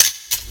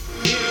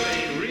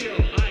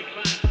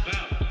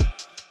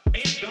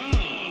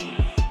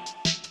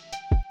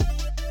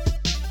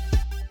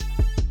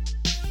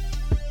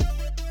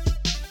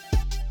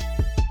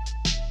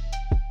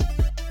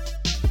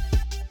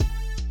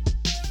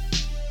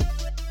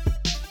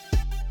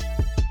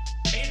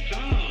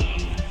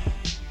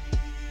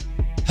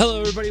Hello,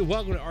 everybody.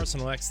 Welcome to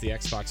Arsenal X, the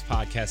Xbox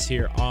podcast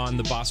here on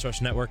the Boss Rush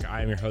Network.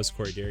 I am your host,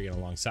 Corey Derrigan.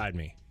 Alongside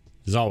me,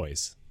 as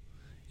always,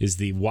 is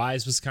the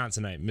wise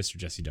Wisconsinite, Mr.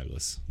 Jesse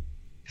Douglas.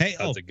 Hey,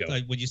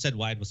 when you said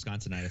wide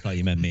Wisconsinite, I thought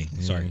you meant me.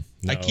 Sorry.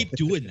 No. I keep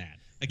doing that.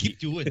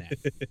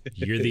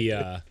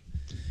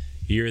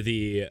 You're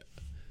the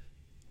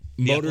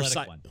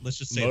motorcycle. Let's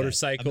just say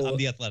motorcycle. I'm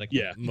the athletic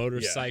one. Yeah,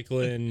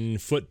 motorcycling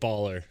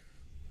footballer.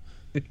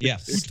 Yeah,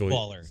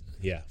 footballer.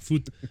 Yeah,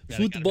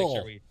 Gotta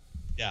football. make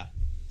sure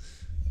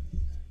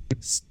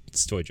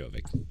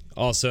Stojkovic.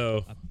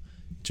 Also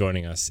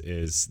joining us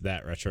is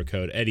that retro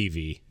code Eddie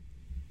V.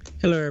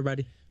 Hello,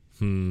 everybody.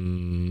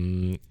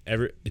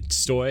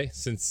 Stoy,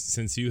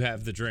 since you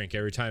have the drink,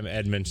 every time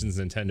Ed mentions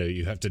Nintendo,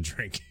 you have to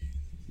drink.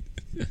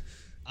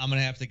 I'm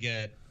gonna have to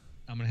get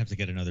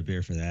another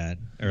beer for that,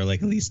 or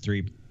like at least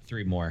three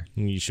more.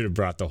 You should have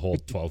brought the whole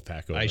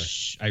 12-pack over.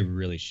 I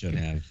really should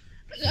have.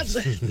 That's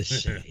the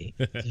shade.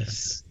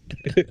 Yes.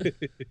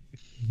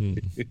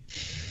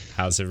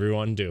 How's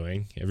everyone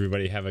doing?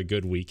 Everybody have a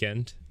good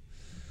weekend?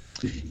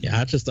 Yeah,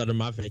 I just started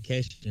my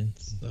vacation.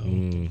 So,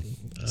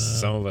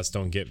 some of us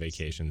don't get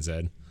vacations,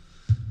 Ed.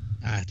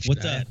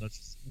 What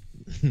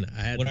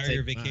are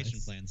your vacation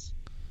plans?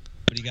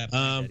 What do you got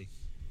planned, Eddie?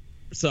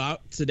 So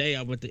today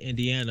I went to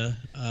Indiana.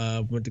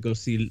 Went to go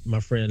see my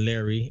friend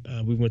Larry.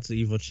 We went to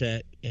Evo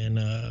Chat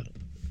and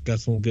got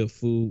some good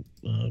food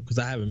because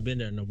I haven't been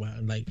there in a while,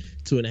 in like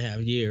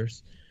 2.5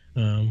 years.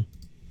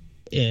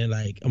 And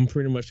like I'm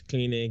pretty much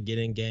cleaning,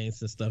 getting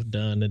games and stuff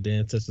done, and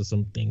then testing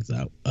some things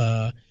out.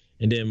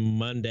 And then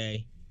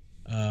Monday,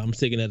 I'm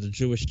singing at the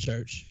Jewish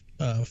church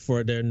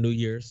for their New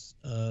Year's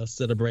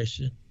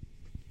celebration.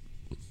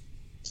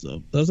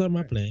 So those are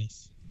my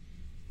plans.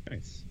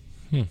 Nice.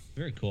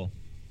 Very cool.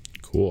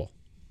 Cool.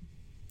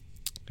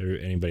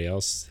 Anybody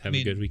else have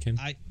a good weekend?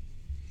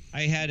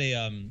 I had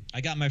I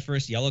got my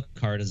first yellow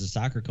card as a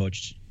soccer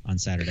coach on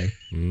Saturday.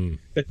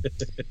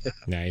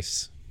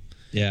 Nice.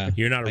 Yeah.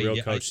 You're not a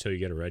real coach till you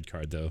get a red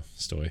card, though,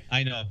 Stoy.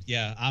 I know.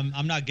 Yeah,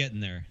 I'm not getting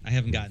there. I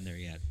haven't gotten there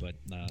yet, but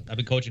I've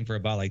been coaching for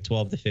about like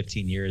 12 to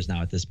 15 years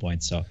now at this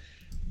point. So,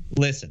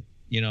 listen,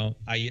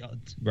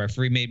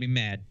 referee made me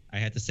mad. I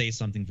had to say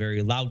something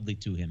very loudly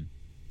to him.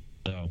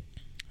 So,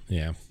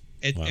 yeah.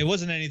 It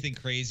wasn't anything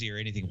crazy or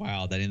anything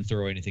wild. I didn't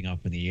throw anything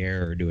up in the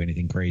air or do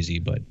anything crazy,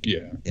 but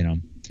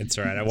It's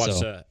all right.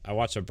 I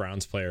watched a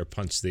Browns player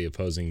punch the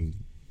opposing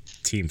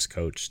team's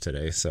coach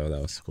today, so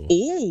that was cool.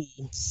 Ooh,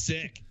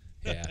 sick.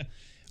 Yeah.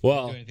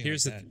 Well,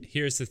 here's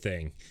the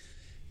thing.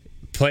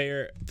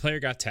 Player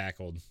got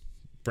tackled.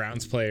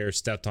 Browns player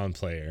stepped on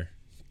player.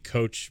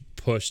 Coach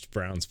pushed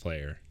Browns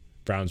player.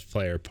 Browns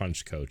player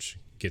punched coach.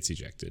 Gets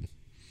ejected.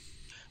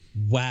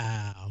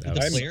 Wow. Did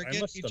the player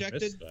get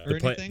ejected or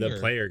anything? The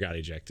player got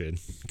ejected.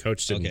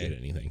 Coach didn't get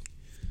anything.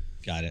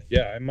 Got it.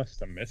 Yeah, I must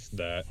have missed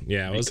that.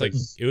 Yeah,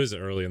 it was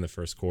early in the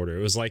first quarter.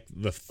 It was like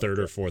the third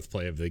or fourth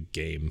play of the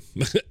game.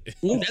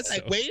 Ooh, that's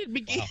like way to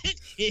begin. Wow.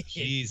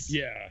 Jeez.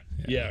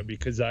 Yeah,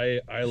 because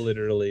I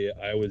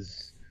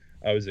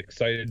was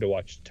excited to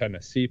watch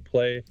Tennessee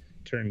play.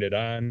 Turned it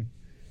on.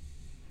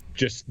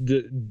 Just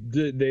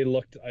they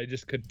looked. I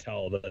just could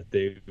tell that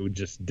they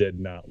just did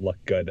not look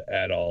good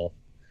at all.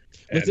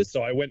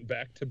 So I went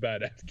back to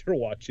bed after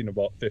watching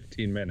about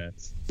 15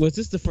 minutes. Was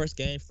this the first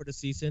game for the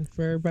season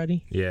for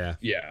everybody? Yeah.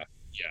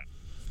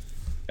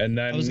 And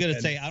then I was going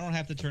to say, I don't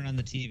have to turn on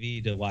the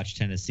TV to watch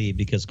Tennessee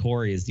because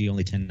Corey is the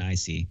only 10 I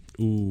see.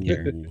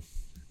 Ooh.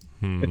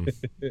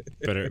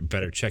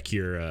 Better check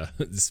your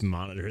this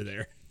monitor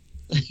there.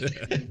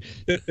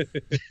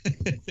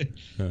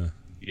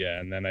 Yeah,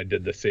 and then I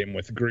did the same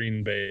with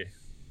Green Bay.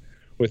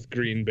 With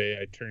Green Bay,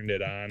 I turned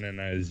it on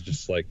and I was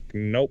just like,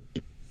 nope.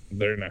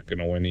 They're not going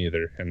to win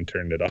either, and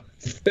turned it off.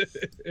 That'd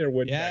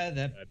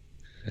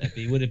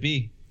be what it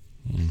be.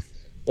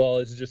 Well,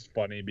 it's just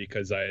funny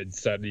because I had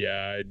said,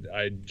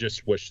 I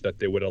just wish that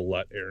they would have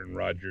let Aaron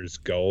Rodgers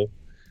go.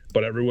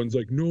 But everyone's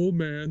like, no,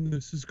 man,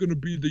 this is going to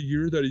be the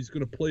year that he's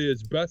going to play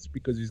his best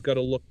because he's got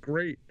to look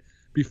great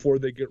before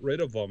they get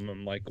rid of him.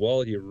 I'm like,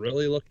 well, he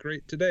really looked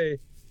great today.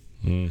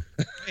 Hey,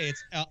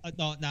 it's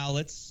now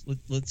let's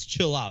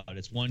chill out.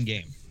 It's one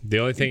game. The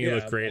only thing he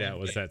looked great at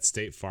was that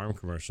State Farm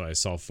commercial I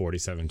saw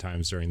 47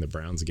 times during the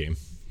Browns game.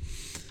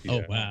 Yeah.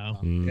 Oh, wow.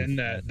 And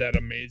that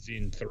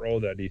amazing throw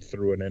that he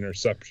threw, an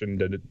interception,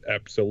 did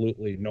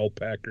absolutely no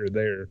Packer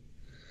there.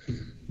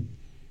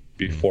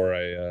 Before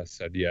I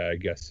said, I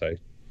guess I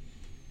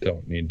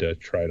don't need to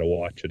try to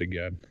watch it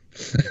again.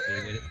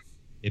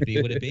 It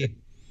be what it be.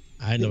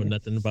 I know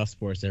nothing about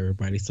sports,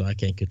 everybody, so I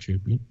can't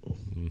contribute.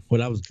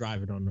 When I was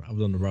driving I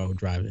was on the road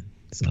driving.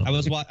 So I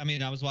was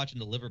watching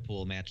the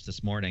Liverpool match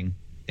this morning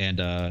and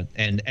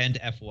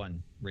F1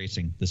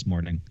 racing this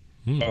morning.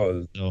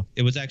 Oh, So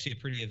it was actually a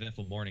pretty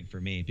eventful morning for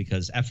me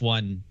because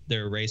F1,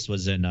 their race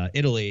was in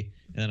Italy,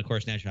 and then of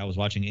course naturally I was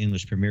watching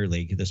English Premier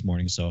League this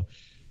morning. So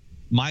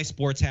my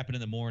sports happen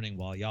in the morning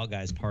while y'all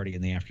guys party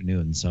in the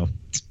afternoon. So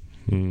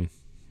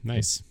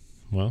Nice.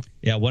 Well,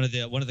 yeah, one of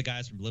the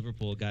guys from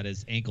Liverpool got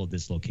his ankle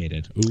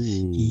dislocated.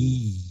 Ooh.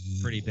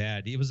 pretty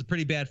bad. It was a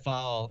pretty bad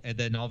foul, and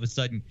then all of a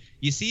sudden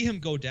you see him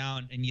go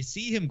down, and you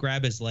see him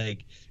grab his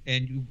leg,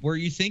 and where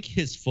you think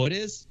his foot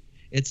is,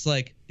 it's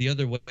like the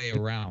other way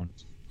around.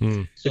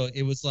 So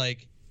it was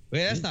like,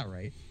 wait, that's not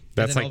right.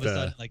 That's like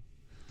sudden,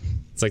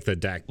 it's like the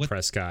Dak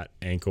Prescott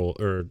ankle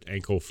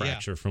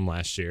fracture from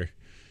last year.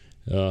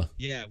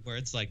 Yeah, where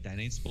it's like that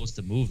ain't supposed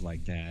to move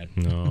like that.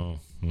 No.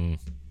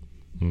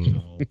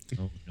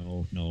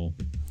 No.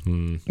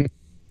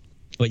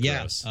 But yeah,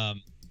 Gross.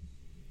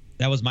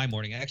 that was my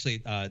morning.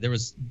 Actually, there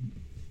was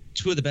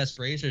two of the best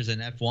racers in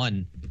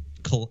F1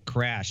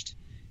 crashed,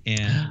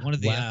 and one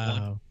of the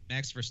F1,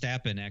 Max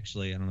Verstappen,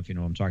 actually, I don't know if you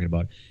know what I'm talking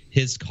about.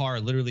 His car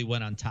literally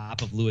went on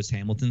top of Lewis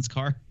Hamilton's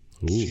car.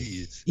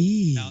 Jeez.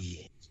 Now,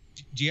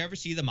 do you ever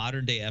see the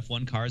modern day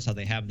F1 cars? How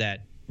they have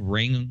that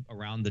ring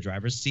around the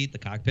driver's seat, the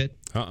cockpit?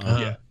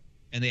 Yeah.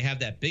 And they have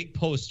that big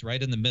post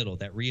right in the middle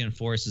that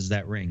reinforces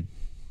that ring.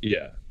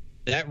 Yeah.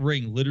 That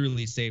ring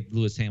literally saved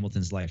Lewis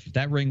Hamilton's life. If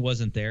that ring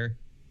wasn't there,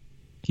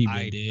 He'd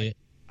be dead.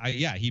 I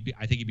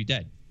think he'd be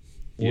dead,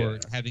 or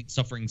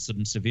suffering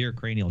some severe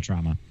cranial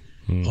trauma.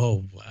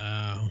 Oh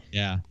wow.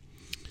 Yeah.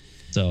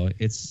 So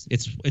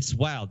it's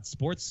wild.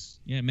 Sports,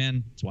 yeah,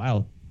 man, it's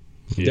wild.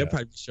 Yeah. They'll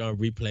probably be showing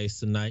replays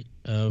tonight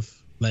of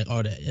like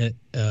all the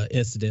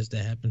incidents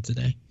that happened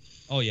today.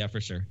 Oh yeah,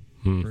 for sure,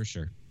 for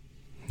sure.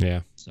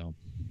 Yeah. So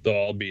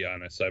I'll be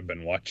honest, I've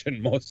been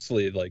watching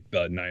mostly like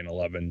the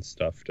 9/11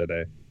 stuff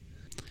today.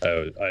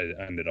 I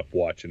ended up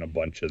watching a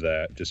bunch of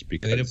that just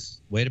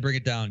because. Way to bring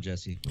it down,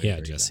 Jesse. Yeah,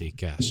 Jesse.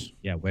 Gosh.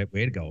 Yeah, way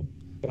to go.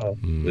 Well,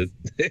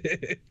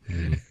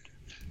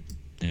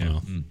 Yeah.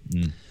 Wow.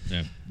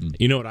 Yeah.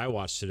 You know what I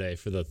watched today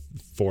for the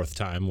fourth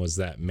time was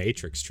that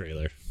Matrix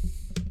trailer.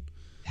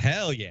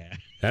 Hell yeah.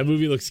 That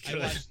movie looks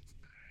good.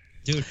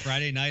 Dude,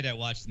 Friday night I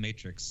watched The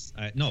Matrix.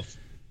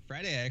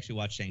 Friday I actually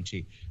watched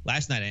Shang-Chi.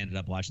 Last night I ended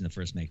up watching the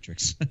first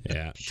Matrix.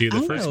 Yeah. Dude,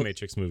 the first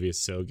Matrix movie is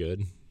so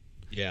good.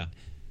 Yeah.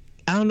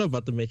 I don't know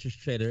about the Matrix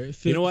trailer.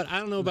 You know what? I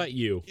don't know about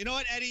you. You know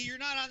what, Eddie? You're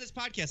not on this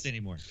podcast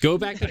anymore. Go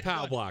back to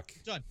Pow Block.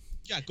 Done.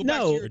 Yeah, go back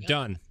to your... We're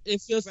done.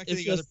 It feels back to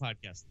the other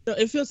podcast. No,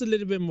 it feels a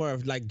little bit more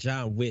of like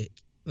John Wick.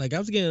 Like I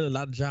was getting a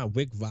lot of John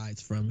Wick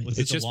vibes from it.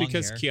 It's just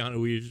because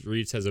Keanu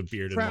Reeves has a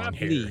beard and long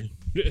hair.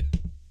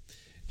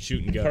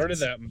 Shooting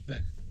guns.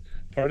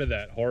 Part of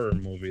that horror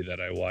movie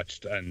that I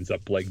watched ends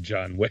up like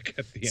John Wick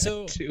at the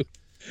end too.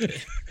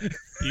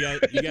 You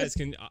guys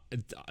can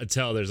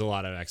tell there's a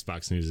lot of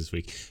Xbox news this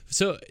week.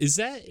 So is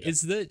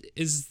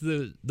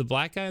the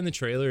black guy in the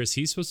trailer? Is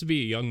he supposed to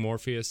be a young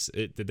Morpheus?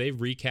 Did they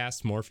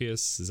recast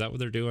Morpheus? Is that what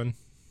they're doing?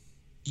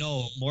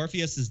 No,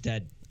 Morpheus is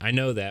dead. I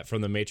know that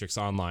from the Matrix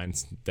Online.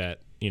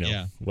 That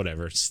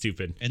whatever,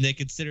 stupid. And they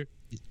consider,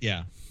 who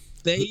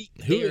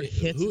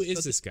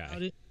is this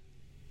guy?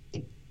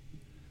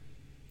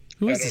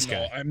 Who is this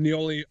guy? I'm the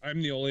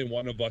only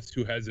one of us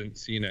who hasn't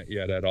seen it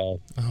yet at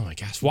all. Oh my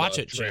gosh, watch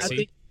it,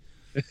 Jesse.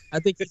 I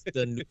think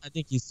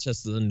he's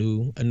just a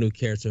new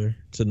character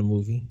to the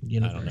movie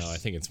universe. I don't know. I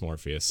think it's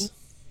Morpheus.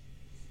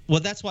 Well,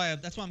 that's why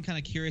I'm kind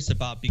of curious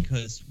about,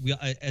 because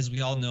as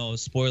we all know,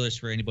 spoilers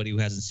for anybody who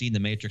hasn't seen the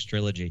Matrix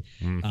trilogy.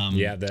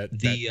 That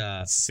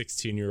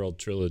 16-year-old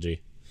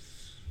trilogy.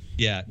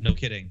 Yeah, no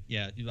kidding.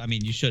 Yeah, I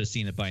mean, you should have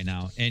seen it by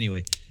now.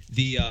 Anyway,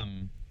 the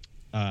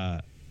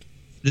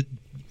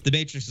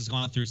Matrix has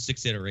gone through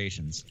 6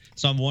 iterations,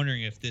 so I'm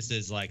wondering if this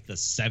is like the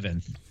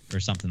 7th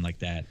or something like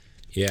that.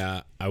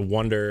 Yeah, I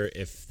wonder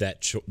if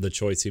that the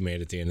choice he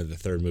made at the end of the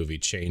 3rd movie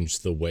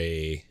changed the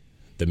way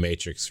the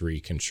Matrix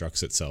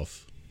reconstructs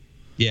itself.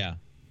 Yeah,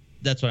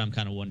 that's what I'm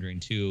kind of wondering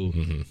too.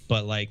 Mm-hmm.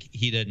 But like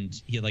he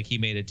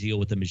made a deal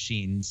with the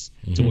machines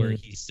to where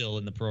he's still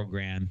in the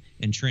program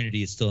and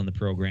Trinity is still in the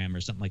program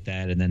or something like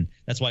that, and then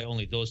that's why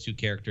only those 2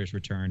 characters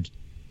returned.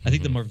 I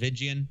think the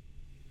Morvigian.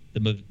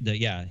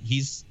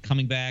 He's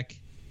coming back,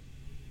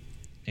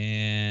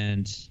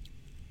 and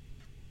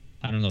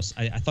I don't know.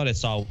 I thought I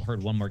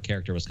heard one more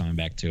character was coming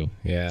back too.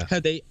 Yeah.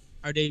 Are they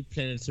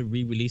planning to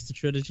re-release the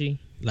trilogy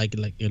like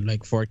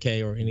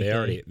 4K or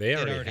anything? They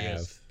already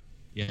have. Is.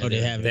 Yeah. Oh,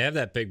 they have. They have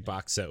that big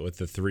box set with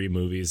the 3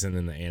 movies and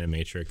then the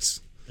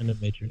Animatrix.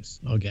 Animatrix.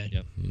 Okay.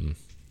 Yep.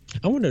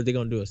 I wonder if they're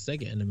gonna do a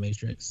second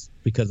Animatrix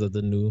because of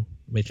the new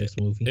Matrix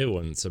movie. It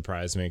wouldn't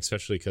surprise me,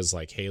 especially because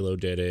like Halo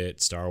did it,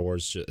 Star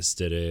Wars just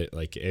did it.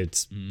 Like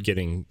it's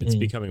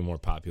becoming more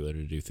popular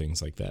to do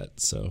things like that.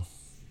 So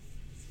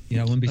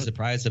I wouldn't be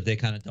surprised if they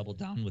kind of double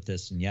down with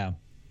this. And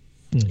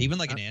even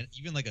like a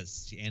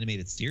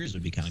animated series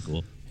would be kind of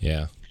cool.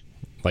 Yeah,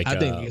 like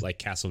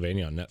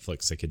Castlevania on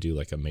Netflix, they could do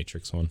like a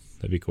Matrix one.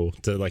 That'd be cool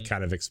to like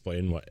kind of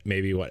explain what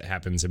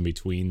happens in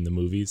between the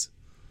movies.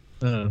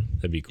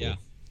 That'd be cool. Yeah.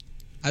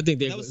 I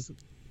think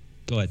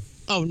Go ahead.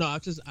 Oh no, I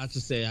just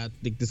say I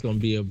think this is gonna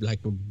be a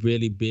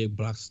really big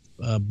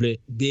blockbuster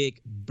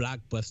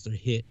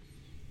hit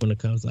when it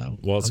comes out.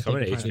 Well, it's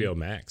coming to HBO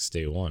Max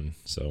day 1,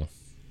 so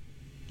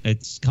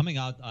it's coming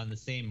out on the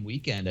same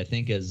weekend, I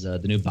think, as the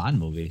new Bond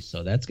movie.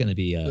 So that's gonna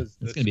be a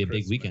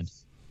big weekend.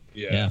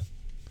 Yeah.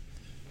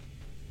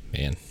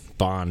 Man,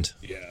 Bond.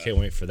 Yeah. Can't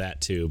wait for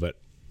that too. But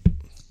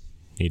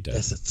He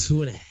does. That's a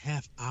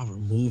 2.5 hour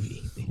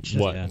movie.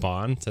 What,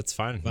 Bond? That's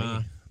fine with me.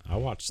 Bond. I'll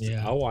watch.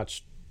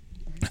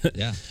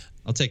 Yeah,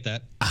 I'll take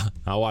that.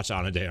 I'll watch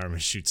Ana de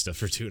Armas shoot stuff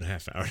for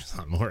 2.5 hours.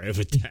 I'm all right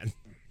with that.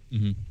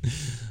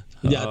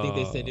 Yeah, I think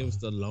they said it was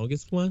the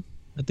longest one,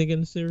 I think, in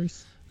the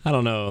series. I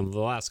don't know. The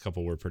last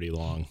couple were pretty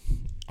long.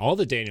 All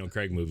the Daniel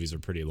Craig movies are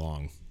pretty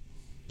long.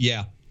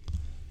 Yeah.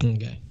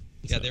 Okay.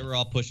 Yeah, they were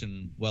all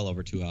pushing well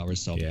over 2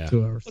 hours. So Yeah.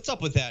 2 hours. what's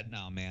up with that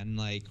now, man?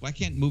 Like, why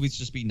can't movies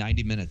just be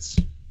 90 minutes?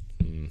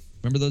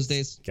 Remember those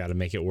days? Got to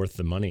make it worth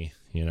the money,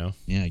 you know?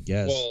 Yeah, I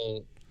guess.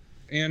 Well,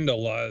 and a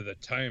lot of the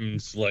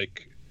times,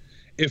 like,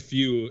 if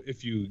you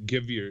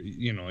give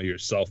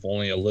yourself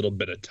only a little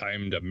bit of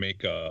time to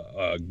make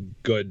a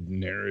good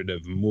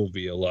narrative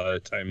movie, a lot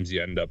of times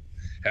you end up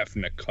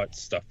having to cut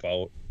stuff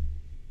out.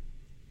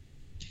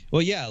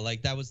 Well, yeah,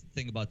 like that was the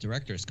thing about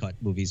director's cut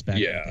movies back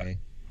in the day.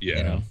 Yeah.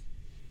 You know?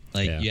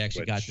 Like Yeah. you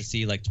actually got to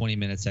see like 20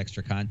 minutes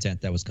extra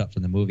content that was cut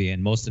from the movie,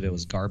 and most of it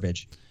was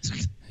garbage.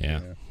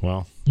 Yeah.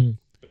 Well,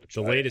 Which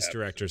the I latest have-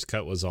 director's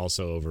cut was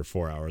also over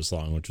 4 hours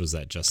long, which was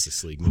that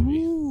Justice League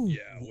movie.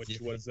 Yeah,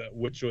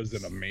 which was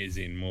an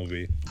amazing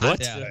movie.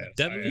 What? Yeah.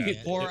 That movie,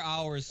 4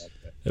 hours.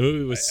 the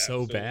movie was I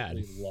so bad.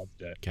 absolutely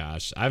loved it.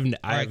 Gosh, All right,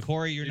 I've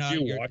Corey, Did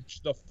you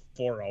watch the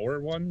 4-hour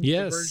one?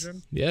 yes,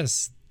 Version?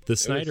 yes, the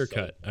Snyder so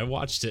cut. I fun.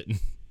 watched it.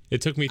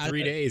 It took me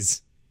 3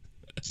 days.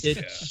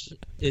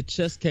 It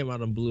just came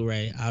out on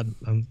Blu-ray. I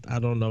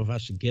don't know if I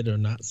should get it or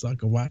not, so I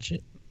can watch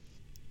it.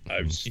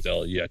 I've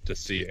still yet to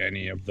see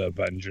any of the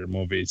Avenger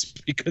movies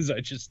because I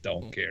just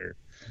don't care.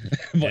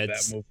 But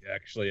Ed's- that movie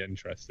actually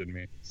interested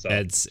me. So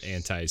Ed's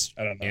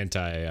I don't know.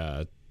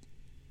 anti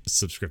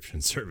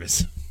subscription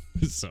service.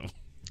 So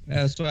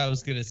That's what I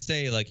was gonna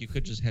say. Like you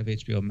could just have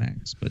HBO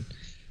Max, but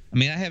I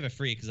mean I have it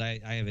free because I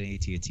have an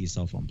AT&T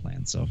cell phone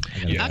plan, so I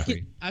got Yeah. it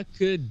free. I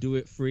could do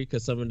it free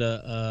because some of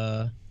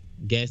the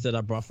games that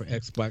I brought for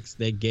Xbox,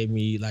 they gave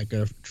me like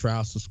a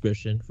trial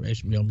subscription for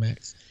HBO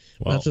Max.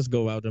 well, I'll just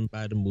go out and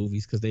buy the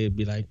movies because they'd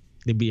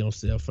be on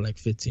sale for like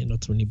 $15 or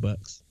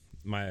 $20.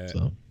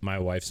 my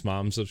wife's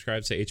mom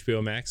subscribes to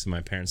HBO Max and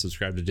my parents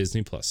subscribe to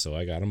Disney Plus, so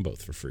I got them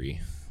both for free.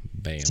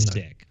 Bam.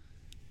 Sick,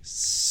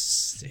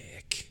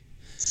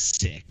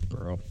 Sick,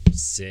 bro.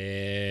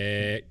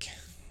 sick.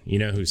 You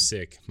know who's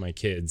sick? My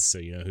kids. So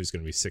you know who's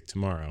going to be sick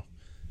tomorrow.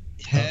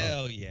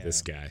 Hell yeah.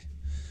 This guy.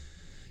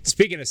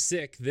 Speaking of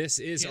sick, this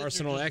is Kids are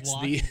Arsenal just X.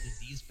 walking The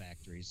disease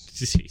factories.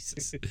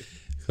 Jesus,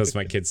 because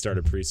my kids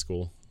started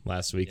preschool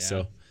last week. Yeah.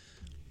 So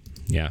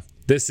yeah,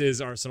 this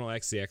is Arsenal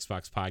X, the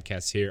Xbox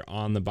podcast here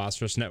on the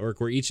Boss Rush Network,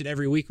 where each and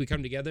every week we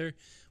come together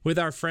with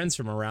our friends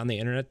from around the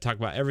internet to talk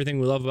about everything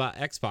we love about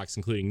Xbox,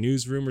 including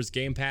news, rumors,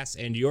 Game Pass,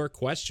 and your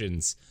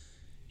questions.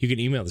 You can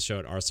email the show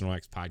at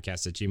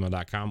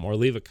arsenalxpodcast@gmail.com or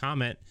leave a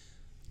comment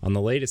on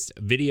the latest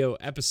video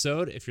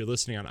episode. If you're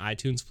listening on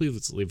iTunes,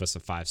 please leave us a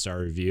 5-star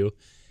review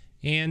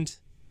and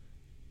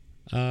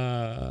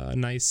a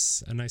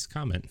nice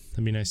comment.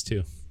 That'd be nice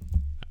too.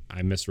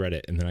 I misread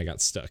it and then I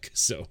got stuck.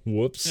 So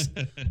whoops.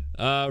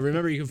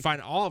 Remember, you can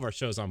find all of our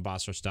shows on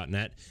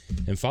bossrush.net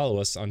and follow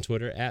us on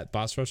Twitter at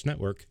Boss Rush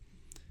Network.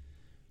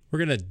 We're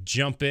gonna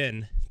jump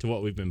in to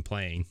what we've been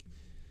playing.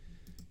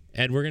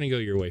 Ed, we're gonna go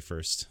your way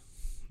first.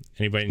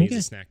 Anybody needs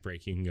a snack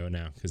break, you can go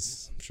now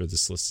because I'm sure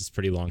this list is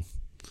pretty long.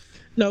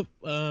 Nope.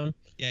 Yeah,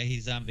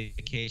 he's on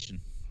vacation.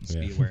 Just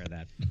Yeah. be aware of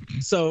that.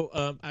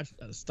 So I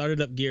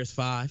started up Gears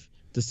 5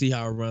 to see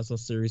how it runs on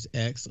Series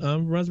X.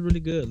 Runs really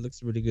good.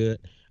 Looks really good.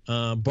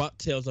 Bought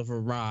Tales of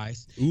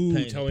Arise.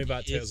 Ooh, tell me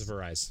about Tales of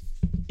Arise.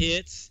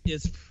 It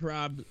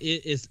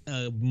is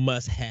a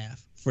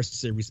must-have for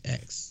Series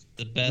X.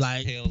 The best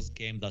Like- Tales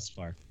game thus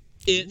far.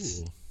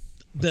 It's Ooh,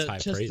 that's high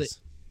just praise.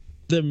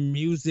 the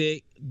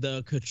music,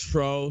 the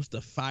controls,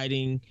 the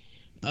fighting.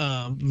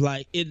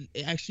 Like it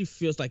actually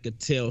feels like a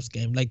Tales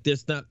game. Like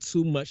there's not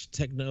too much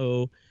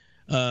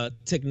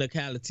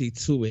technicality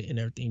to it and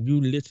everything.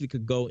 You literally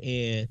could go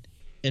in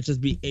and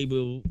just be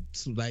able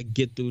to like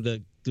get through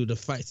the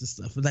fights and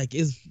stuff. Like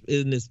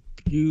it's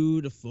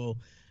beautiful,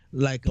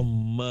 like a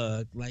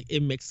mug. Like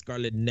it makes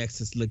Scarlet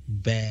Nexus look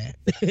bad.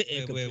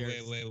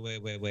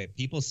 Wait.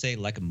 People say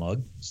like a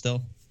mug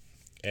still?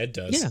 Ed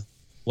does. Yeah.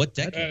 What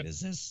decade is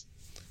this?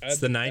 It's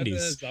the 90s. Ed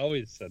has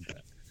always said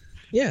that.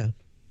 Yeah.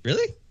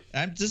 Really?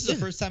 This is the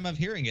first time I'm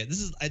hearing it.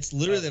 It's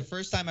literally the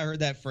first time I heard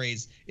that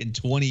phrase in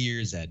 20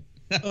 years, Ed.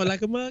 Oh,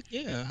 like a mug?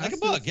 Yeah. Like a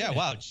mug. Yeah.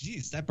 Wow.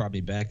 Jeez, that brought me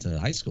back to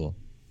high school.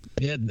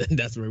 Yeah,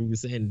 that's what we were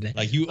saying today.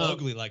 Like you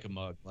ugly like a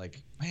mug. Like,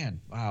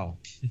 man, wow.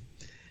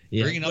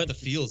 Yeah, Bringing up but- the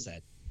feels,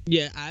 Ed.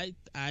 Yeah,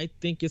 I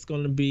think it's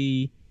going to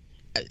be.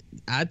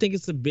 I think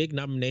it's a big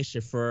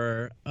nomination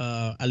for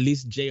at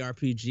least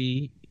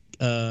JRPG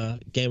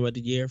Game of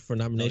the Year for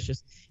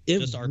nominations.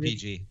 Just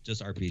RPG.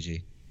 Just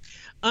RPG.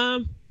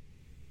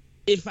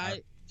 If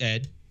I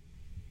Ed.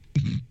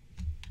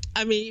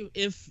 I mean,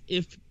 if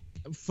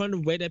from the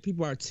way that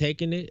people are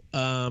taking it,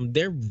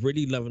 they're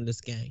really loving this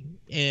game,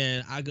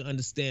 and I can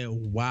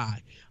understand why.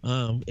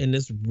 And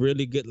it's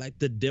really good. Like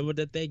the demo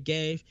that they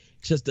gave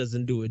just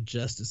doesn't do it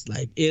justice.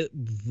 Like it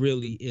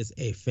really is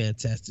a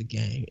fantastic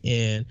game,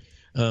 and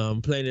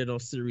Playing it on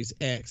Series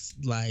X,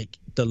 like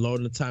the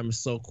loading time is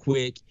so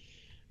quick,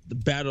 the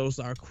battles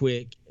are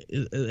quick.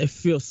 It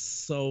feels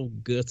so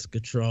good to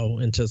control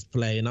and just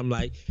play. And I'm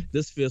like,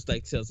 this feels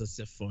like Tales of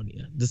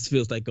Symphonia. This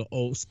feels like an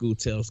old school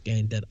Tales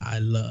game that I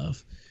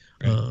love.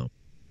 Right.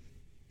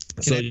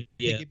 Can I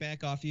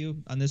piggyback off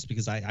you on this,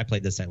 because I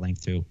played this at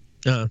length too.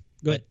 Go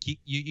ahead.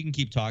 You can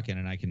keep talking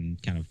and I can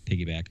kind of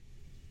piggyback.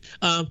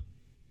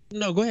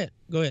 No, go ahead.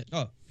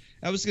 Oh,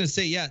 I was gonna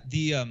say, yeah,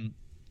 the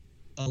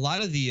a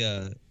lot of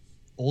the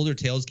older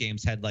Tales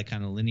games had like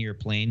kind of linear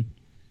plane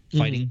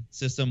fighting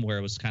system where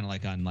it was kind of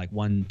like on like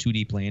one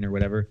 2D plane or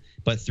whatever,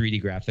 but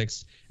 3D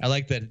graphics. I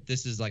like that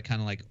this is like kind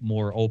of like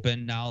more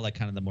open now, like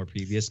kind of the more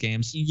previous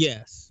games.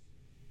 Yes.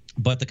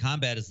 But the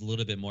combat is a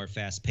little bit more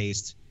fast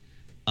paced.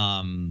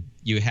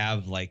 You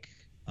have like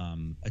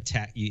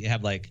attack. You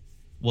have like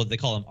what they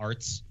call them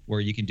arts, where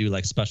you can do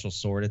like special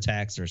sword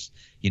attacks or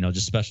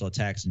just special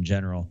attacks in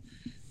general.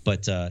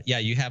 But yeah,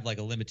 you have like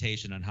a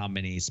limitation on how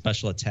many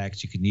special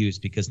attacks you can use,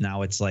 because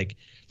now it's like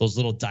those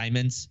little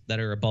diamonds that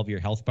are above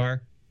your health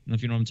bar. I don't know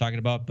if you know what I'm talking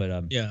about,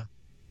 but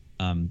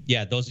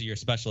yeah, those are your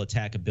special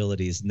attack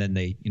abilities, and then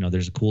they,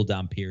 there's a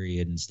cooldown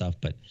period and stuff.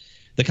 But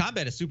the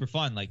combat is super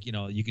fun. Like,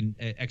 you can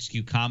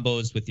execute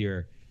combos with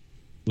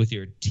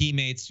your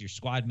teammates, your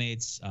squad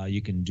mates.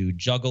 You can do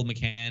juggle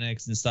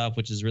mechanics and stuff,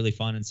 which is really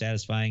fun and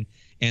satisfying.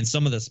 And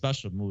some of the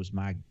special moves,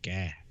 my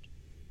God,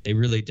 they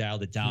really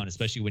dialed it down,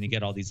 especially when you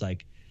get all these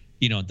like,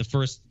 the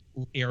first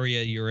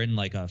area you're in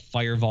like a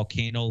fire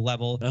volcano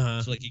level.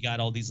 So like you got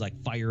all these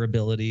like fire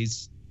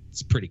abilities.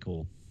 It's pretty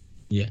cool.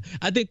 Yeah.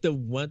 I think the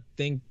one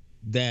thing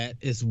that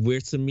is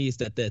weird to me is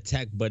that the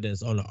attack button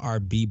is on the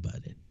RB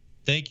button.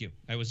 Thank you.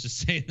 I was just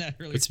saying that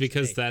earlier. It's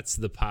because that's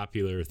the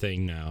popular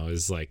thing now,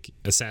 is like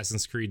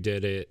Assassin's Creed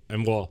did it.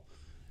 And well,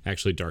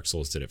 actually Dark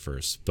Souls did it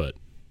first, but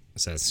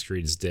Assassin's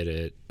Creed's did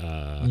it.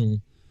 There's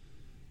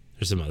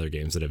some other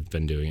games that have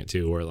been doing it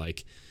too, where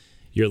like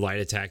your light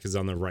attack is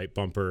on the right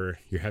bumper,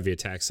 your heavy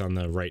attack's on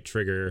the right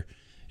trigger,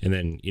 and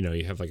then,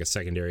 you have like a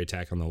secondary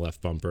attack on the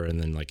left bumper and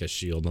then like a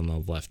shield on the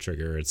left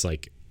trigger. It's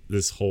like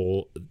this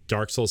whole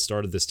Dark Souls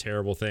started this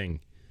terrible thing.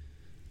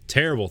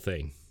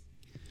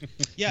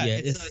 Yeah,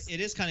 it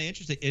is kind of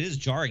interesting. It is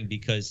jarring,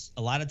 because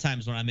a lot of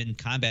times when I'm in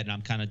combat and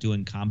I'm kind of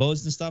doing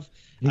combos and stuff,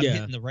 I'm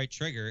hitting the right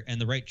trigger,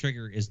 and the right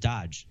trigger is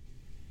dodge.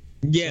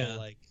 Yeah. So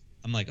like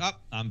I'm like, oh,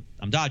 I'm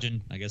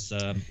dodging. I guess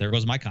there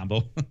goes my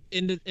combo.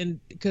 and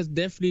because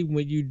definitely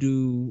when you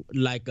do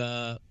like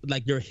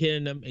you're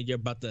hitting them and you're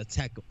about to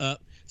attack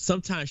up,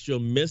 sometimes you'll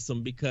miss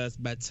them, because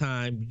by the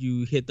time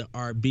you hit the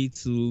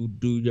RB to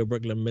do your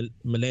regular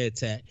melee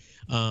attack,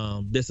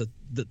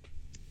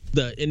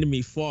 the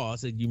enemy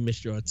falls and you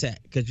miss your attack,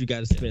 because you got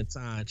to spend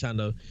time trying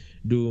to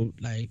do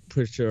like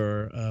push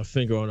your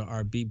finger on the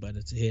RB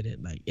button to hit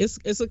it. Like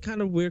it's a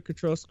kind of weird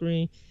control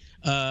scheme,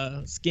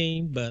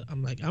 but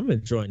I'm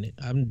enjoying it.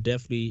 I'm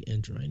definitely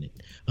enjoying it.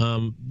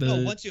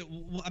 Once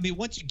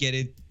you get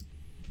it,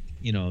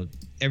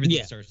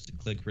 everything starts to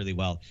click really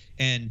well.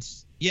 And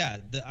yeah,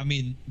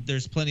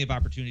 there's plenty of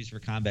opportunities for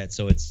combat,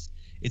 so it's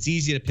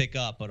easy to pick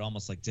up, but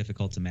almost like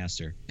difficult to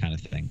master kind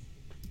of thing.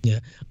 Yeah.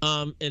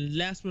 And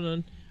last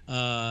one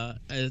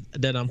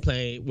that I'm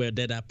playing,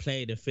 that I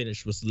played and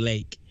finished, was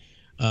Lake.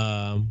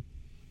 I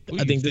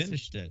think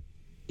finished it.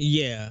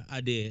 Yeah,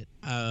 I did.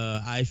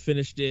 I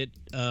finished it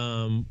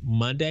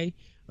Monday.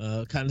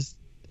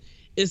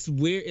 It's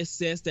weird. It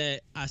says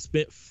that I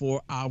spent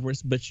 4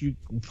 hours, but you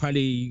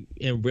probably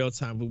in real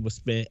time we would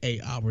spend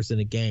 8 hours in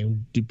the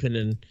game,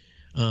 depending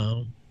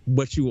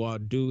what you all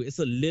do. It's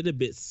a little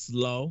bit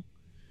slow.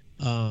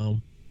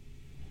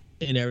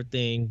 And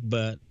everything,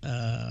 but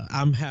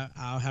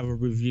I'll have a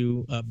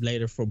review up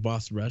later for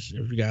Boss Rush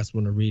if you guys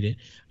want to read it.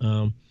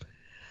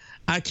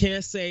 I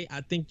can say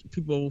I think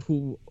people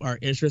who are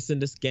interested in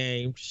this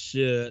game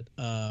should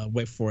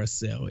wait for a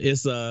sale.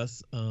 It's a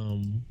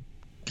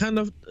kind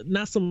of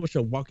not so much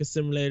a walking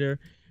simulator,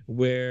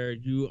 where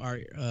you are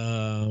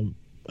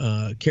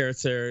a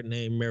character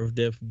named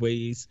Meredith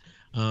Weiss,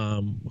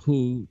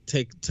 who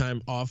take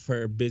time off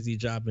her busy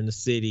job in the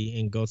city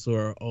and go to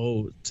her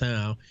old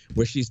town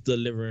where she's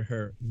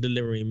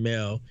delivering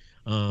mail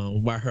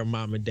while her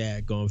mom and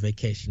dad go on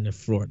vacation in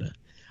Florida.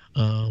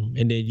 And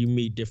then you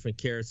meet different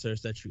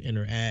characters that you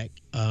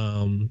interact.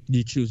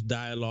 You choose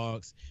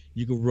dialogues.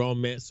 You can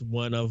romance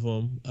one of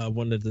them,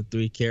 one of the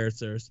 3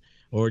 characters,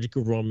 or you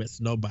can romance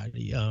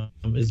nobody.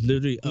 It's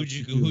literally up to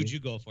you. Who'd you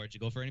go for? Did you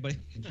go for anybody?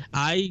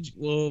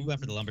 You went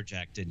for the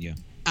lumberjack, didn't you?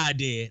 I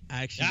did.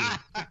 I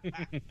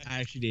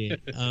actually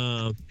did.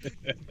 Of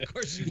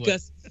course you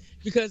would.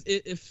 Because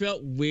it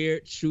felt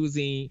weird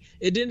choosing.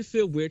 It didn't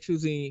feel weird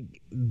choosing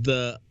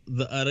the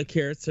other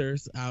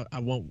characters. I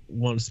won't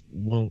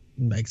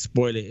like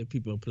spoil it if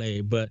people play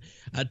it, but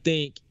I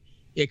think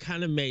it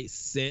kind of made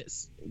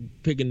sense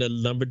picking the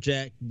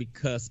Lumberjack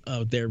because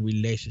of their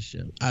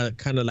relationship. I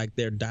kind of like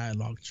their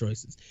dialogue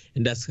choices,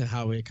 and that's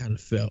how it kind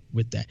of felt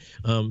with that.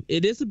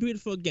 It is a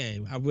beautiful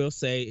game. I will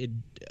say it.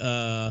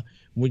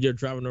 When you're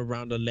driving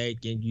around the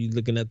lake and you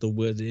looking at the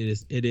woods,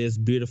 it is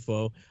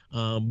beautiful.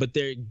 But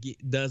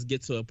does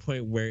get to a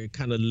point where it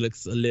kind of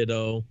looks a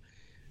little.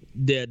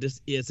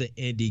 This is an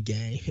indie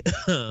game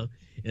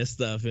and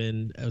stuff,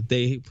 and if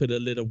they put a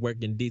little work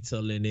and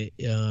detail in it,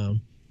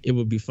 it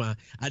would be fine.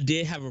 I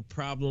did have a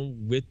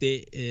problem with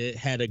it. It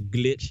had a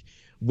glitch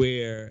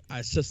where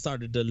I just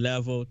started the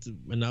level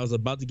and I was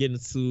about to get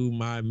into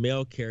my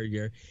mail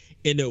carrier,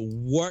 and it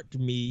warped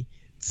me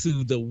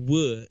to the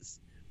woods,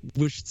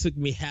 which took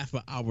me half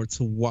an hour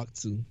to walk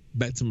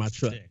back to my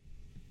truck.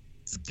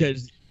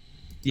 Because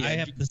I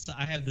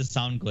have the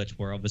sound glitch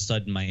where all of a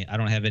sudden I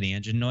don't have any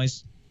engine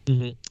noise.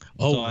 Mm-hmm.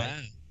 Oh, so wow.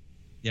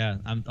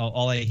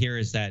 All I hear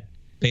is that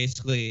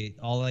basically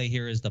all I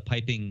hear is the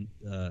piping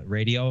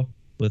radio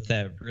with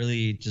that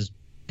really just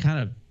kind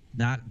of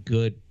not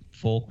good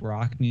folk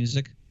rock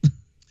music.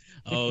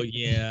 Oh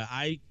yeah,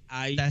 I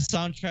that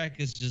soundtrack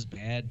is just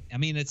bad. I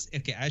mean, it's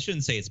okay. I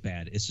shouldn't say it's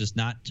bad. It's just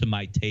not to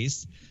my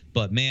taste.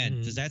 But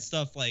man, does that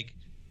stuff like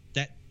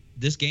that?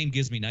 This game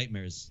gives me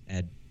nightmares,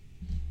 Ed.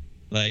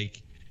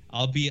 Like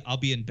I'll be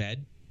in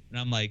bed and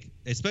I'm like,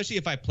 especially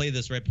if I play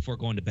this right before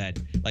going to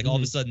bed, like all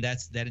of a sudden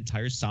that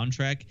entire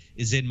soundtrack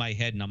is in my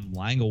head and I'm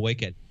lying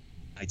awake at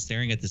night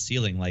staring at the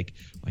ceiling like,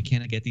 why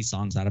can't I get these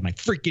songs out of my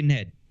freaking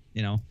head?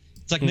 You know,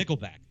 it's like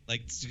Nickelback,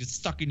 like it's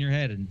stuck in your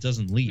head and it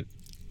doesn't leave.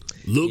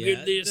 Look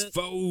at this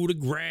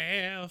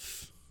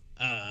photograph.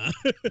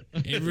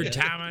 Every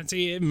time I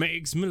see it, it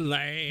makes me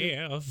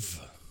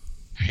laugh.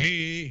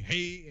 Hey,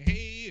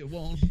 it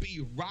won't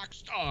be a rock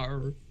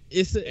star.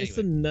 It's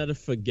another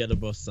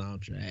forgettable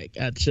soundtrack.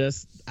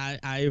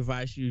 I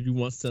advise you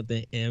want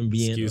something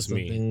ambient. Excuse or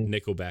something. me,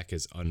 Nickelback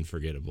is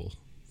unforgettable.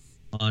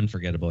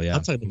 Unforgettable, yeah.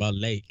 I'm talking about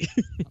Lake.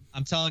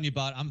 I'm telling you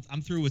about.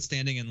 I'm through with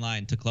standing in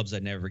line to clubs I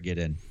never get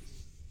in.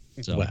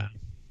 So wow.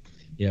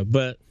 Yeah,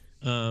 but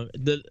and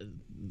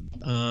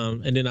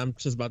then I'm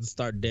just about to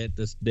start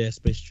this Dead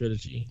Space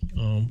trilogy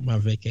on my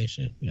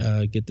vacation.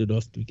 Get through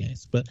those 3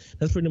 games, but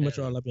that's pretty much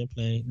all I've been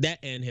playing. That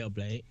and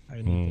Hellblade.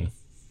 I'm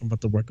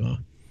about to work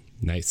on.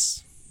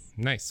 Nice.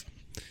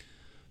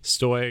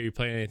 Stoy, are you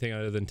playing anything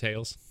other than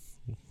Tales?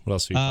 What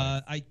else are you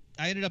playing?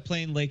 I ended up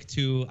playing Lake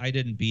 2. I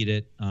didn't beat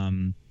it.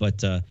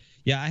 But I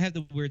have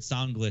the weird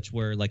sound glitch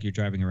where like you're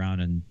driving around,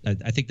 and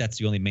I think that's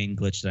the only main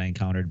glitch that I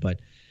encountered. But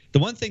the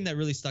one thing that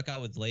really stuck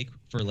out with Lake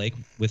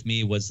with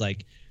me was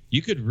like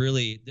you could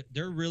really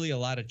there are really a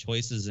lot of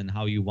choices in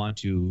how you want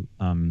to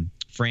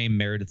frame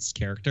Meredith's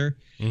character.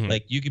 Mm-hmm.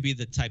 Like you could be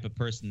the type of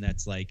person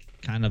that's like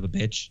kind of a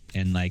bitch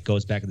and like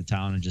goes back to the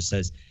town and just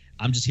says,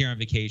 I'm just here on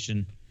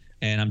vacation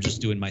and I'm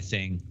just doing my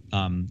thing.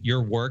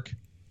 Your work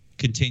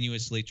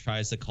continuously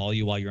tries to call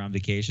you while you're on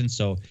vacation.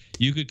 So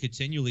you could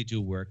continually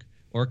do work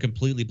or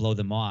completely blow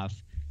them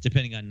off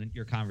depending on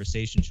your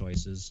conversation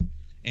choices.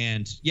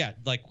 And yeah,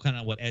 like kind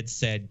of what Ed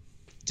said,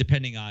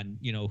 depending on,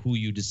 who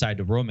you decide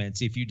to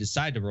romance, if you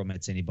decide to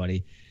romance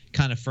anybody,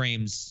 kind of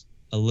frames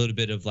a little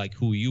bit of like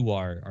who you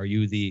are. Are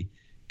you the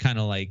kind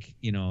of like,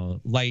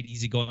 light,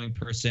 easygoing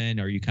person?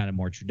 Are you kind of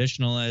more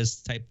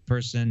traditionalist type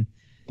person?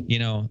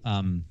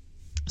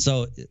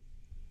 So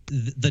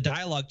the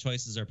dialogue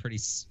choices are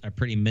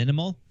pretty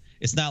minimal.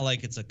 It's not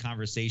like it's a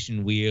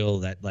conversation wheel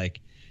that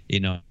like,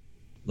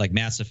 like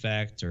Mass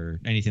Effect or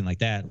anything like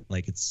that.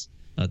 Like it's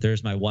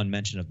there's my one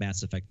mention of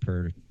Mass Effect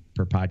per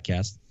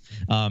podcast.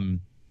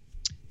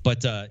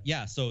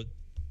 So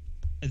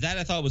that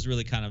I thought was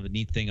really kind of a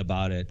neat thing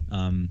about it.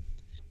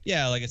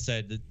 Like I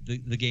said,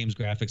 the game's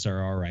graphics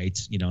are all right.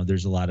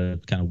 There's a lot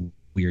of kind of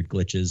weird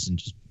glitches and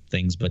just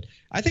things, but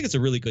I think it's a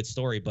really good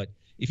story. But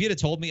if you'd have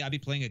told me I'd be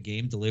playing a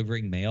game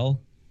delivering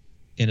mail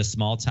in a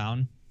small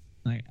town,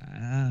 like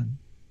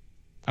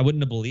I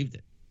wouldn't have believed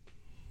it.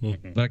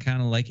 Mm-hmm. But I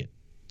kind of like it.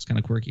 It's kind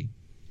of quirky.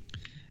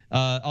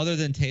 Other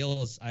than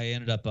Tales, I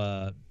ended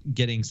up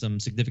getting some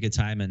significant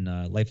time in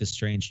Life is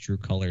Strange: True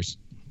Colors.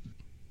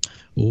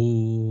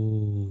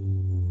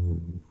 Ooh,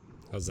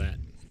 how's that?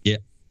 Yeah,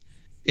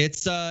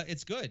 it's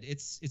good.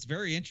 It's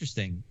very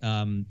interesting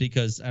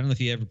because I don't know if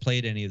you ever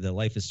played any of the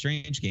Life is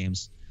Strange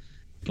games,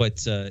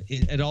 but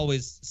it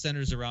always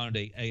centers around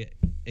a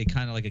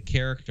kind of like a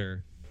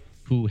character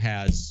who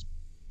has,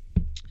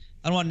 I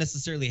don't want to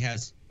necessarily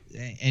has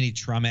any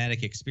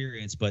traumatic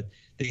experience, but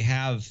they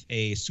have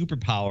a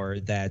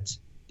superpower that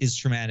is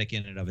traumatic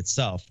in and of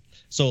itself.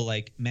 So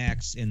like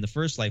Max in the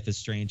first Life is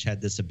Strange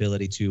had this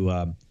ability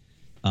to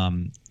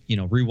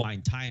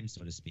rewind time,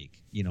 so to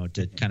speak,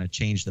 to kind of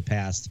change the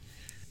past.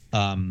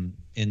 In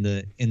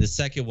the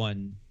second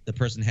one, the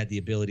person had the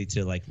ability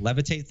to like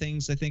levitate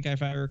things, I think,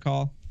 if I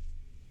recall.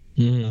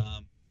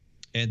 Mm-hmm.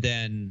 And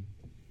then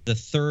the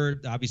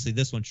third, obviously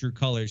this one, True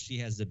Colors, she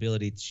has the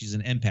ability, she's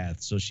an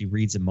empath, so she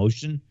reads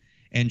emotion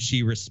and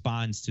she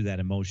responds to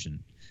that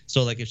emotion.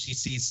 So like if she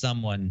sees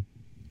someone,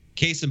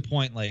 case in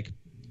point, like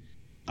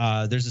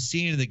there's a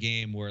scene in the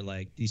game where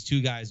like these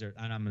two guys are,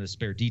 and I'm going to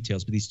spare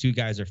details, but these two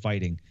guys are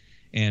fighting,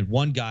 and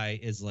one guy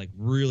is like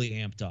really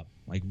amped up.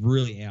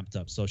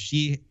 So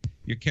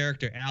your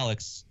character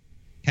Alex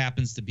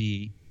happens to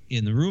be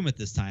in the room at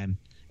this time,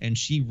 and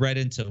she read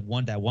into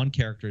that one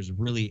character's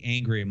really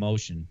angry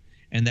emotion,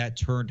 and that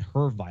turned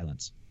her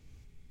violent,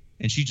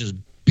 and she just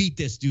beat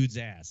this dude's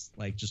ass,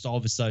 like just all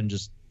of a sudden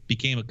just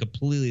became a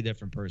completely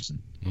different person.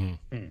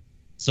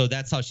 So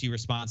that's how she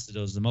responds to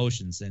those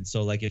emotions. And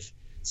so like if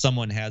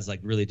someone has like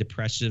really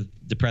depressive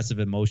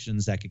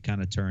emotions, that could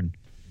kind of turn,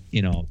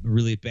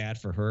 really bad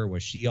for her, where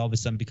she all of a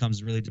sudden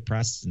becomes really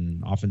depressed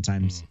and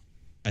oftentimes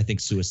I think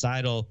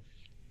suicidal.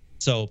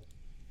 So,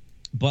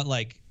 but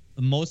like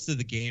most of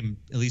the game,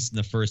 at least in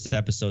the first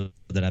episode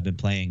that I've been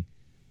playing,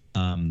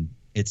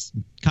 it's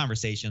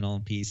conversational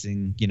and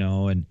piecing,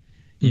 and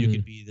you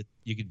could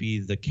be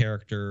the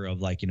character of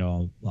like,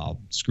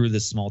 well, screw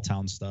this small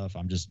town stuff,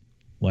 I'm just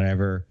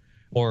whatever.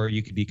 Or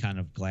you could be kind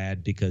of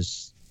glad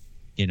because,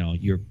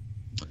 you're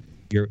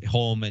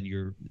home and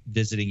you're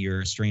visiting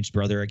your estranged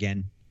brother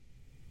again.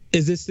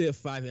 Is this still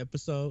 5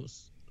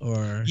 episodes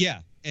or?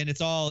 Yeah, and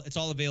it's all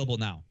available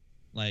now.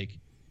 Like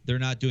they're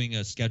not doing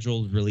a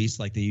scheduled release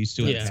like they used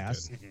to in the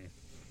past.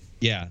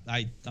 Yeah,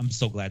 I'm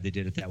so glad they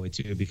did it that way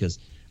too, because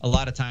a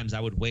lot of times I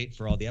would wait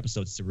for all the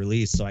episodes to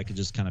release so I could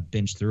just kind of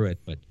binge through it.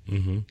 But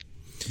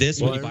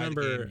this, when you buy the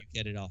game,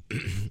 you get it all.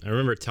 I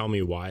remember Tell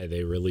Me Why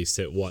they released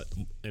it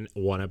in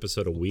one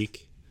episode a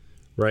week,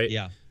 right?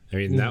 Yeah. I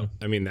mean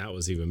that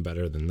was even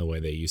better than the way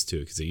they used to,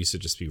 because it used to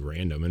just be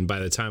random, and by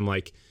the time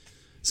like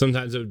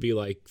sometimes it would be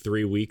like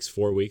 3 weeks,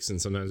 4 weeks,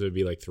 and sometimes it would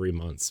be like 3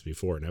 months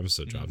before an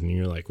episode dropped, and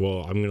you're like,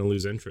 well, I'm gonna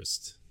lose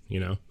interest,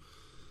 Yeah,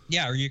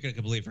 or you're gonna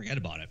completely forget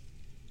about it.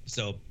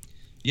 So,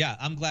 yeah,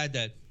 I'm glad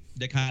that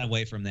they kind of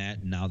away from that,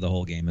 and now the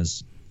whole game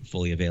is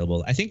fully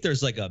available. I think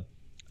there's like a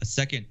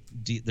second.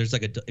 There's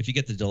like if you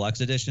get the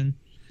deluxe edition,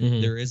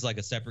 there is like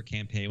a separate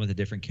campaign with a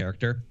different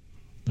character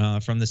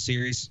from the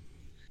series,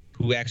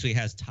 who actually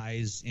has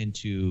ties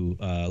into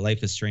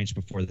Life is Strange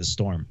Before the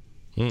Storm.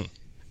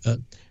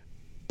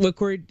 Well,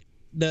 Corey,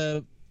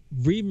 the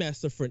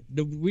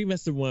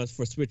remaster ones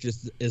for Switch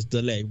is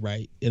delayed,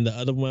 right? And the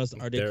other ones,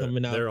 are they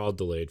coming out? They're all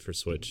delayed for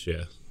Switch,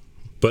 yeah.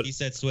 But he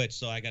said Switch,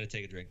 so I got to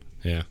take a drink.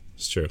 Yeah,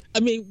 it's true. I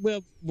mean,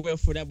 well,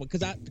 for that one,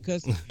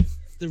 because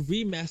the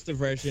remaster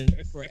version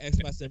for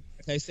Xbox and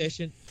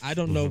PlayStation, I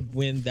don't know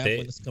when that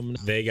one is coming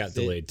out. They got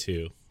delayed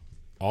too.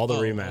 All the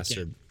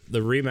the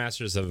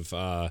remasters of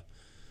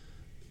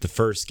the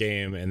first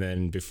game and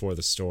then Before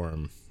the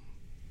Storm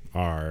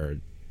are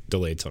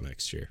delayed till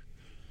next year.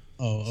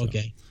 Oh,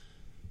 okay.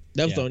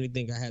 That was the only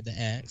thing I had to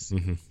ask.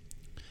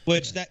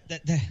 Which that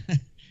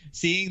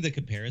seeing the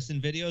comparison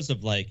videos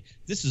of like,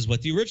 this is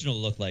what the original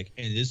looked like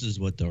and this is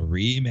what the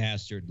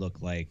remastered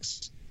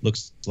looks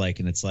like,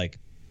 and it's like,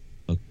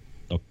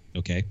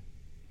 okay,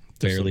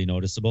 barely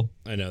noticeable.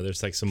 I know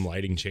there's like some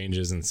lighting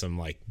changes and some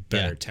like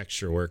better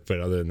texture work, but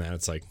other than that,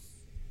 it's like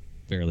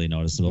barely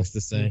noticeable. What's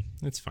to say?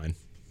 It's fine.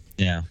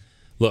 Yeah.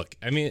 Look,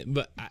 I mean,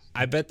 but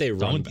I bet they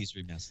run. One Piece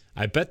remaster.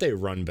 I bet they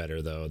run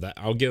better though. That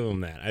I'll give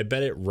them that. I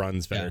bet it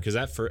runs better because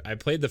I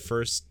played the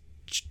first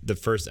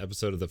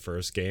episode of the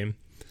first game,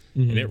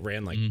 and it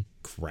ran like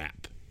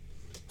crap.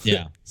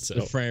 Yeah. So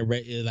the frame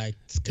rate is like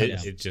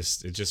it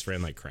just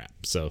ran like crap.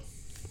 So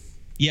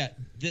yeah,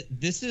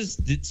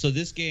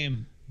 this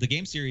game, the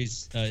game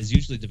series is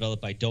usually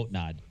developed by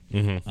Dotnod,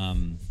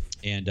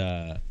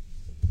 and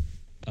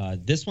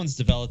this one's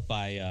developed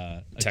by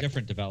a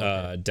different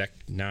developer, Deck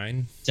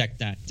 9,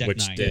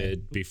 which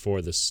did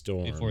Before the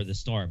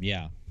Storm.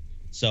 Yeah.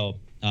 So,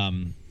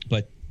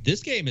 but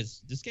this game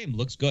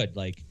looks good.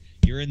 Like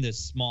you're in this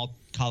small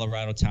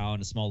Colorado town,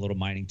 a small little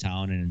mining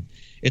town, and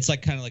it's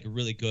like kind of like a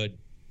really good,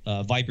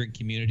 vibrant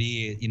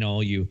community.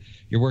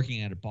 You're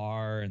working at a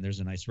bar, and there's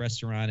a nice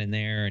restaurant in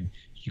there, and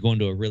you go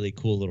into a really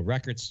cool little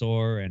record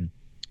store, and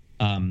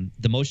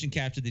the motion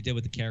capture they did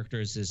with the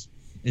characters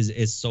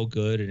is so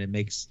good, and it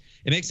makes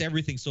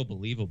everything so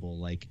believable.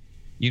 Like,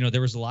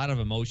 there was a lot of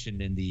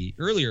emotion in the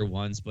earlier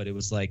ones, but it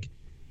was like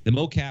the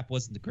mocap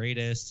wasn't the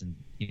greatest, and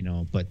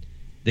but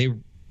they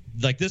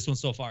like this one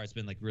so far, it's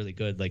been like really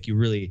good. Like you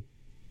really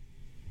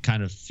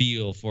kind of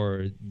feel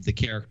for the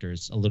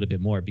characters a little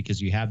bit more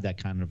because you have that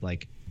kind of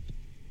like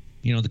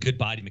the good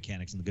body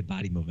mechanics and the good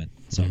body movement.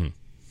 So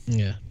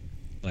yeah,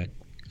 but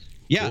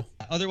yeah, cool.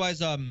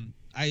 Otherwise I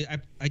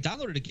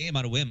downloaded a game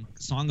out of whim,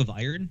 Song of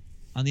Iron,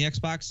 on the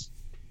Xbox.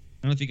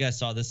 I don't know if you guys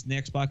saw this in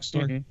the Xbox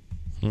store.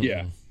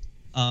 Yeah.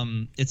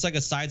 It's like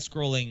a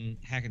side-scrolling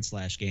hack and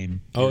slash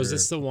game. Oh, is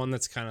this the one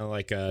that's kind of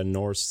like a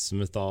Norse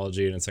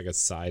mythology, and it's like a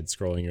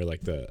side-scrolling? You're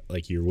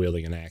like you're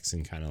wielding an axe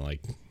and kind of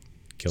like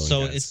killing.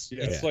 So guys.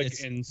 It's like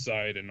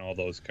Inside and all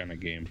those kind of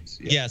games.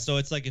 Yeah. So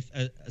it's like if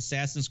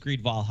Assassin's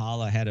Creed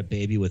Valhalla had a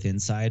baby with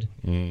Inside.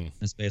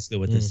 That's basically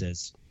what this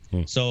is.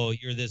 So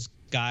you're this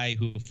guy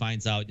who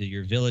finds out that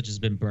your village has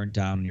been burnt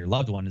down and your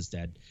loved one is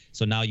dead.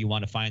 So now you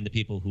want to find the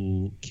people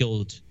who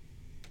killed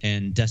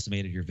and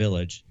decimated your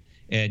village,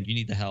 and you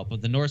need the help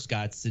of the Norse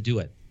gods to do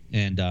it.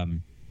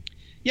 And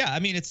Yeah, I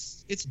mean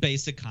it's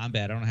basic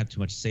combat. I don't have too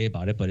much to say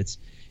about it, but it's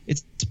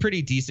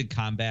pretty decent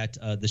combat.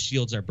 The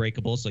shields are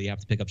breakable, so you have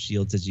to pick up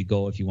shields as you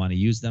go if you want to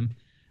use them.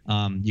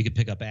 You can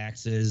pick up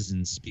axes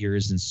and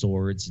spears and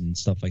swords and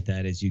stuff like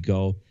that as you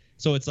go.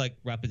 So it's like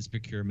weapons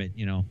procurement,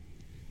 you know.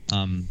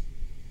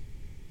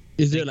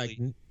 Is there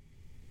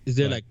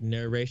like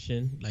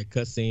narration, like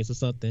cutscenes or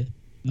something?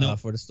 No,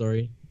 for the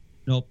story.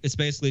 Nope. It's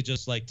basically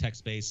just like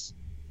text-based.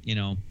 You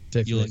know,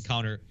 you'll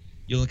encounter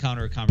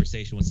a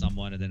conversation with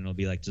someone, and then it'll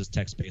be like just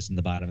text-based in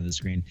the bottom of the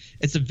screen.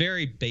 It's a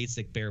very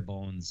basic, bare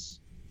bones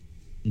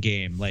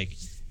game. Like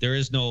there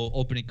is no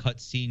opening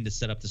cutscene to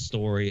set up the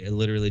story. It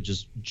literally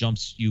just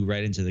jumps you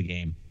right into the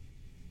game.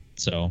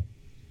 So,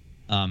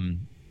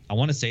 I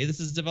want to say this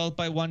is developed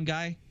by one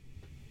guy,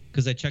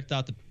 because I checked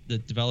out the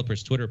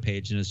developer's Twitter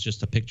page, and it's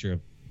just a picture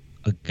of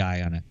a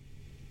guy on it.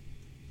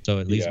 So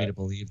it leads me to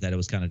believe that it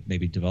was kind of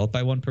maybe developed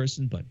by one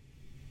person, but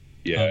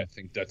yeah, I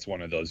think that's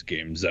one of those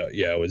games that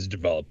it was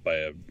developed by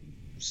a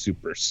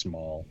super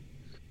small.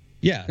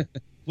 Yeah,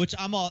 which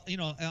I'm all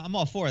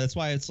for. That's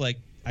why it's like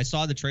I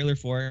saw the trailer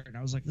for it and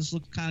I was like, this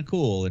looks kind of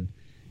cool. And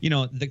you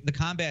know, the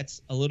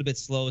combat's a little bit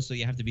slow, so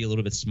you have to be a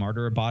little bit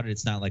smarter about it.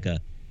 It's not like a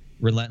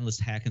relentless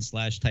hack and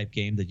slash type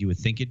game that you would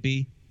think it'd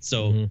be.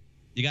 So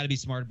you got to be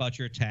smart about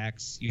your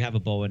attacks. You have a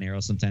bow and arrow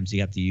sometimes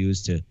you have to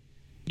use to,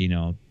 you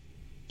know,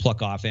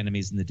 pluck off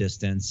enemies in the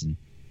distance, and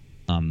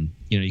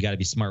you know, you got to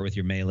be smart with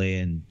your melee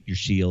and your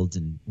shields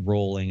and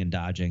rolling and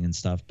dodging and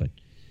stuff. But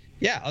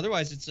yeah,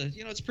 otherwise it's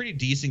it's a pretty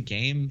decent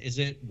game. Is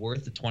it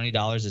worth the $20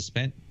 I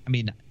spent? I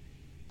mean,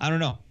 I don't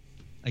know.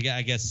 I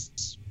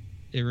guess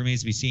it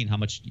remains to be seen how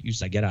much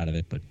use I get out of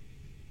it. But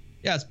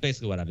yeah, it's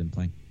basically what I've been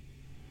playing.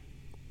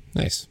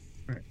 Nice.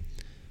 All right.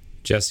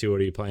 Jesse,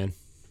 what are you playing?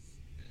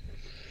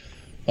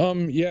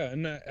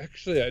 And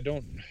actually I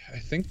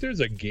think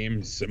there's a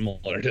game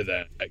similar to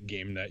that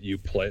game that you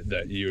played,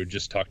 that you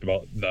just talked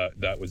about,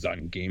 that was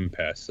on Game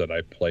Pass that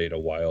I played a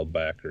while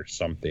back or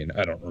something.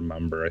 I don't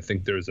remember. I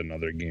think there's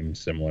another game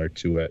similar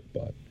to it,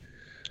 but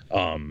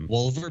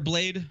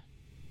Wolverblade?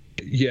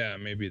 Yeah,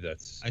 maybe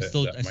that's I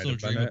still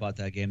dream about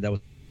that game. That was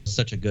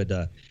such a good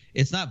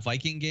it's not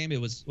Viking game.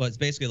 It's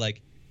basically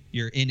like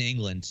you're in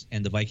England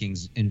and the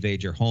Vikings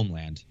invade your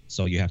homeland,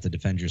 so you have to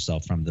defend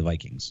yourself from the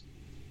Vikings.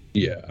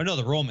 Yeah. Oh no,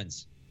 the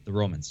Romans. The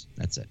Romans.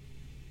 That's it.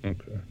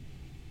 Okay.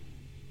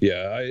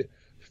 Yeah,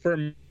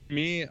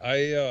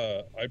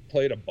 I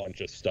played a bunch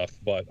of stuff,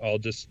 but I'll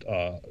just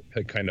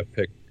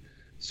pick.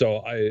 So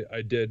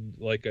I did,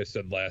 like I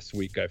said last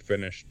week, I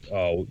finished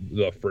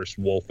the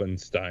first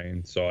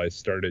Wolfenstein, so I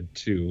started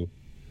 2,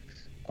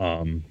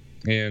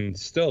 and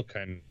still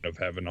kind of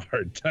having a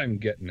hard time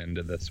getting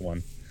into this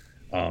one,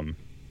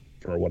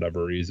 for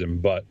whatever reason,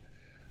 but.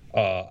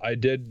 I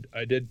did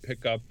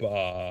pick up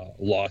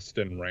Lost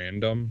in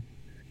Random,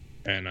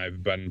 and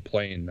I've been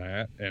playing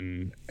that,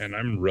 and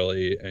I'm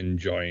really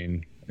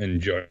enjoying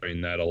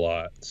that a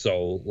lot.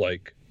 So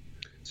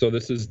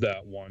this is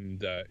that one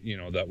that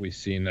that we've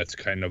seen that's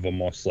kind of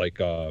almost like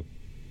a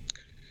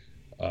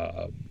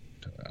I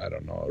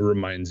don't know, it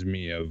reminds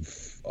me of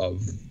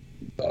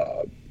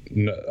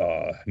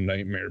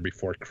Nightmare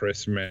Before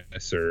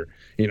Christmas, or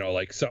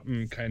like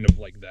something kind of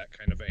like that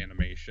kind of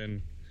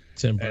animation.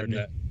 Tim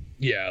Burton.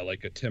 Yeah,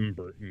 like a Tim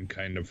Burton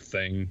kind of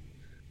thing.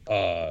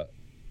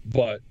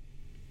 But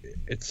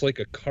it's like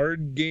a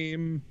card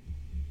game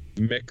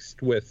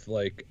mixed with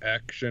like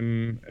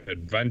action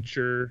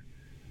adventure,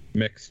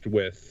 mixed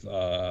with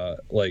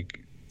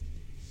like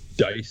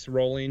dice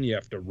rolling. You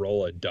have to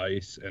roll a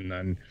dice, and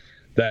then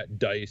that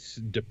dice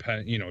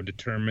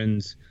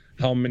determines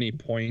how many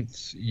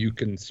points you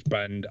can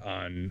spend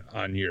on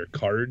your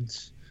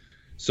cards.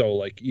 So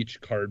like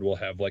each card will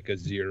have like a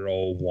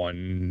 0,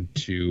 1,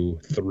 2,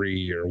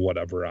 3 or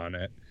whatever on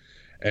it.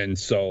 And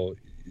so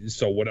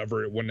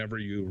whenever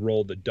you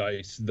roll the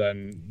dice,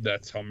 then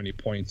that's how many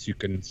points you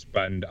can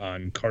spend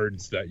on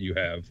cards that you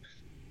have.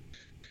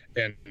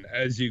 And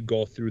as you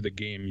go through the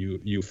game,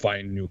 you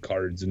find new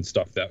cards and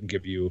stuff that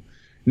give you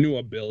new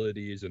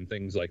abilities and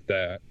things like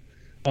that.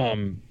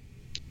 And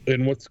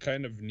what's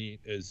kind of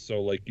neat is,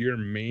 so like your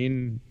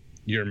main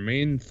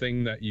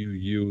thing that you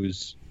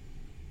use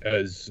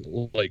as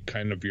like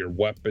kind of your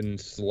weapon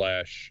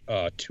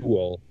 /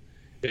 tool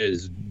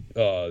is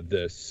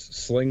this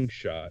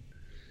slingshot.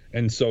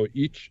 And so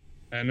each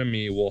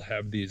enemy will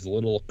have these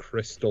little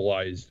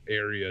crystallized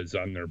areas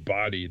on their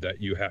body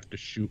that you have to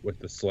shoot with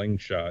the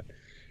slingshot.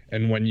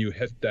 And when you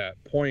hit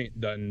that point,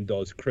 then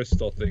those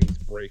crystal things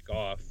break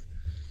off,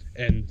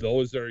 and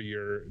those are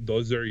your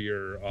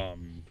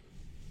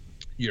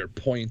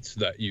points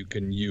that you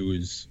can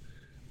use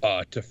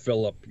to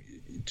fill up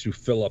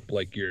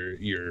like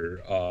your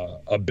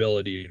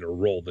ability to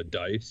roll the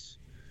dice,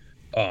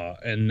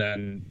 and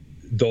then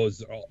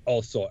those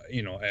also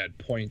add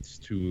points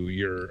to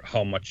your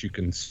how much you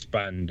can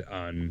spend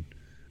on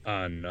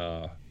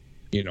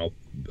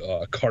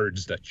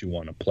cards that you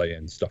want to play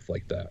and stuff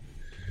like that.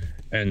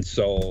 And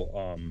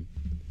so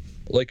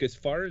like as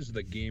far as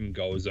the game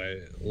goes,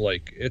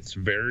 it's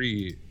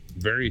very,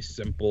 very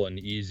simple and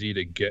easy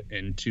to get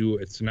into.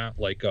 It's not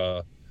like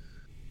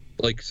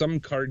like some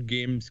card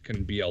games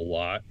can be a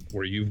lot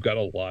where you've got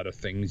a lot of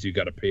things you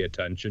got to pay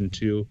attention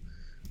to.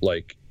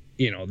 Like,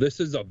 this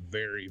is a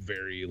very,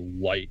 very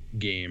light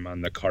game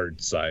on the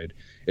card side.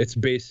 It's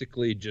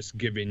basically just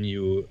giving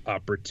you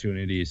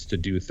opportunities to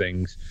do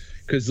things.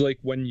 Because like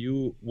when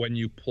you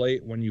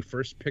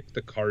first pick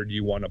the cards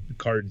you want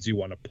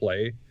to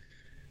play,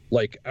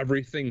 like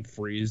everything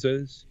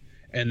freezes,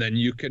 and then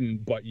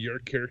but your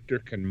character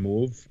can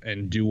move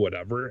and do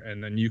whatever,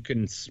 and then you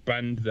can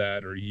spend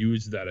that or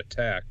use that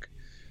attack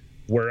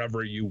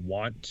wherever you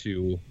want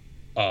to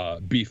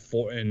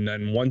before, and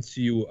then once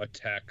you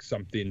attack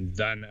something,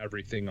 then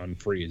everything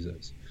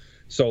unfreezes.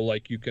 So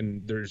like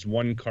there's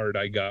one card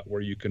I got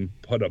where you can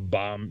put a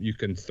bomb, you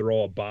can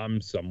throw a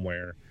bomb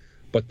somewhere,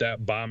 but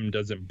that bomb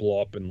doesn't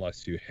blow up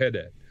unless you hit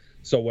it.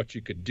 So what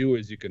you could do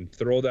is you can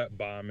throw that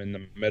bomb in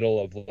the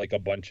middle of like a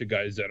bunch of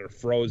guys that are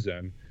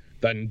frozen,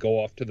 then go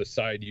off to the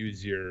side,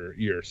 use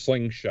your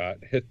slingshot,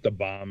 hit the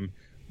bomb,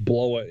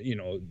 blow it,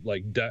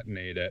 like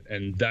detonate it,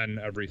 and then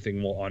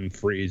everything will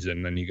unfreeze,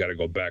 and then you got to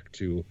go back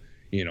to,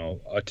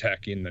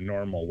 attacking the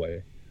normal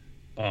way.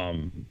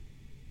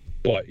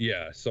 But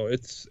yeah, so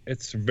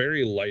it's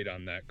very light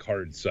on that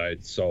card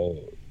side.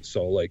 So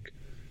like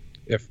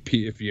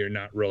if you're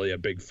not really a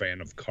big fan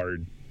of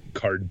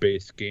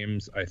card-based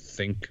games, I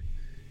think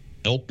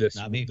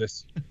not me.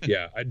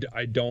 Yeah,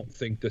 I don't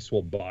think this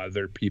will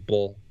bother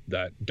people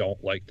that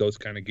don't like those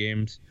kind of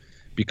games,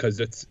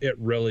 because it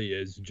really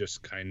is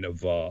just kind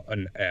of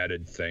an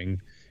added thing.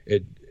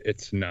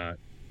 It's not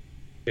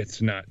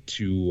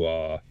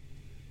too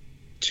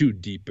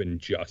deep in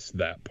just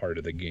that part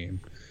of the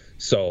game.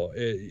 So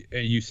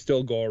and you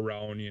still go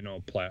around,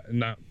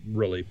 not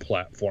really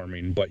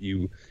platforming, but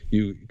you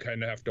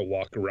kind of have to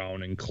walk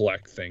around and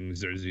collect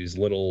things. There's these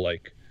little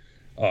like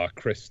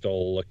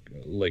crystal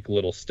like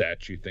little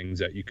statue things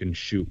that you can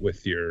shoot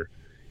with your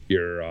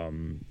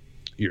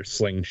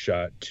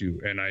slingshot too,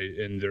 and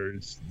there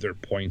are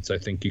points I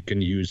think you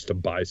can use to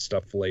buy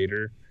stuff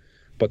later,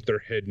 but they're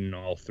hidden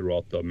all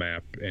throughout the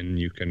map, and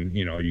you can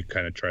you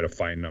kind of try to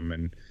find them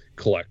and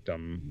collect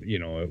them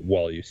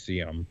while you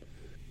see them.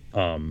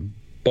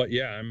 But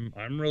yeah,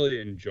 I'm really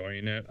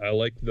enjoying it. I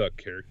like the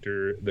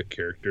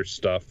character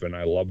stuff, and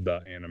I love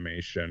the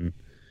animation,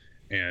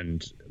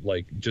 and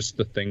like just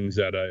the things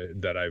that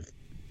I've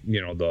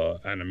the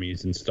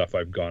enemies and stuff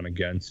I've gone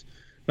against.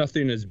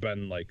 Nothing has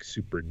been like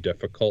super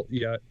difficult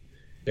yet.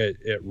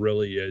 It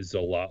really is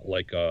a lot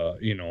like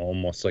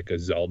almost like a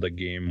Zelda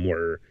game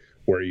where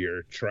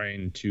you're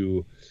trying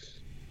to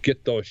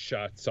get those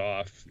shots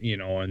off,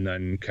 and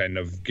then kind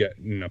of get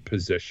in a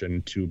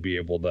position to be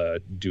able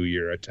to do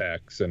your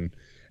attacks and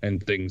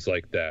things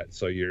like that.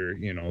 So you're,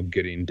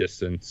 getting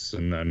distance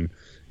and then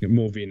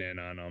moving in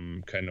on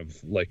them, kind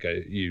of like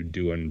you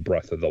do in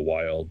Breath of the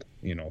Wild,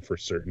 for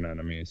certain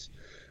enemies.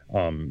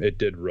 It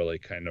did really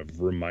kind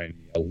of remind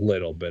me a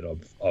little bit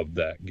of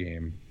that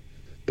game,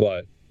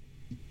 but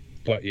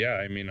yeah,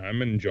 I mean,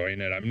 I'm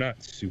enjoying it. I'm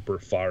not super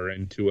far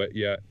into it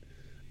yet.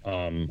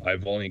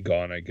 I've only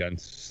gone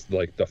against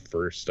like the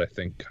first, I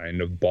think, kind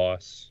of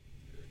boss,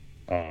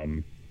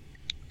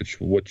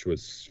 which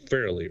was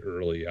fairly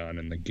early on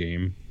in the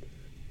game.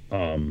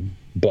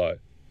 But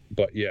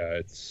yeah,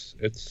 it's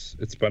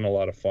been a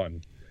lot of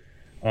fun.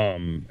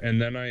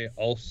 And then I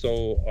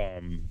also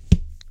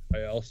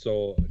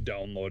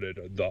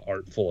downloaded the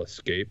Artful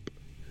Escape,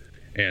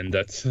 and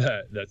that's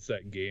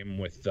that game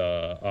with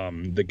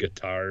the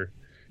guitar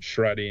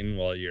shredding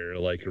while you're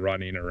like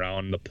running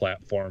around, the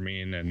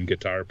platforming and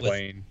guitar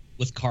playing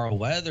with Carl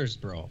Weathers,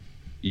 bro.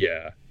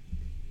 Yeah,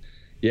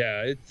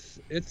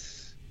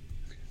 it's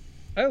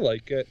I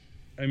like it.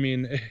 I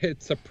mean,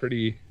 it's a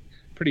pretty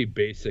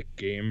basic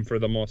game for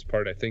the most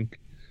part. I think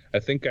I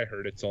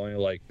heard it's only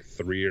like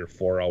 3 or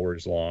 4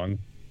 hours long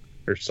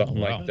or something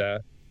like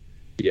that.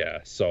 Yeah,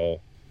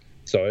 so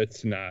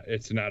it's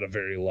not a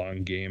very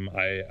long game.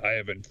 I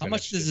haven't finished. How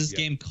much does this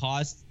game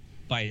cost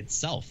by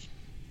itself?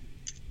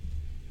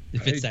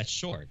 If it's that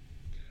short,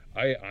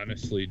 I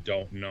honestly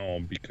don't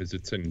know, because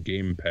it's in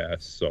Game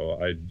Pass. So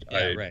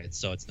right.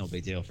 So it's no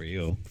big deal for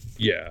you.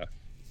 Yeah.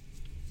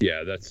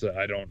 That's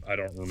I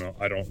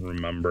don't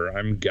remember.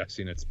 I'm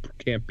guessing it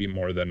can't be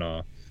more than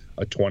a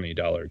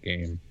 $20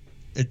 game.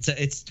 It's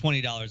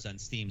 $20 on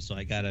Steam, so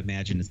I gotta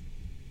imagine it's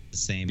the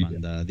same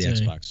on the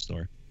Xbox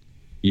store.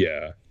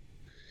 Yeah.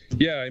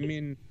 I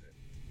mean,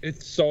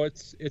 it's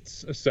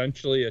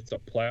essentially it's a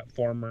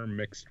platformer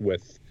mixed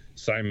with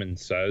Simon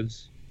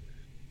Says.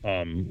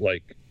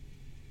 Like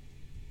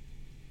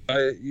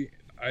I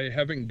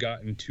haven't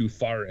gotten too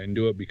far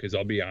into it, because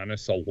I'll be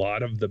honest, a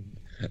lot of the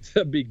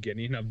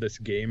beginning of this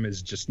game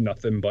is just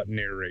nothing but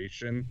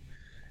narration,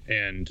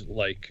 and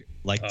like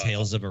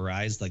Tales of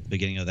Arise, like the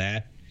beginning of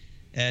that.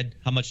 Ed,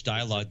 how much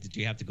dialogue did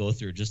you have to go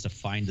through just to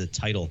find the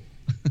title?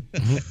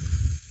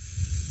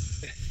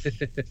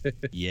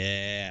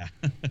 Yeah.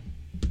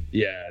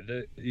 Yeah,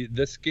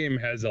 this game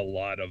has a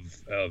lot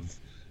of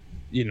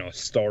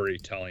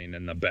storytelling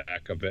in the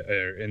back of it,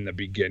 or in the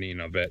beginning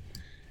of it,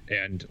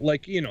 and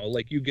like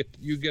you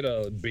get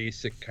a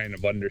basic kind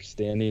of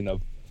understanding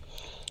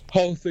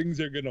how things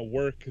are going to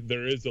work.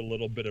 There is a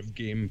little bit of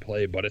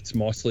gameplay, but it's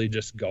mostly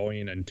just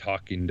going and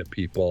talking to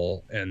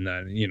people, and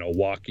then, you know,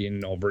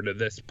 walking over to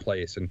this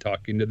place and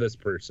talking to this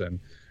person,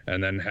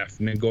 and then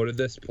having to go to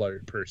this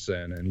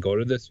person and go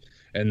to this,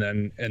 and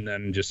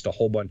then just a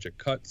whole bunch of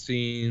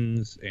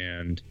cutscenes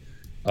and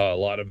a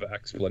lot of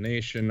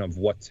explanation of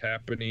what's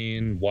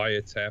happening, why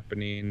it's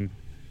happening,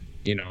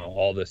 you know,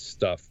 all this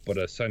stuff. But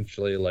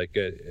essentially, like,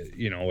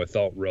 you know,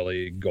 without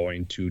really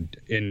going too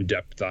in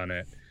depth on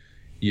it,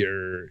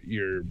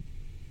 you're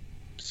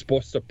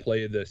supposed to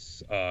play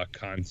this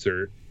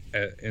concert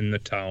in the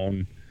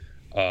town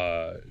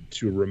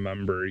to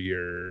remember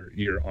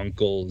your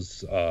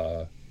uncle's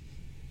I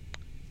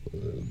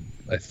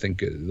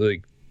think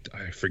like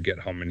I forget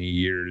how many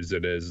years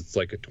it is. It's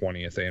like a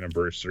 20th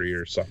anniversary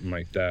or something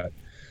like that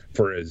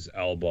for his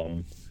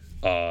album.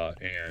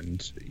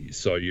 And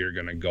so you're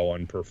gonna go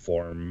and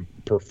perform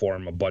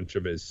a bunch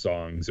of his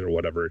songs or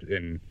whatever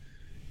in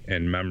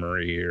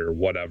memory or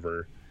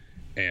whatever.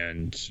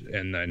 And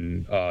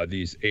then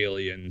these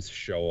aliens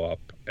show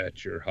up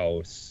at your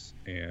house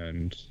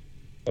and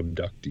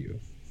abduct you,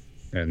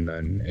 and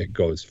then it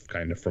goes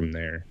kind of from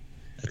there.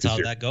 That's how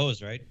that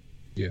goes, right?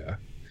 Yeah.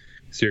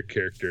 So your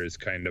character is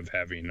kind of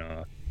having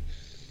a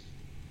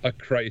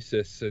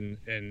crisis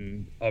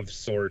and of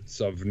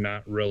sorts of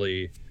not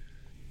really.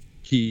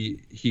 He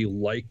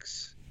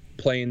likes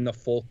playing the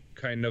folk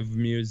kind of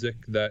music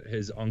that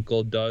his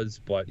uncle does,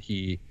 but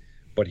he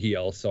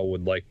also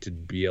would like to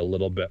be a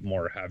little bit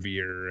more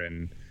heavier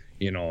and,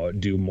 you know,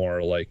 do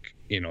more like,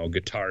 you know,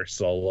 guitar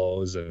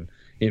solos, and,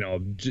 you know,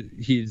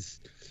 he's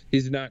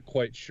not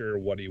quite sure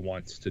what he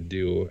wants to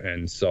do.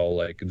 And so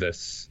like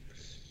this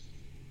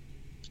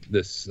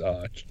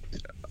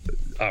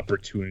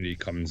opportunity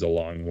comes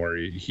along where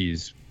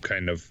he's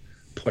kind of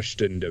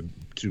pushed into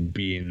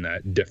being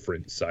that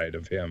different side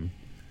of him,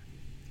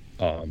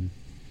 to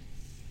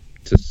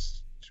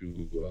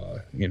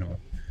you know,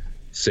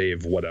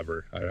 save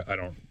whatever. I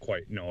don't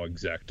quite know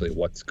exactly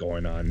what's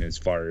going on as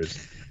far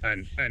as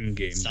end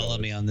game.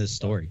 Selling me on this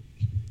story.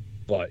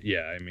 But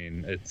yeah, I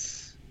mean,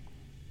 it's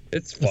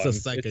fun.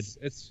 It's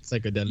a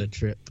psychedelic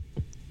trip.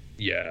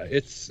 Yeah,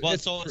 it's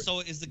so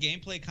is the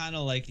gameplay kind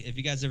of like, if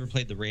you guys ever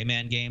played the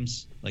Rayman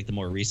games, like the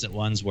more recent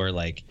ones, where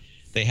like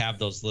they have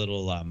those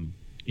little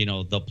you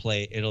know,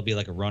 it'll be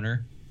like a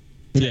runner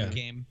type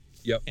game.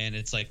 Yep. And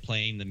it's like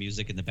playing the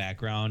music in the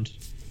background.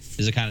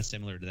 Is it kind of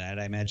similar to that,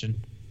 I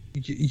imagine?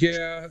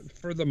 Yeah,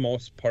 for the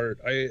most part.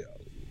 I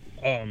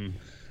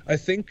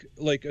think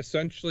like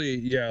essentially,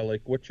 yeah,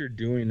 like what you're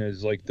doing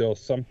is like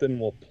something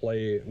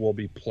will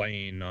be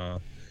playing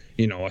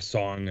you know, a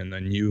song, and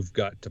then you've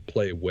got to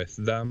play with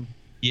them.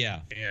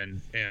 Yeah.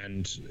 And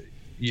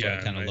yeah, what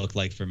it kind of looked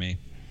like for me.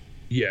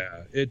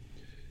 Yeah,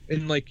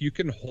 and like you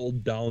can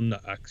hold down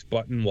the X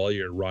button while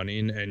you're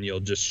running and you'll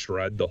just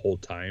shred the whole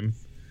time.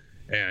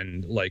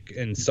 And like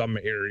in some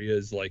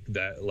areas like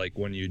that, like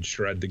when you'd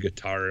shred the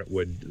guitar, it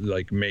would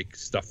like make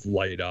stuff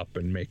light up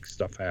and make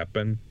stuff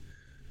happen.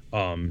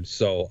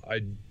 So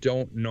I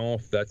don't know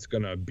if that's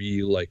gonna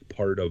be like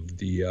part of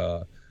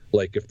the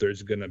like if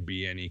there's gonna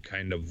be any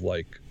kind of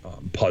like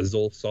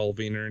puzzle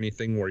solving or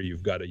anything where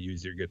you've got to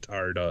use your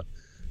guitar to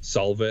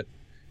solve it.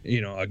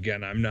 You know,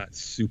 again, I'm not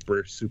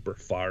super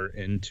far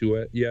into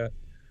it yet,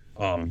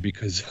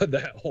 because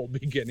that whole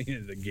beginning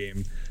of the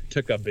game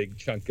took a big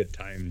chunk of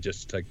time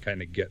just to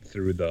kind of get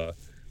through the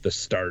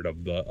start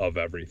of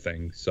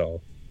everything.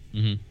 So,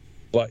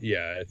 but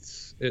yeah,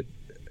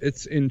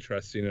 it's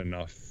interesting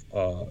enough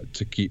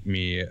to keep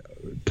me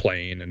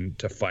playing and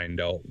to find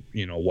out,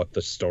 you know, what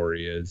the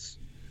story is.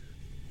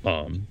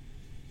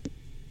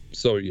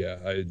 So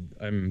yeah,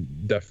 I'm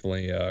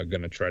definitely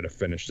gonna try to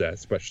finish that,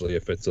 especially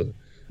if it's a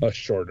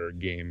shorter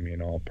game. You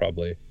know, I'll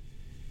probably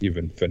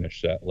even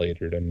finish that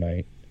later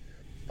tonight.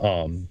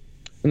 And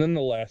then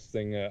the last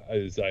thing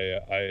is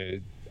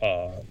I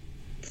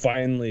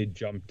finally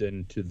jumped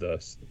into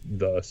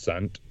the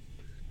Ascent.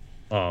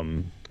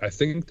 I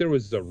think there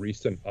was a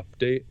recent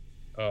update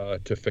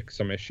to fix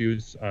some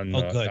issues on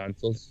the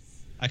consoles.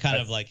 I kind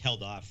of like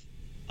held off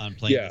on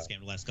playing this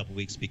game the last couple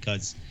weeks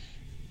because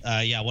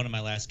one of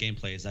my last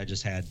gameplays I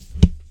just had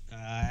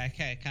I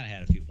kind of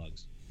had a few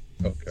bugs.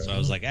 Okay. So I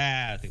was like,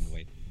 I think we'll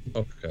wait.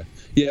 Okay.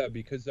 Yeah,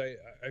 because I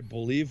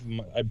believe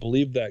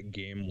that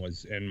game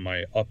was in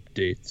my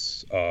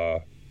updates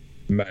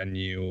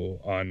menu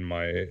on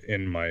my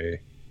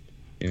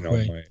you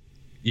know,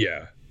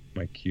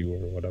 my queue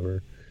or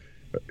whatever.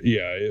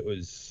 Yeah, it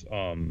was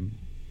I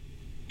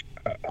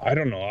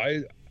don't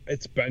know.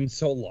 It's been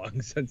so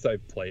long since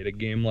I've played a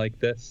game like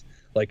this.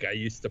 Like I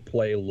used to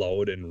play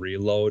load and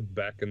reload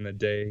back in the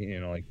day, you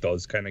know, like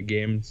those kind of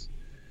games.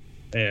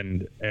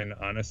 And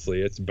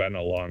honestly, it's been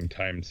a long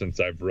time since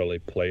I've really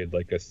played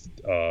like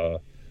a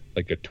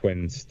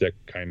twin stick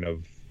kind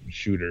of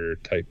shooter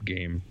type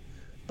game.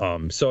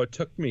 So it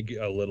took me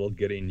a little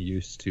getting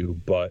used to,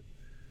 but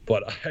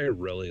I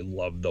really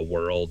love the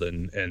world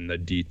and the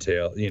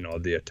detail, you know,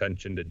 the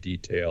attention to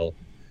detail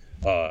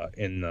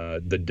in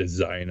the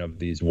design of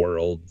these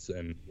worlds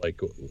and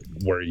like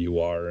where you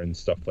are and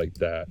stuff like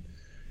that.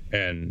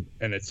 and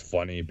it's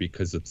funny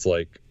because it's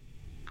like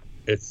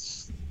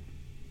it's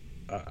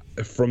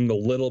from the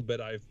little bit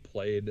I've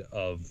played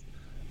of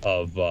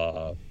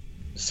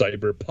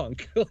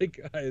Cyberpunk, like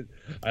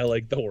I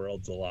like the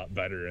worlds a lot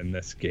better in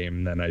this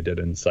game than I did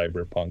in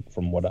Cyberpunk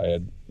from what I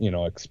had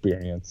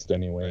experienced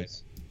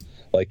anyways.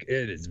 Like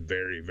it is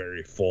very,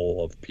 very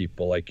full of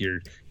people. Like you're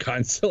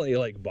constantly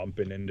like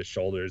bumping into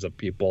shoulders of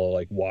people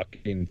like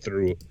walking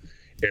through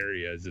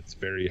areas. It's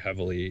very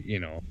heavily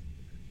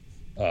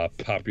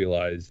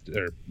popularized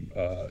or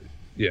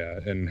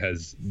and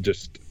has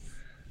just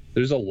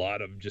there's a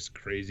lot of just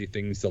crazy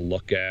things to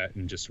look at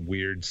and just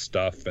weird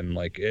stuff, and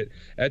like it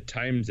at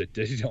times it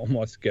did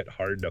almost get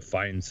hard to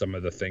find some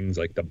of the things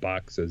like the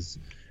boxes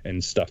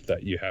and stuff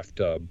that you have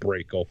to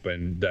break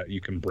open, that you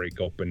can break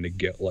open to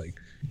get like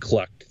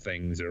collect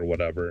things or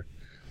whatever.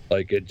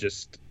 Like it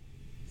just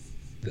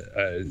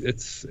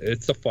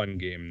it's a fun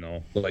game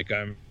though. Like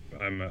I'm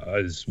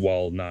as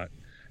well not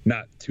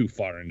too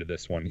far into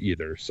this one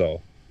either,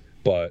 so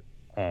but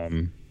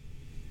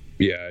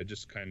I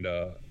just kind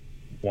of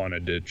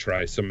wanted to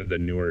try some of the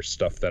newer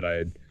stuff that I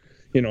had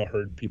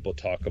heard people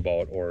talk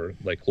about, or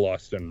like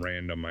Lost in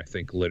Random I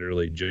think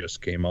literally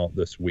just came out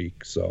this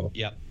week, so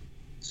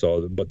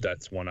but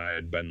that's one I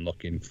had been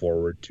looking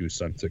forward to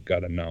since it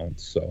got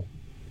announced,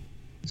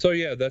 so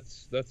yeah,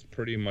 that's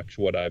pretty much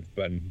what I've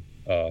been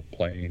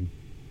playing.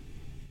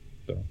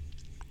 So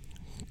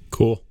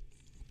cool.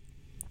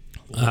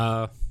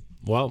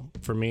 Well,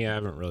 for me, I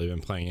haven't really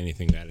been playing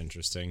anything that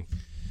interesting.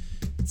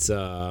 It's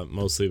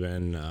mostly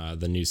been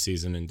the new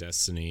season in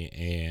Destiny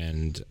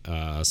and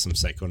some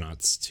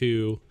Psychonauts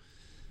 2.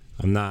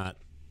 I'm not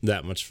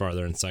that much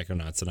farther in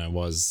Psychonauts than I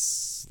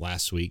was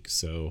last week,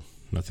 so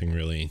nothing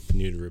really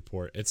new to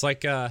report. It's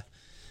like that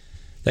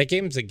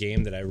game's a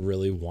game that I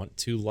really want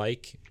to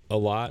like a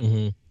lot,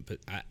 but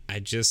I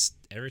just,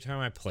 every time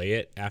I play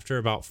it, after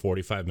about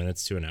 45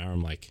 minutes to an hour,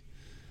 I'm like,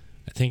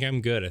 I think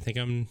I'm good. I think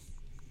I'm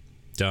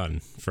done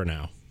for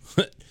now.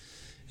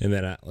 And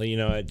then,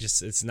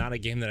 it's not a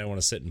game that I want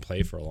to sit and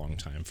play for a long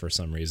time for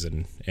some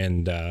reason.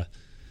 And I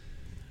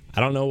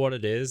don't know what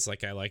it is.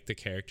 Like, I like the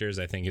characters.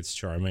 I think it's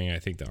charming. I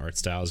think the art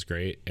style is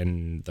great.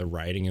 And the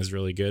writing is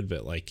really good.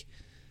 But, like,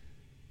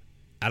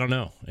 I don't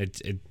know.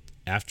 It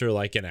after,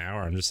 like, an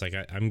hour, I'm just like,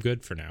 I'm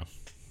good for now.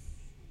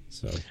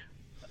 So.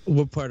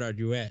 What part are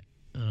you at?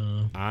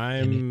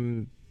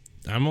 I'm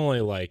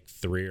only, like,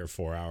 3 or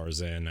 4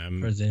 hours in.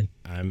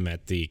 I'm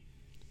at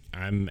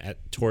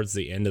towards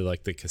the end of,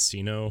 like, the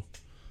casino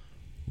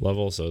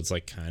level, so it's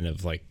like kind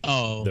of like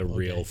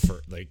real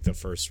like the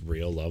first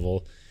real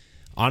level.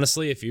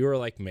 Honestly, if you were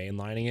like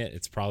mainlining it,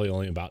 it's probably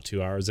only about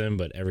 2 hours in,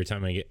 but every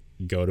time I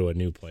go to a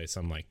new place,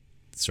 I'm like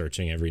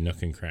searching every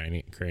nook and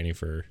cranny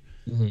for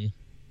the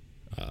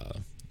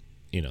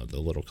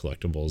little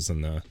collectibles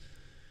and the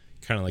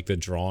kind of like the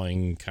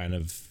drawing kind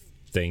of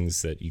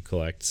things that you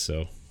collect.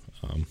 So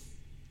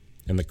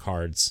and the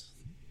cards,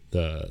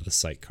 the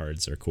site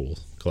cards are cool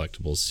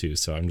collectibles too,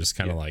 so I'm just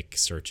kind of like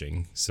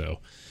searching. So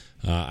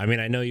I mean,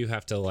 I know you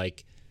have to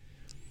like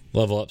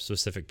level up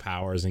specific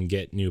powers and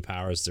get new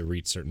powers to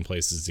reach certain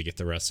places to get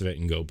the rest of it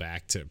and go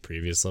back to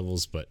previous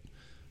levels, but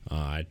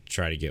I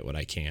try to get what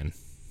I can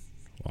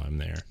while I'm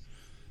there.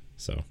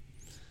 So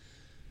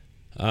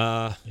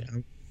I'm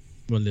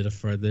a little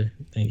further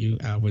than you.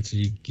 I'll wait till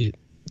you get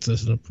to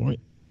the point.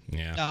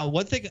 Yeah.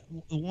 One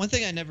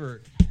thing I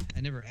never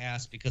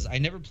asked, because I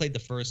never played the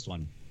first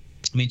one.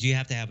 I mean, do you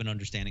have to have an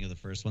understanding of the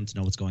first one to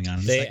know what's going on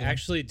in the second one? They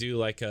actually do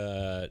like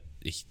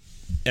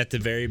at the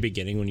very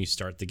beginning when you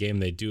start the game,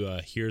 they do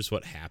here's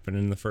what happened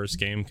in the first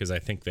game, because I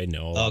think they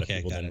know a lot of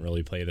people didn't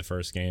really play the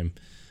first game.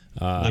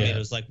 I mean, it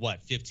was like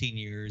 15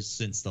 years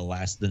since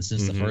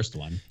the first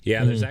one.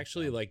 Yeah, there's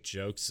actually like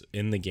jokes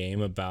in the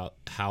game about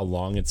how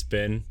long it's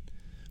been,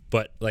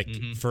 but like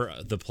for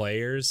the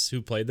players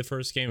who played the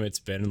first game, it's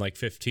been like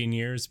 15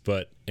 years,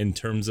 but in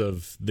terms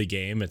of the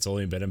game, it's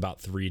only been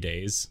about 3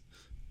 days.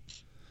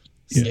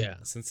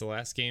 Since the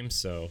last game,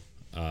 so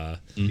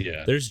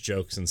there's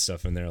jokes and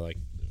stuff in there like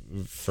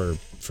for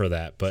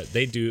that, but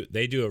they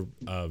do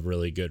a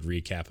really good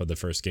recap of the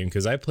first game,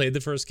 because I played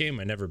the first game,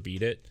 I never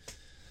beat it,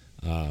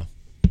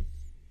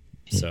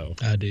 so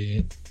I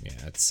did.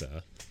 It's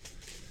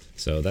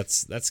so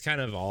that's kind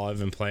of all I've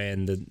been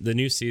playing. The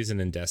new season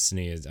in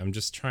Destiny is, I'm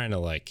just trying to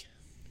like,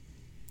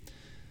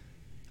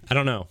 I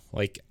don't know,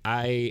 like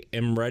I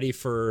am ready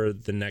for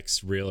the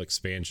next real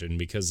expansion,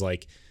 because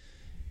like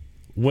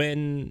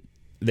when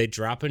they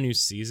drop a new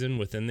season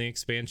within the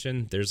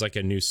expansion, there's like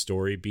a new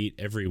story beat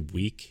every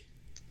week.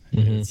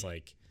 And it's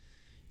like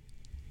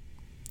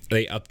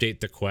they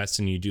update the quest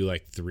and you do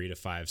like 3 to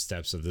 5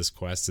 steps of this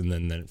quest, and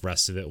then the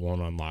rest of it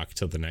won't unlock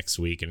till the next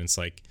week. And it's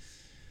like,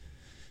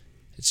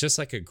 it's just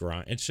like a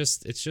grind. It's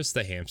just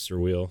the hamster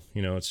wheel,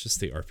 it's just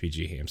the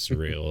RPG hamster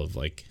wheel of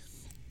like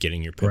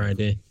getting your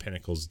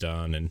pinnacles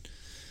done and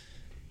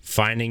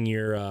finding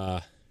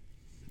your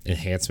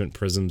enhancement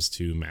prisms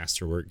to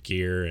masterwork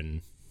gear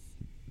and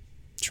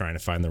trying to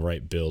find the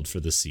right build for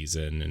the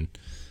season. And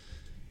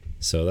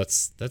so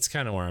that's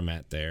kind of where I'm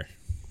at there.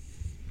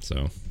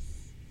 So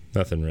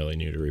Nothing really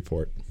new to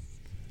report.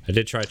 I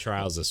did try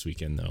Trials this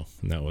weekend though,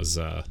 and that was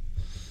a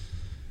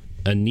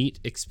neat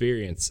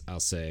experience, I'll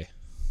say.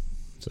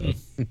 So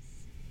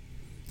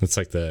it's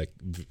like the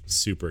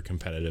super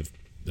competitive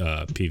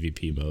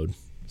PvP mode.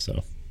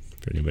 So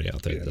for anybody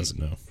out there that doesn't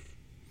know.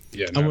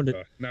 Yeah,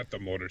 not the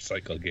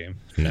motorcycle game.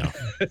 No.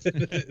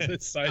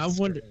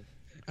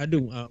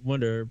 I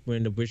wonder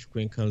when the Witch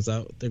Queen comes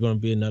out, they're going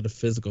to be another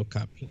physical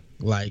copy,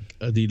 like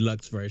a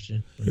deluxe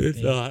version. It's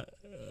not.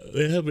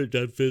 They haven't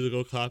done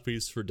physical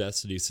copies for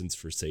Destiny since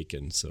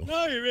Forsaken, so.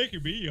 No, you're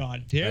making me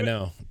yawn, damn it. I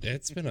know.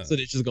 It's been a. So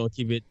they're just going to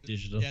keep it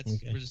digital.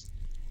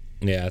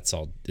 Yeah,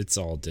 it's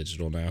all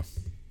digital now.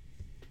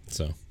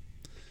 So,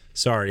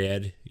 sorry,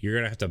 Ed. You're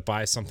gonna have to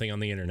buy something on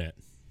the internet.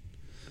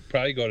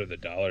 Probably go to the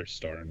dollar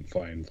store and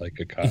find like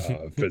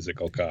a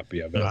physical copy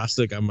of it. No, I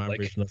still got my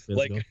original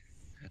physical.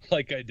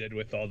 Like I did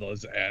with all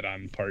those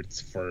add-on parts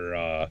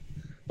for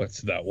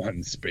what's that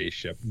one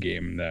spaceship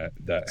game that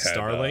had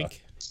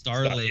Starlink?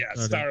 Starlink.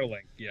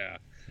 Starlink. Yeah.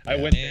 I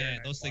went there. Man,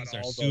 those things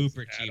are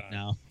super cheap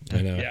now.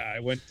 I know. Yeah, I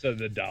went to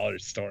the dollar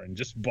store and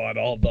just bought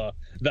all the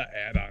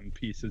add-on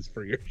pieces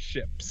for your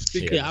ships.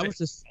 Yeah, I was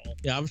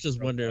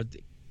just wondering,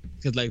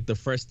 because like the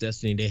first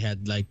Destiny, they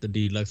had like the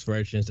deluxe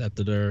versions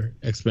after their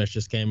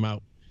expansions came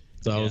out.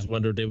 So I was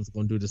wondering if they was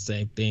going to do the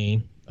same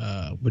thing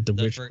with the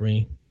Witch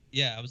Queen.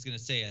 Yeah, I was gonna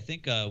say. I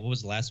think what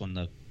was the last one?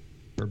 The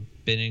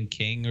Forbidden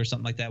King or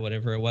something like that.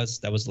 Whatever it was,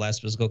 that was the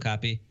last physical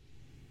copy.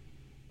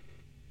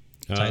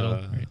 Title.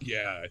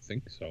 Yeah, I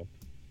think so.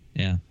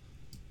 Yeah.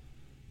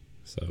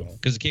 So.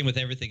 Because it came with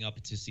everything up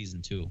into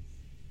season 2.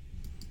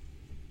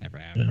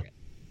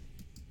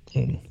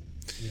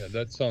 Yeah,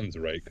 that sounds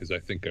right. Because I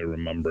think I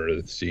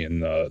remember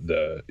seeing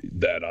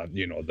that on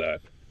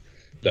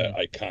that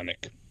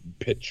iconic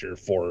picture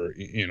for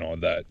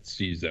that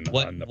season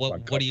on the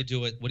front cover. What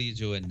are you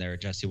doing there,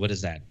 Jesse? What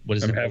is that? What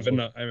is I'm having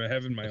my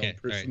own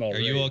personal Are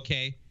you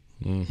okay?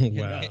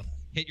 Wow.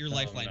 Hit your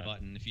lifeline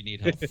button if you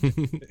need help.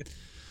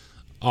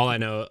 all I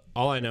know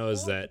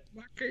is that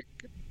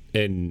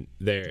in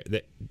there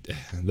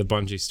the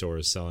Bungie store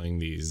is selling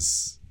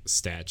these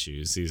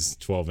statues, these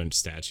 12-inch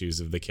statues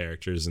of the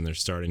characters, and they're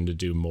starting to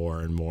do more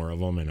and more of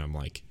them, and I'm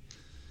like,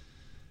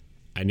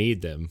 I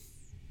need them.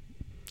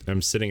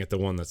 I'm sitting at the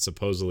one that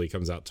supposedly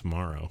comes out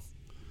tomorrow.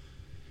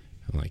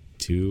 I'm like,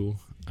 2,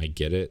 I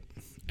get it.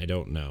 I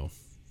don't know.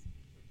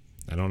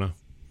 I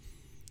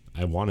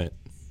want it.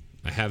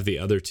 I have the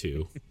other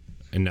 2,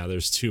 and now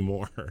there's 2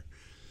 more.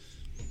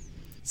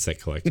 It's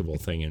that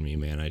collectible thing in me,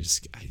 man. I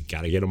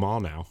gotta get them all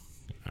now.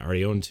 I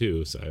already own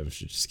 2, so I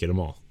should just get them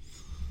all.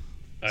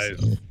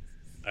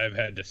 I've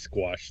had to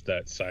squash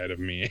that side of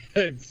me.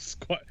 I've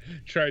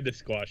tried to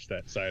squash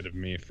that side of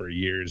me for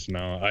years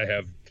now. I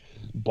have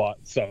bought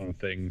some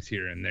things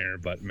here and there,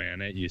 but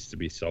man, it used to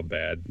be so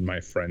bad.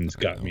 My friends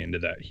got me into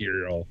that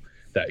hero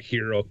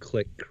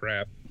click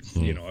crap,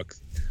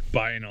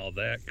 buying all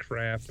that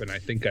crap, and I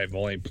think I've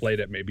only played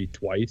it maybe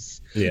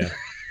twice. Yeah.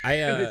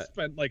 I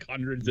spent like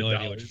hundreds of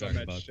dollars on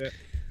that shit.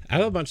 I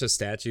have a bunch of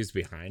statues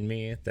behind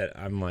me that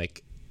I'm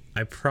like,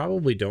 I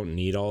probably don't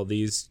need all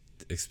these,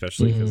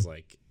 especially because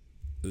like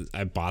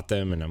I bought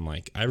them and I'm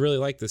like, I really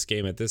like this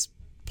game at this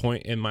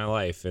point in my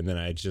life, and then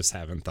I just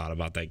haven't thought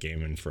about that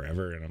game in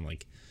forever, and I'm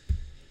like,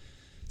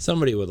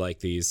 somebody would like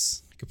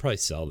these. I could probably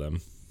sell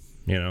them,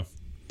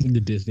 The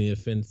Disney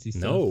Infinity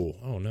stuff. No,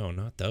 oh no,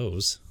 not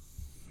those.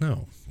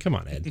 No, come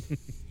on, Ed.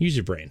 Use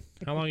your brain.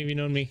 How long have you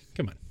known me?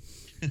 Come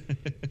on.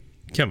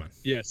 Come on.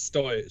 Yeah,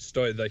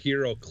 Stoy. The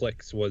hero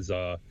clicks was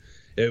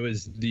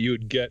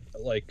you'd get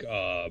like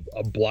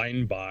a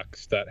blind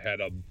box that had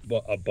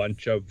a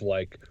bunch of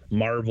like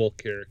Marvel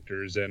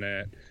characters in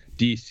it,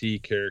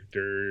 DC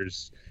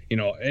characters,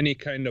 any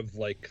kind of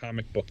like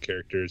comic book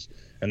characters,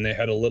 and they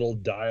had a little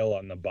dial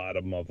on the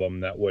bottom of them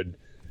that would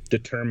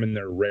determine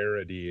their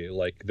rarity.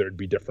 Like there'd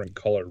be different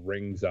color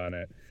rings on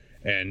it,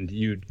 and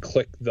you'd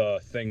click the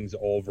things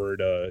over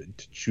to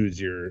choose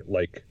your,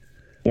 like,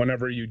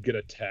 whenever you'd get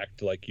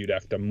attacked, like you'd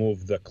have to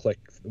move the click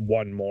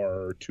 1 more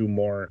or 2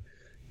 more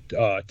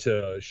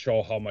to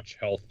show how much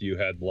health you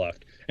had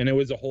left. And it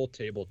was a whole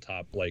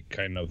tabletop like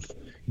kind of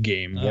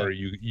game where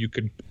you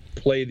could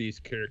play these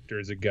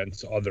characters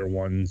against other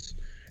ones,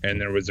 and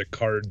there was a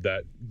card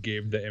that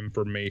gave the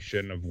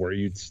information of where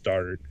you'd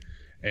start,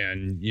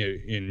 and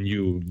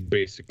you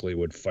basically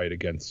would fight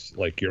against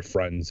like your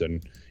friends,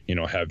 and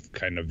have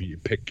kind of, you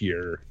pick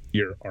your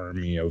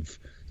army of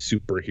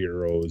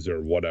superheroes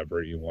or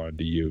whatever you wanted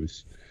to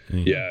use.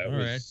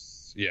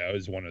 It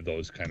was one of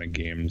those kind of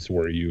games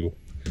where you'd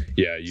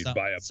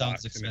buy a box.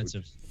 Sounds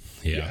expensive.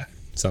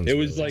 Sounds it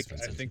was really like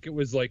expensive. I think it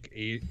was like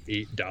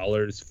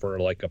 $8 for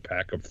like a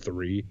pack of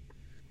three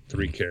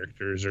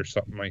characters or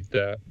something like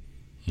that.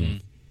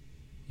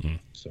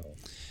 So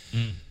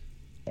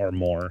or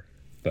more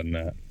than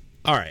that.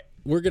 All right,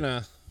 we're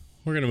gonna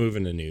move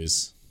into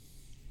news.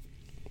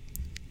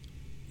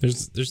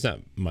 There's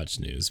not much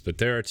news, but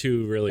there are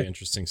 2 really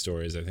interesting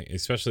stories, I think,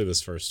 especially this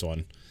first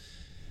one.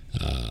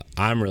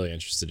 I'm really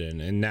interested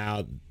in, and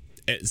now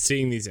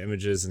seeing these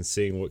images and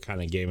seeing what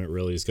kind of game it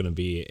really is going to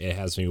be, it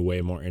has me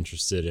way more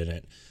interested in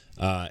it.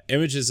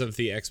 Images of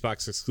the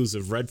Xbox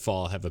exclusive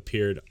Redfall have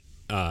appeared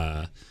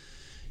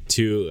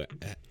to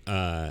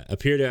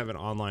appear to have an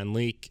online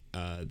leak.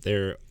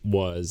 There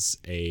was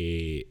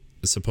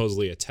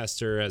supposedly a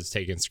tester has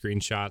taken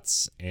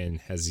screenshots and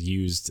has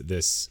used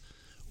this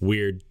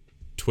weird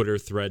Twitter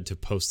thread to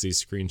post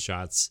these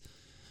screenshots.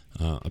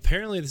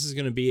 Apparently this is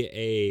going to be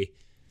a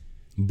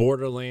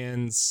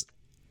Borderlands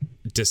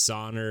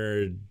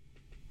Dishonored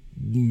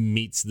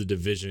meets The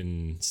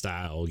Division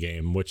style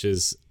game, which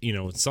is,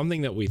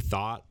 something that we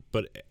thought,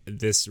 but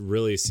this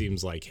really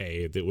seems like,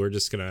 hey, that we're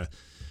just going to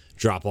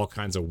drop all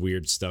kinds of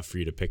weird stuff for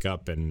you to pick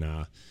up.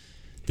 And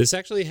this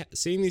actually,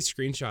 seeing these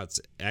screenshots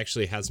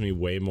actually has me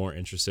way more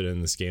interested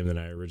in this game than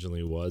I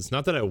originally was.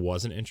 Not that I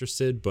wasn't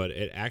interested, but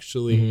it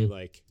actually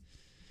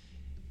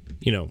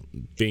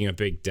being a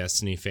big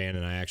Destiny fan,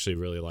 and I actually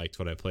really liked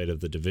what I played of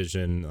The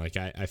Division. Like,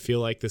 I feel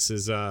like this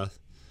is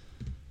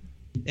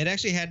it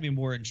actually had me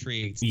more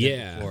intrigued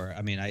than before.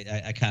 I mean,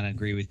 I kind of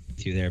agree with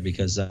you there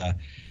because the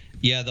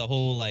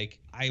whole,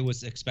 I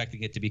was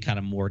expecting it to be kind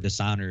of more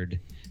Dishonored,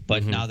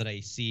 but now that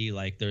I see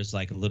there's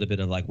a little bit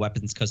of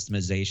weapons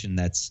customization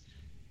that's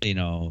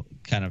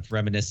kind of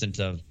reminiscent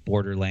of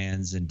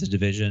Borderlands and The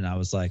Division, I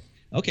was like,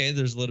 okay,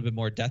 there's a little bit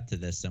more depth to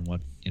this than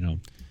what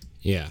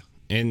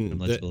And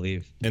let's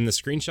believe. And the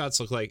screenshots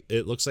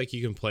looks like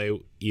you can play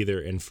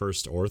either in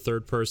first or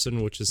third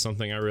person, which is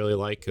something I really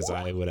like because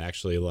I would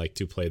actually like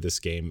to play this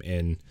game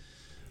in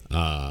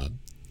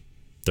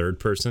third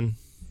person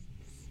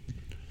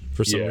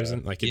for some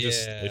reason.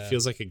 It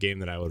feels like a game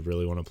that I would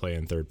really want to play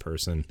in third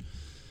person.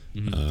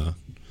 I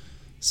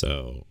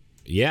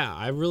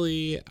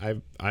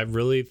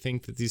really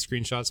think that these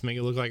screenshots make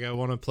it look like I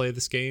want to play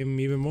this game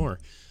even more.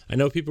 I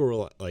know people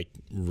were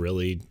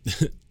really.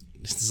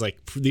 It's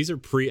these are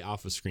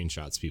pre-alpha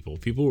screenshots.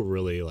 People were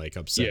really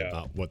upset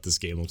about what this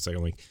game looks like.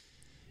 I'm like,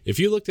 if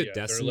you looked at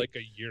Destiny,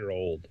 they're a year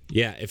old.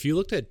 Yeah, if you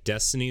looked at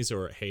Destiny's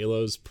or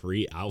Halo's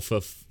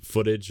pre-alpha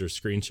footage or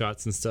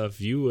screenshots and stuff,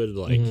 you would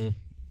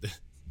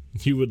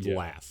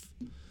laugh.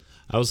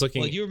 I was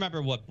looking. Well, you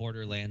remember what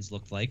Borderlands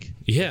looked like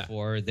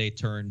before they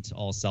turned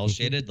all cell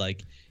shaded?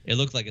 It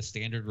looked like a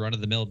standard run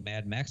of the mill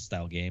Mad Max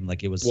style game.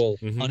 It was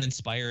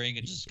uninspiring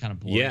and just kind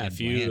of boring. Yeah,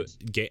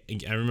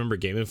 I remember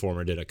Game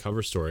Informer did a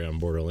cover story on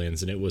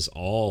Borderlands, and it was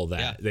all that.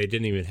 Yeah. They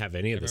didn't even have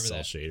any of the cell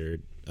shader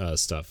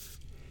stuff.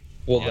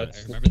 Well, I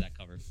remember that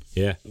cover.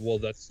 Yeah. Well,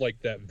 that's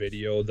that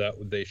video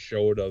that they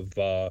showed of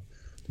the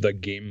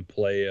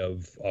gameplay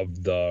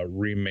of the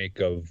remake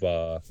of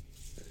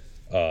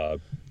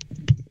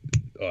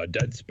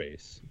Dead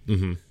Space.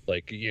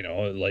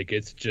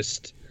 It's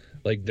just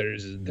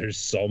there's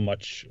so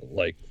much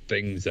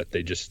things that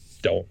they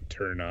just don't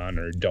turn on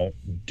or don't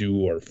do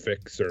or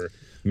fix or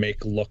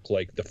make look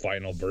like the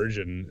final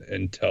version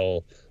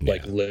until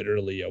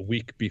literally a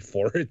week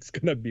before it's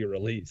gonna be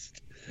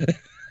released.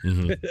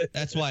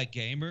 That's why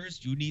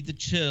gamers, you need to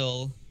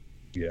chill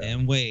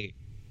and wait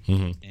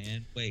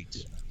and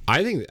wait.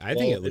 I think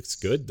it looks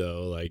good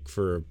though.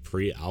 For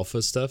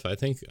pre-alpha stuff, I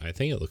think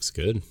it looks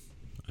good.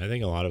 I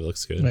think a lot of it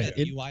looks good. Right.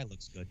 The UI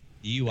looks good.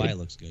 The UI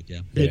looks good.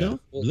 Yeah. They don't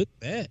look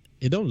bad.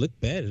 It don't look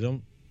bad.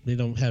 They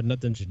don't have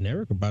nothing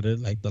generic about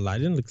it. The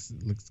lighting looks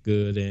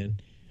good,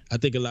 and I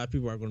think a lot of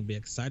people are going to be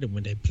excited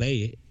when they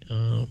play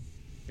it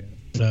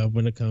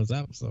when it comes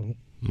out. So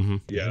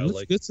it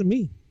looks good to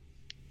me.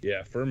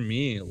 Yeah, for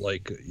me,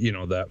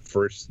 that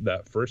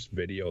first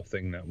video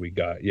thing that we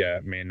got,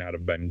 it may not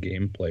have been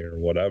gameplay or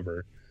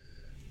whatever,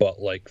 but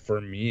for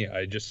me,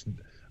 I just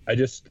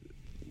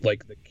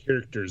the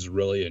characters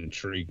really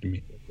intrigued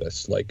me with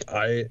this.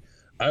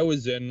 I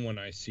was in when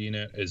I seen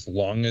it, as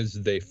long as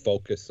they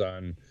focus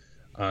on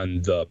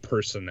the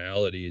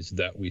personalities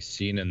that we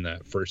seen in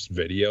that first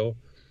video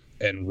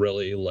and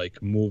really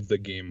move the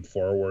game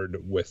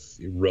forward with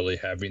really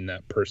having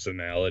that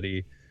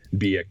personality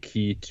be a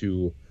key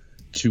to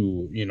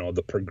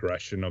the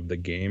progression of the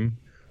game.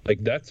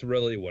 That's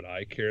really what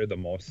I care the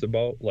most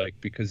about,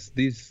 because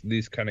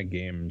these kind of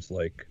games,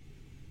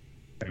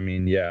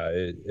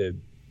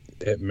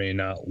 it may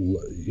not,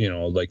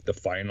 the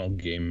final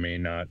game may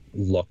not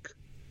look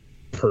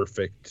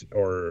perfect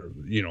or,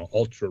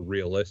 ultra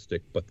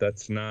realistic, but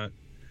that's not,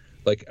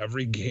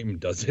 every game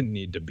doesn't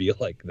need to be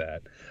like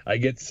that. I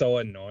get so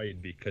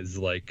annoyed because,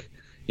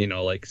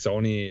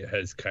 Sony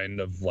has kind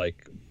of,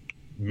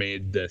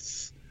 made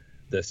this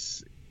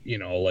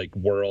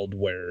world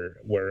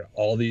where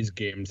all these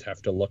games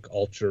have to look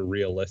ultra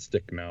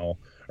realistic now,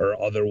 or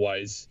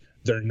otherwise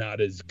they're not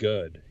as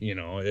good,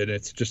 and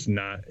it's just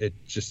not, it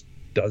just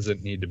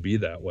doesn't need to be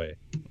that way.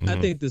 I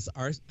think this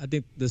art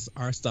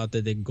style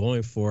that they're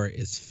going for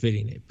is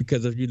fitting it,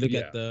 because if you look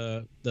at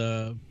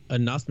the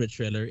announcement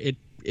trailer, it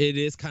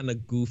is kind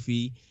of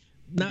goofy,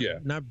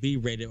 not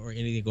B-rated or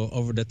anything go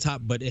over the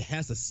top, but it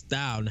has a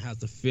style and it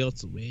has a feel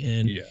to it.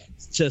 And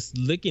just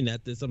looking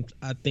at this,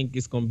 I think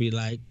it's going to be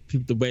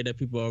the way that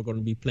people are going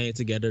to be playing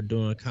together,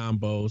 doing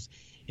combos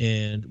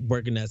and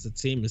working as a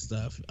team and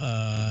stuff.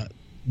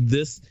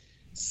 This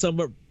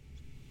somewhat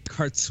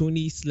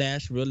cartoony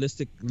 /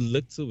 realistic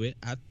look to it,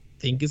 I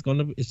think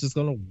it's just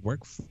gonna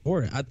work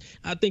for it.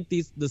 I think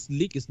this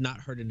leak is not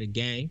hurting the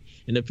game,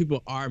 and if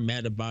people are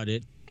mad about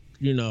it,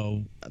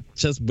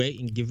 just wait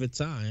and give it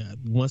time.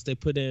 Once they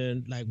put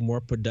in like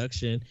more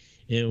production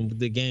and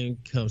the game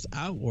comes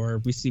out, or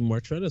we see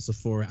more trailers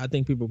for it, I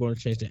think people are going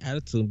to change their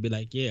attitude and be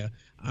like, yeah,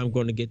 I'm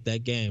going to get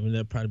that game, and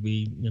they'll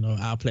probably be,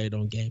 I'll play it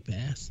on Game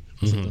Pass,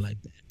 or something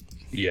like that.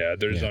 Yeah,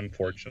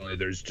 unfortunately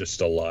there's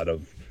just a lot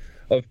of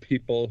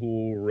people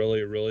who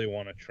really, really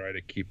want to try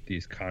to keep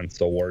these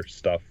console war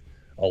stuff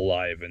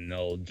alive, and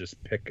they'll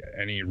just pick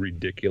any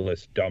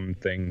ridiculous dumb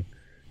thing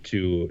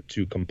to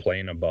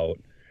complain about,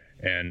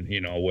 and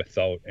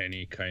without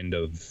any kind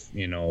of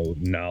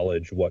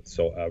knowledge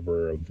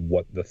whatsoever of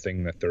what the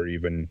thing that they're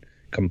even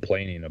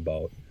complaining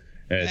about.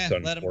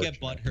 And let them get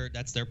butthurt.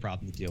 That's their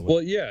problem to deal with.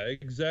 Well, yeah,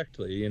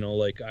 exactly.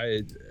 Like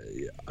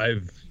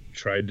I've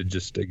tried to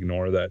just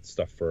ignore that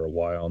stuff for a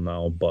while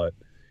now, but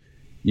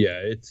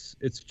yeah, it's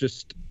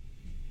just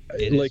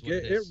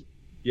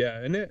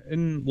yeah,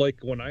 and like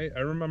when I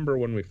remember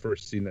when we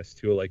first seen this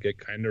too, like it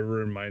kind of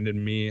reminded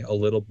me a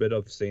little bit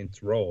of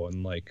Saints Row,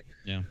 and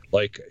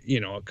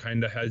it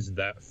kind of has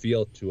that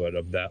feel to it,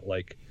 of that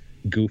like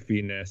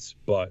goofiness,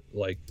 but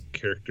like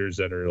characters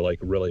that are like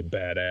really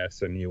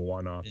badass and you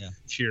want to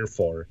cheer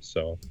for.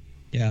 So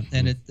yeah,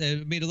 and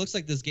it looks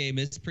like this game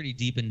is pretty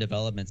deep in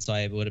development, so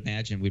I would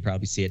imagine we'd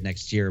probably see it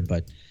next year.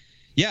 But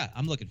yeah,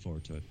 I'm looking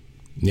forward to it.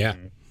 Yeah,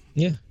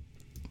 yeah.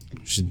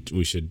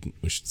 We should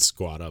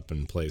squat up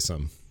and play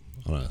some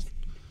on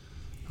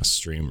a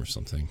stream or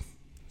something.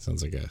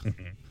 Sounds like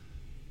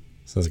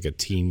a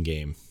team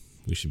game.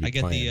 We should be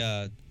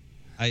playing.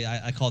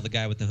 I call the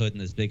guy with the hood and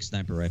his big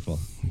sniper rifle.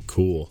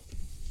 Cool.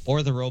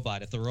 Or the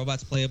robot. If the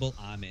robot's playable,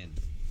 I'm in.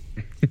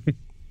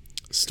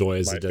 Stoy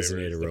is a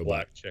designated robot.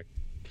 Black chick.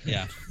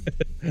 Yeah.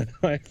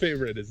 My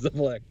favorite is the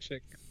black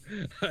chick.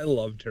 I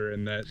loved her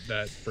in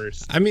that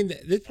first. I mean,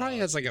 it probably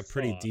has like a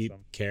pretty deep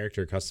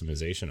character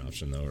customization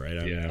option, though, right?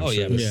 I mean,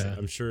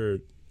 I'm sure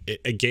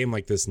a game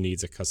like this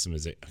needs a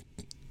customization.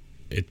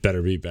 It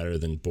better be better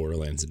than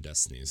Borderlands and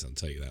Destinies. I'll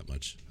tell you that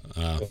much.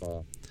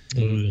 God,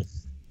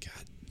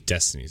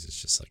 Destinies is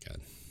just like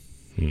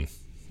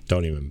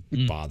don't even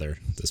bother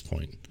at this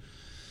point.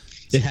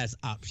 It has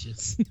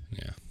options.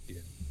 Yeah.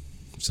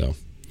 So.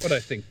 But I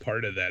think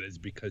part of that is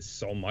because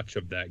so much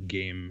of that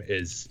game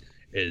is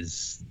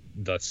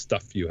the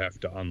stuff you have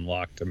to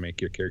unlock to make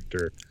your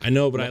character. I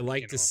know, but I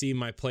like to see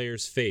my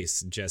player's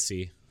face,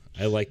 Jesse.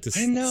 I like to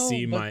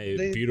see my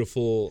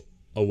beautiful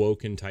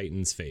Awoken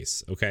Titan's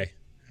face. Okay.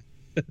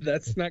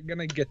 That's not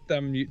gonna get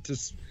them to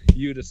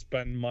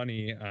spend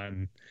money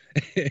on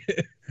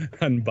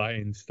on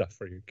buying stuff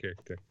for your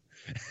character.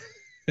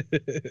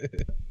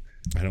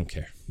 I don't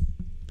care.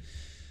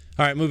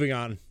 All right, moving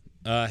on.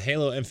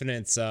 Halo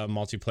Infinite's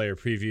multiplayer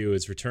preview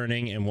is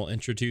returning and will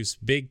introduce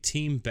Big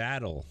Team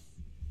Battle.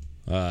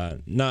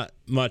 Not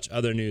much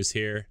other news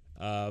here,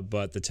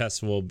 but the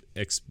test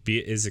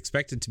is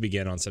expected to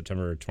begin on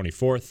September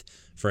 24th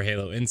for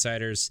Halo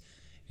Insiders,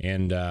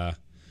 and I'm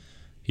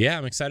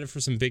excited for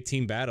some Big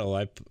Team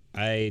Battle.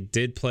 I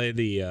did play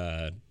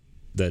the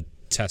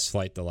test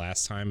flight the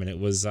last time, and it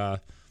was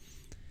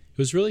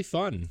really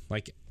fun.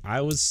 Like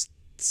I was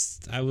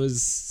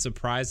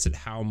surprised at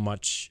how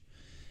much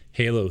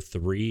Halo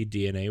 3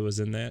 DNA was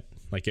in that.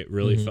 Like it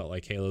really felt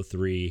like Halo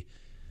 3.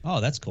 Oh,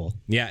 that's cool.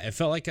 Yeah, it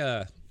felt like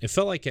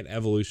an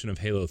evolution of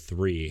Halo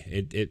 3.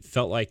 It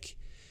felt like,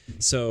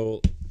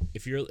 so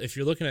if you're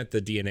looking at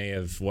the DNA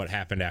of what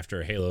happened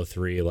after Halo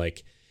 3,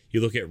 like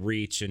you look at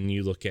Reach and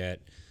you look at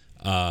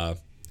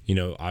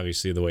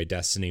obviously the way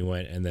Destiny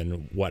went, and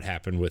then what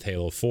happened with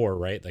Halo 4,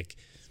 right? Like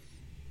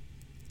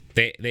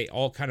they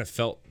all kind of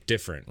felt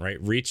different,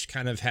 right? Reach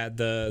kind of had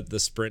the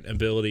sprint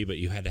ability, but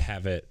you had to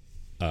have it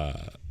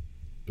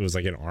it was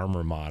like an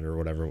armor mod or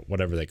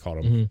whatever they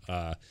called them.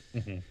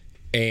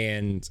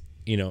 And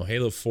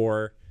Halo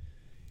 4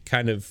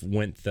 kind of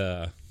went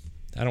I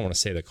don't want to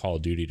say the Call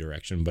of Duty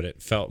direction, but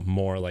it felt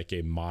more like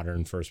a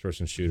modern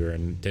first-person shooter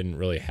and didn't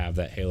really have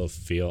that Halo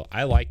feel.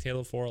 I liked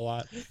Halo 4 a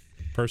lot,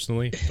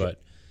 personally,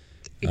 but...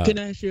 Can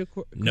I ask you a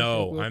question?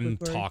 No, I'm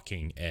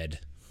talking, Ed.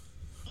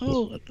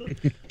 Oh.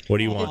 What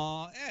do you want?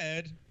 Aw,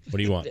 Ed. What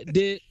do you want?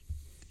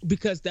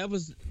 Because that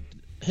was...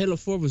 Halo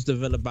 4 was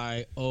developed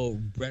by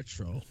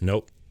Retro.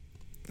 Nope.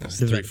 That's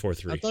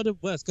 343. I thought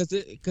it was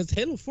because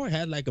Halo 4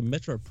 had like a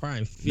Metroid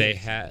Prime feel.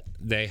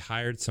 They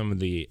hired some of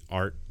the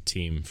art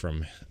team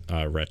from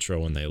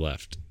Retro when they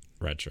left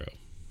Retro.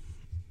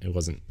 It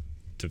wasn't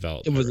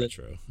developed by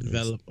Retro.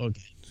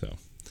 Okay. So.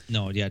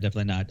 No, yeah,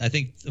 definitely not. I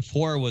think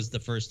 4 was the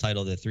first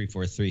title that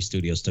 343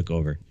 Studios took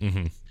over.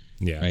 Mm-hmm.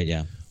 Yeah. Right.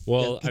 Yeah.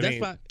 Well, I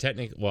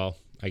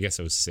guess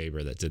it was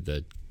Saber that did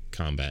the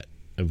Combat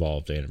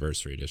Evolved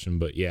Anniversary Edition,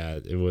 but yeah,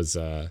 it was.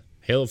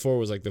 Halo 4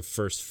 was like the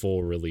first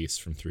full release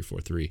from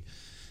 343.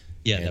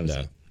 Yeah, that was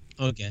it.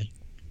 Okay.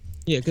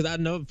 Yeah, because I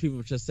know people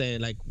were just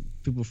saying like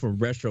people from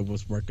Retro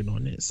was working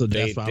on it, so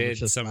that's why I was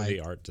just some of the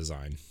art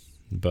design,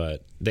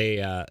 but they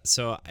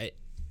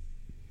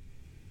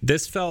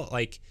this felt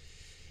like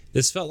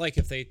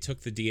if they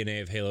took the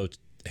DNA of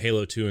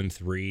Halo 2 and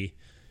 3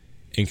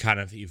 and kind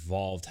of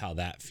evolved how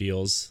that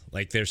feels.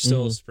 Like there's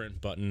still a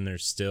sprint button,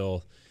 there's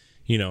still,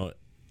 you know,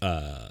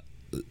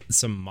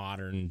 some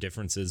modern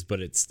differences,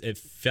 but it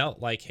felt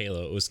like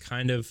Halo. It was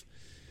kind of,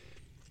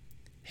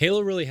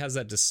 Halo really has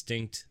that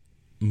distinct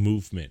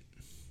movement,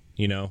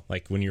 you know,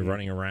 like when you're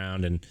running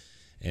around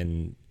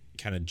and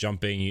kind of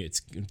jumping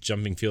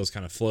feels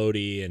kind of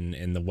floaty,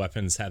 and the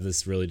weapons have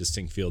this really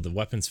distinct feel. The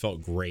weapons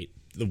felt great.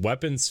 The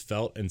weapons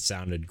felt and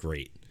sounded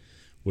great,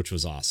 which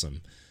was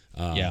awesome.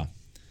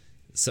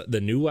 So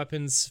the new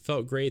weapons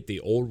felt great.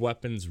 The old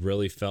weapons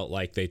really felt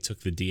like they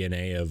took the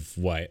DNA of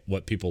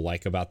what people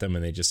like about them,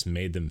 and they just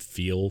made them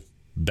feel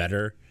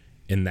better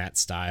in that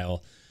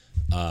style,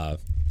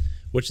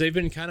 which they've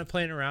been kind of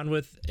playing around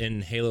with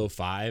in Halo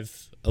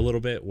 5 a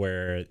little bit,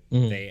 where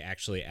they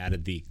actually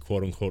added the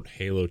quote-unquote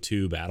Halo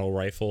 2 battle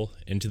rifle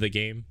into the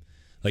game.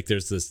 Like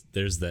there's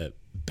the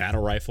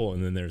battle rifle,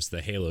 and then there's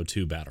the Halo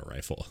 2 battle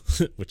rifle,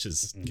 which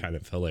is kind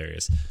of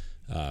hilarious.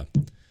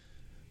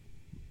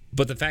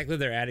 But the fact that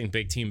they're adding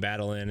big team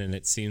battle in, and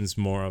it seems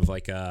more of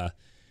like a,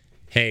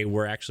 hey,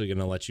 we're actually going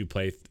to let you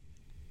play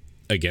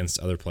against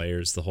other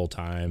players the whole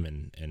time,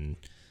 and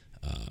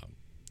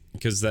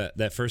because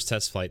that first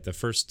test flight, the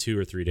first 2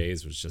 or 3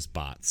 days was just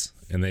bots,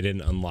 and they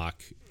didn't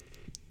unlock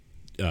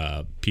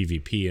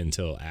PvP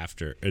until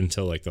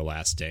like the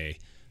last day.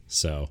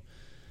 So,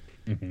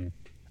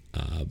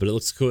 but it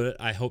looks cool.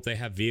 I hope they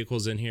have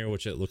vehicles in here,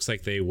 which it looks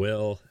like they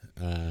will.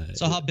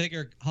 So how big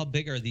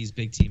are these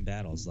big team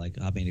battles? Like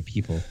how many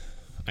people?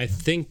 I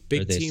think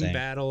big team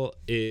battle,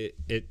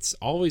 it's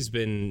always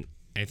been,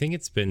 I think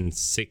it's been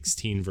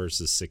 16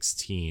 versus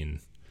 16.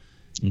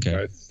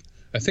 Okay.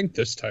 I think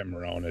this time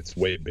around it's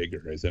way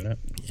bigger, isn't it?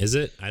 Is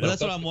it? That's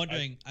what I'm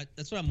wondering.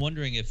 That's what I'm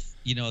wondering if,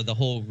 you know, the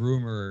whole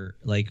rumor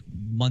like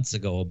months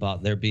ago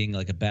about there being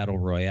like a battle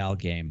royale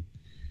game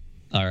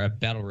or a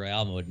battle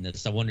royale mode in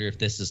this. I wonder if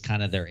this is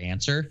kind of their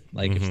answer.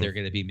 Like if they're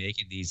going to be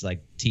making these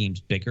like teams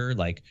bigger,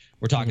 like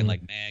we're talking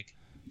like MAG.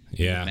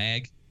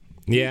 MAG.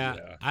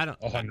 Yeah. I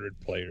don't. 100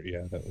 player.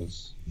 Yeah, that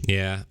was.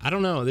 Yeah, I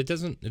don't know. It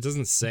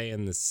doesn't say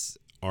in this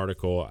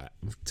article.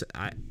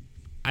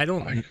 I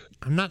don't.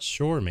 I'm not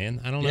sure, man.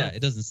 I don't know. Yeah,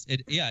 it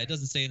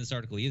doesn't say in this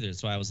article either.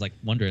 So I was like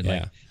wondering,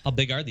 like, how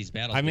big are these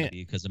battles going to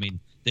be? Because I mean,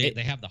 they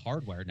have the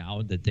hardware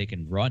now that they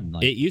can run.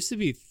 Like, it used to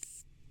be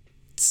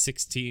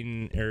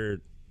 16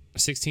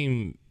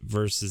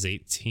 versus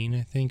 18,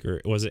 I think, or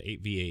was it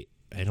 8v8?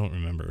 I don't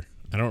remember.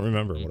 I don't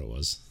remember what it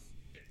was.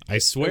 I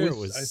swear it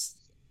was.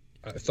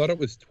 I thought it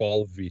was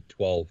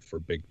 12v12 for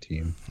big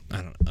team.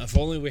 I don't know. If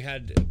only we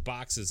had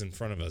boxes in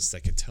front of us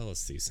that could tell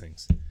us these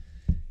things.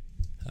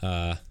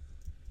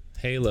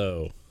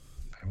 Halo,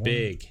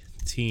 big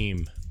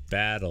team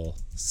battle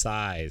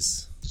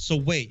size. So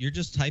wait, you're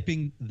just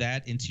typing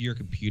that into your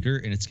computer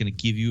and it's going to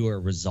give you a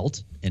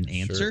result, an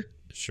answer?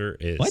 Sure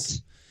is. What?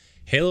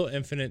 Halo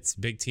Infinite's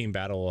big team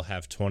battle will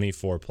have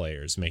 24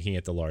 players, making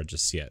it the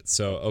largest yet.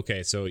 So,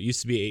 okay, so it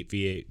used to be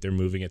 8v8. They're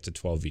moving it to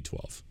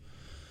 12v12.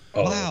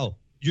 Oh. Wow.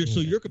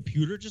 So your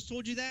computer just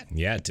told you that?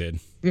 Yeah, it did.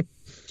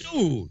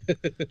 Dude.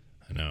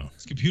 I know.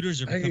 These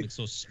computers are becoming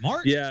so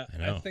smart. Yeah, I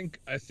know.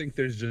 I think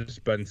there's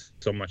just been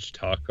so much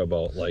talk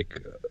about like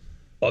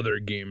other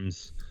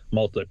games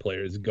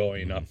multiplayers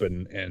going up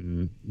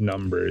in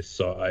numbers.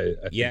 So I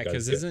think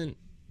because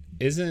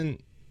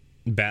isn't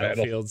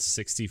Battlefield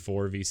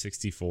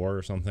 64v64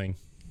 or something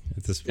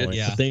at this point?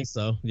 I think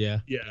so. Yeah,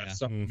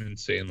 something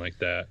insane like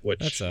that.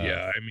 Which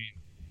I mean,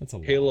 that's a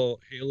lot.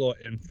 Halo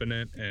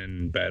Infinite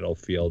and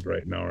Battlefield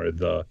right now are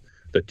the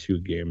two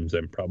games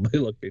I'm probably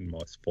looking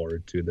most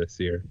forward to this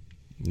year.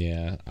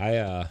 Yeah,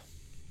 I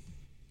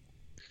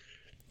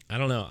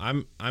don't know.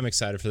 I'm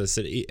excited for this.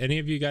 Did any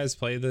of you guys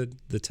play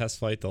the test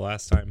flight the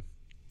last time?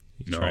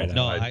 No, I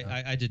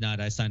did not.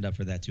 I signed up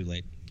for that too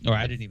late, or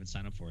I didn't even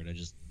sign up for it. I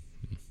just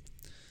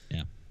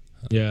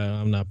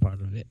I'm not part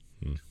of it.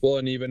 Well,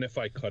 and even if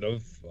I could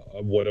have,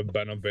 would have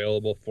been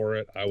available for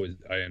it, I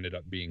ended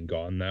up being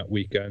gone that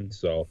weekend,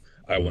 so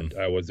I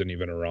wasn't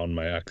even around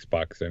my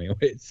Xbox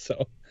anyway.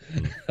 So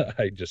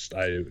I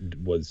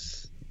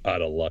was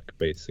out of luck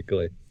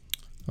basically.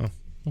 Oh,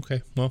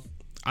 okay. Well,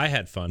 I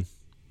had fun.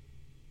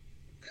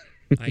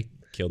 I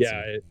killed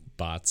some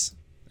bots,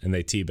 and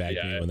they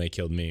teabagged me when they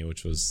killed me,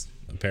 which was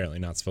apparently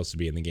not supposed to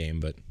be in the game,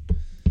 but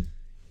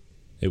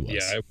it was.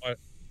 Yeah,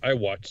 I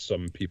watched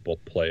some people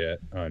play it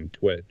on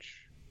Twitch.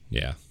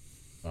 Yeah.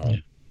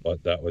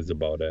 But that was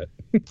about it.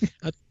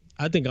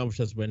 I think I was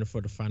just waiting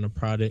for the final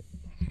product,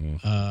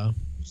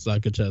 so I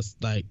could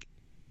just like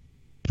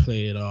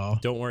play it all.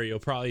 Don't worry, you'll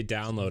probably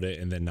download it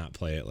and then not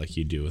play it like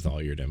you do with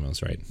all your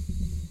demos, right?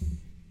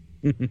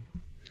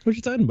 What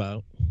you talking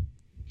about?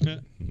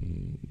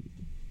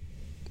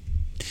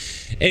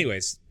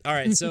 Anyways, all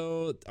right.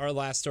 So our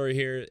last story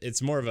here,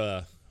 it's more of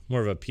a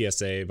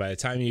PSA. By the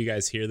time you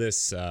guys hear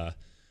this,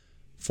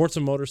 Forza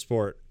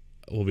Motorsport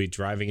will be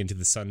driving into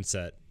the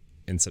sunset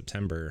in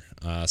September,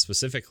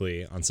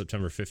 specifically on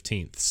September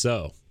 15th.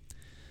 So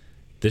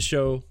this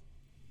show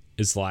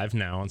is live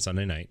now on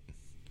Sunday night.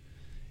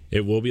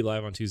 It will be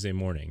live on Tuesday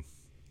morning,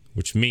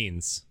 which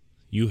means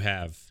you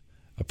have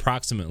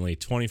approximately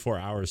 24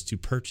 hours to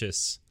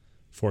purchase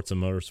Forza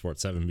Motorsport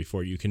 7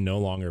 before you can no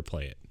longer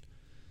play it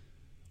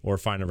or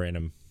find a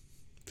random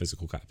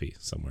physical copy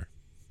somewhere.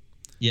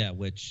 Yeah,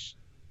 which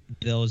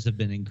those have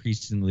been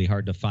increasingly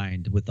hard to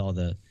find with all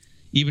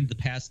even the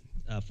past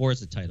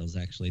Forza titles,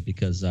 actually,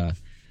 because I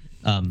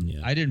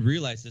didn't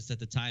realize this at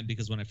the time,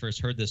 because when I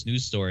first heard this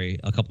news story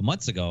a couple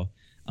months ago,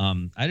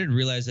 I didn't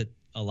realize that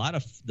a lot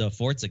of the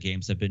Forza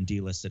games have been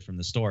delisted from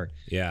the store.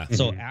 Yeah.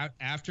 So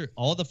after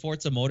all the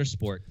Forza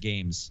Motorsport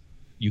games,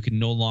 you can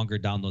no longer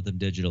download them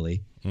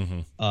digitally.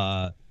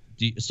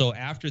 So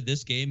after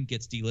this game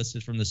gets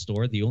delisted from the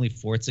store, the only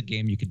Forza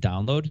game you could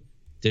download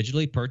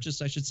digitally,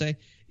 purchase, I should say,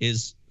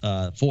 is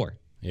 4.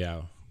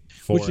 Yeah.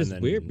 4, which is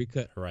weird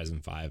because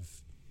Horizon 5.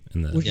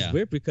 Which is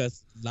weird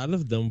because a lot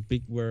of them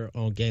were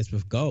on games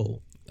with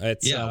gold. I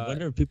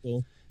wonder if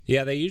people.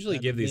 Yeah, they usually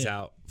give these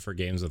out for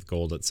games with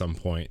gold at some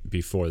point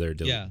before they're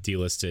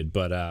delisted.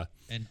 But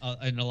and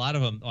a lot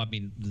of them, I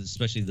mean,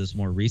 especially this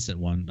more recent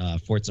one,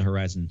 Forza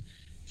Horizon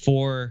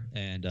 4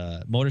 and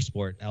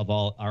Motorsport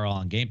are all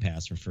on Game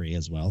Pass for free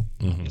as well,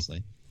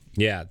 obviously.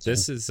 Yeah,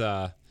 this is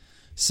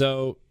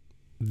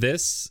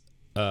this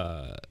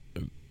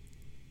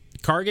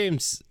car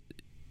games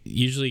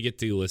usually get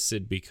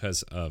delisted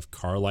because of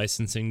car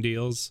licensing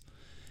deals.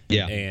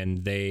 Yeah.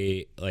 And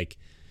they it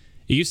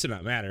used to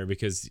not matter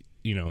because,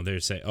 they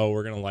say, oh,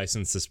 we're going to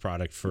license this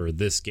product for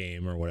this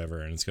game or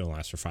whatever, and it's going to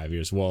last for 5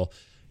 years. Well,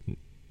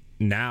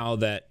 now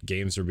that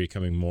games are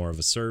becoming more of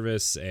a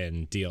service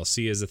and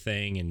DLC is a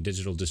thing and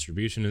digital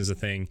distribution is a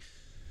thing,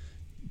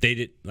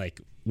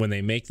 when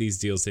they make these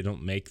deals, they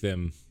don't make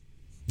them,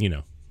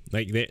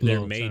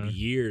 they're made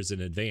years in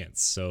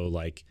advance. So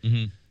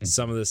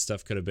some of this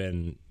stuff could have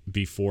been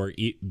before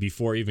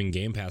even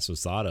Game Pass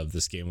was thought of.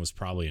 This game was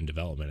probably in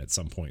development at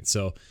some point.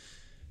 So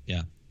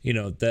yeah,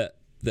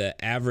 the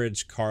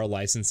average car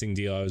licensing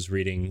deal I was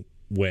reading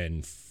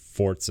when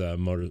Forza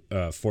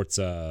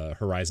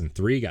Horizon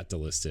 3 got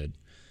delisted,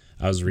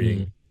 I was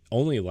reading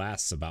only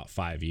lasts about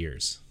 5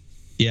 years.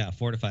 Yeah,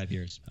 4 to 5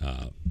 years.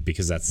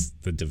 Because that's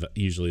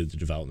usually the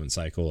development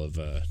cycle of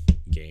a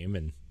game,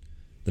 and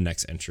the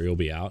next entry will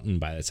be out, and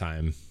by the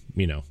time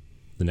the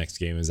next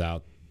game is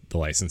out, the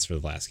license for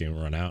the last game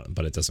will run out.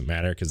 But it doesn't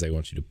matter because they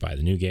want you to buy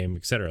the new game,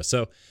 etc.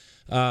 So,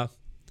 so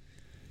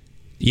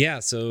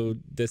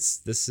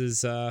this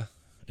is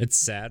it's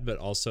sad, but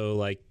also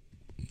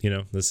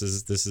this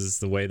is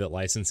the way that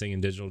licensing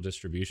and digital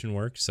distribution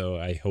works. So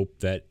I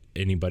hope that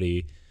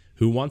anybody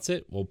who wants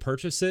it will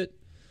purchase it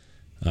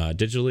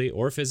digitally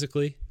or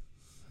physically.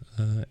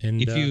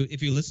 And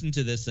if you listen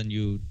to this and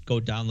you go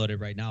download it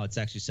right now, it's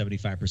actually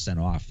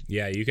 75% off.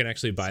 Yeah, you can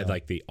actually buy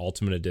the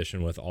Ultimate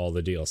Edition with all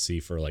the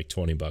DLC for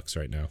 $20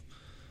 right now.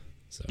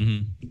 So,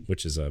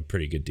 which is a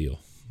pretty good deal.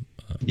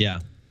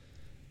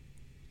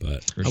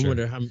 But I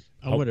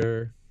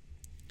wonder.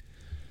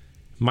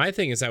 My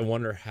thing is, I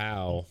wonder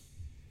how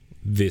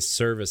this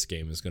service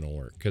game is going to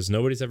work, because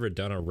nobody's ever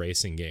done a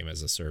racing game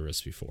as a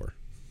service before.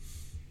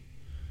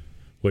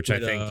 Which I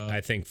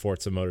think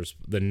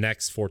the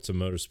next Forza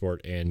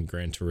Motorsport and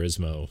Gran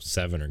Turismo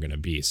 7 are going to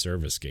be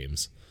service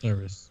games.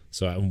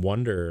 So I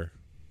wonder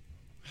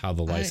how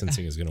the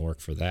licensing is going to work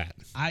for that.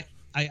 I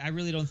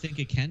really don't think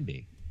it can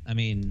be. I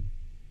mean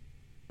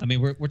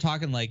we're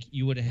talking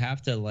you would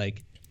have to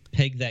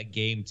peg that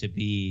game to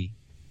be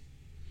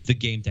the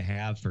game to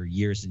have for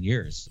years and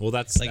years. Well,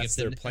 that's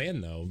their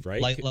plan, though,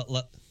 right?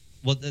 Well,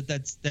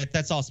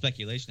 that's all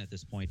speculation at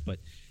this point, but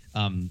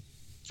from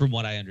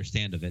what I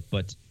understand of it,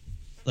 but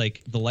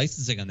the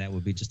licensing on that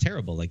would be just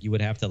terrible. You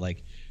would have to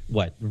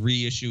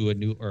reissue a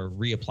new or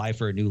reapply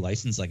for a new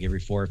license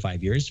every 4 or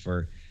 5 years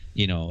for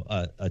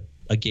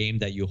a game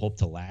that you hope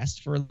to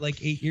last for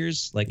 8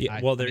 years. I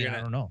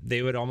don't know.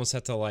 They would almost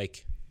have to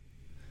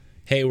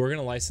hey, we're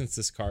gonna license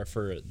this car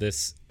for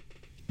this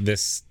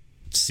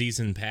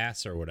season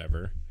pass or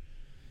whatever,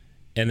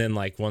 and then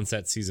once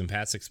that season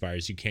pass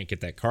expires, you can't get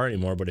that car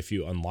anymore. But if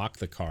you unlock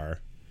the car,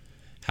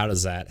 how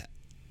does that,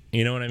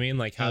 you know what I mean?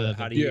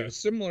 How do you? Yeah,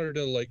 similar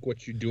to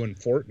what you do in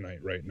Fortnite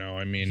right now.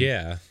 I mean,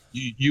 yeah,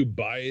 you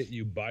buy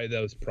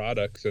those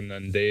products, and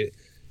then they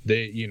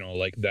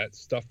that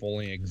stuff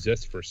only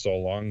exists for so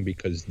long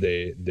because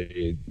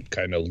they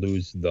kind of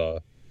lose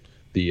the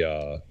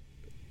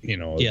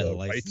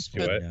rights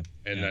to it,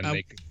 and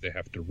then they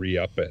have to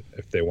re-up it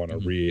if they want to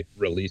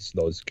re-release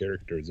those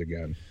characters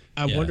again.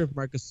 I wonder if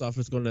Microsoft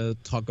is going to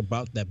talk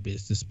about that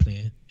business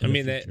plan. I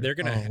mean, they're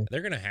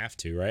gonna have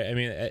to, right? I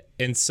mean,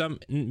 in some,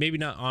 maybe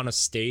not on a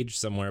stage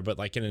somewhere, but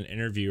in an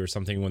interview or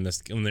something, when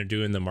they're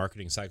doing the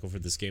marketing cycle for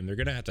this game, they're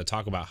gonna have to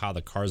talk about how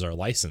the cars are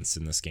licensed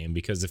in this game,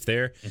 because if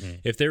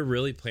they're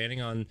really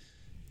planning on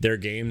their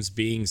games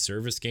being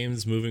service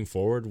games moving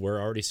forward,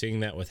 we're already seeing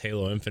that with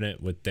Halo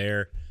Infinite with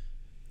their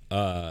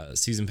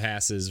season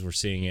passes. We're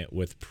seeing it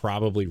with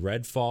probably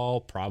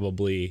Redfall,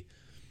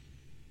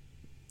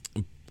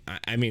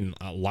 I mean,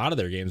 a lot of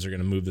their games are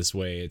going to move this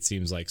way, it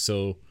seems like.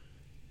 So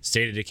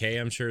State of Decay,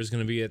 I'm sure, is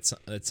going to be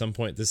at some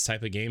point this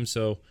type of game.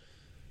 So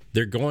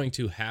they're going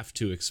to have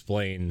to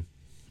explain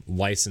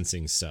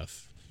licensing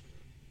stuff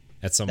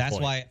at some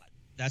point.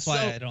 That's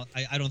why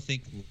I don't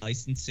think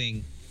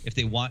licensing, if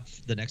they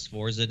want the next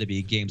Forza to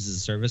be games as a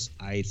service,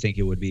 I think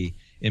it would be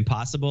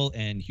impossible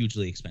and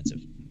hugely expensive.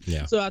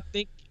 Yeah. So I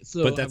think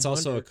so. But that's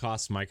also a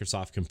cost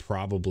Microsoft can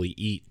probably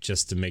eat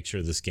just to make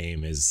sure this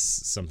game is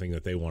something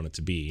that they want it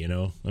to be, you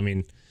know? I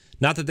mean,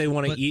 not that they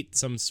want to eat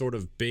some sort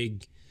of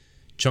big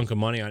chunk of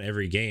money on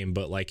every game,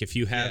 but like if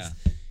you have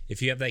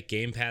that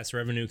Game Pass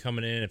revenue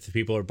coming in, if the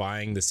people are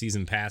buying the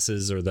season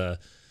passes or the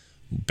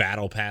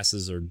battle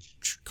passes or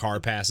car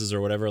passes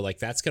or whatever, like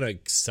that's gonna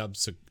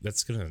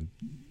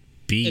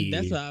be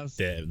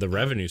the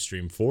revenue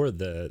stream for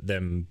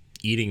them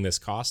eating this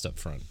cost up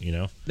front, you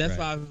know. That's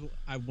why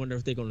I wonder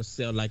if they're gonna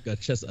sell like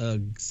just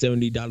a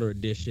 $70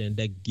 edition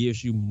that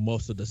gives you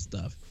most of the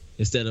stuff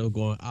instead of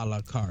going a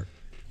la carte.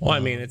 Well, I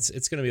mean, it's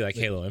going to be like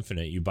Halo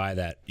Infinite. You buy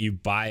if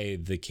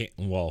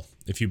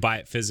you buy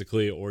it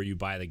physically or you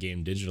buy the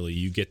game digitally,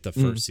 you get the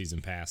first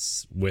season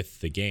pass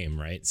with the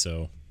game, right?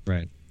 So,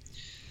 right.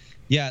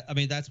 Yeah, I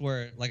mean, that's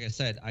where, like I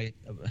said, the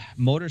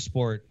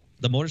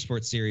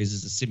Motorsport series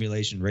is a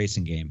simulation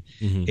racing game.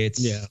 Mm-hmm.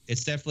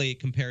 It's definitely,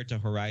 compared to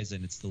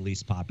Horizon, it's the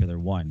least popular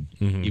one,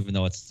 even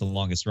though it's the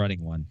longest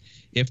running one.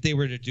 If they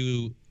were to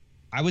do,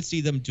 I would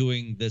see them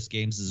doing this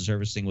games as a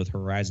service thing with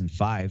Horizon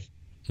 5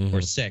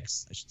 or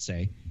 6, I should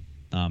say,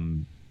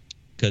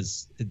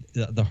 because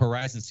the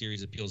Horizon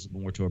series appeals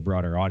more to a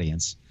broader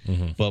audience.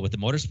 But with the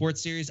Motorsport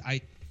series,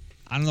 I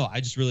don't know. I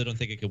just really don't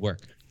think it could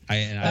work.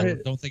 I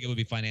don't think it would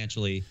be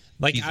financially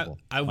feasible.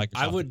 I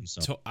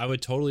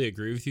would totally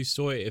agree with you,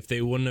 Stoy, if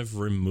they wouldn't have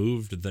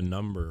removed the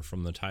number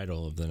from the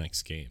title of the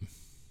next game.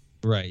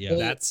 Right. Yeah.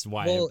 That's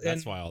why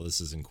all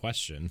this is in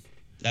question.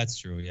 That's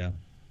true. Yeah.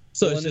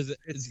 So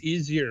it's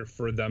easier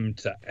for them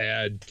to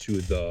add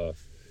to the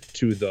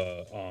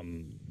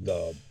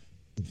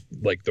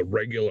like the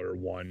regular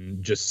one.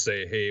 Just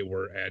say, hey,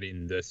 we're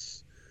adding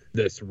this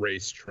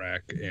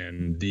racetrack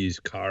and these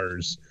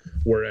cars,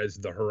 whereas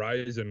the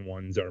Horizon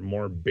ones are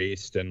more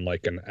based in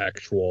like an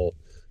actual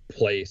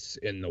place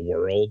in the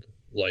world,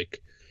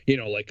 like, you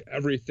know, like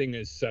everything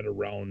is set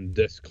around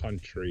this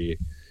country,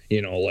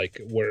 you know, like,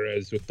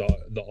 whereas with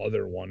the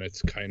other one,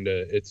 it's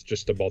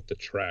just about the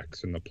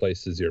tracks and the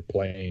places you're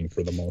playing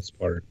for the most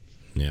part.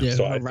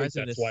 So I think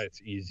that's why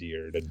it's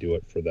easier to do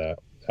it for that.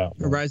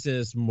 Horizon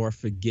is more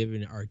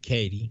forgiving and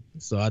arcadey,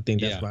 so I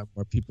think that's why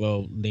more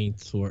people lean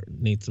to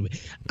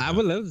it. I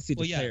would love to see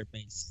the player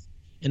base,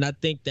 and I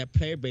think that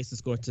player base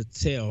is going to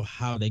tell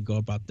how they go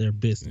about their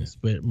business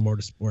with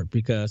Motorsport,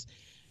 because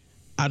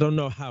I don't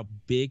know how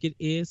big it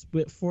is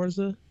with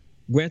Forza.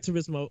 Gran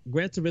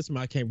Turismo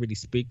I can't really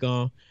speak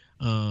on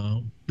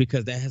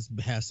because that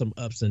has some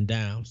ups and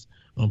downs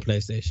on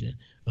PlayStation.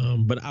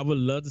 But I would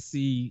love to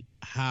see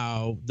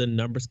how the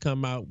numbers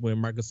come out when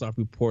Microsoft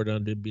reported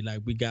on it. Be like,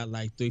 we got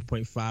like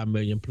 3.5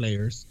 million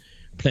players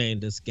playing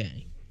this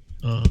game.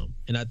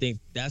 And I think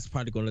that's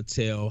probably going to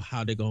tell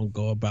how they're going to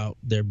go about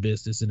their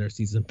business and their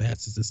season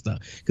passes and stuff.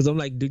 Because I'm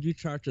like, did you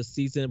charge a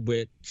season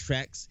with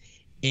tracks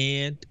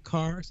and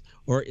cars,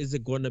 or is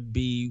it going to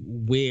be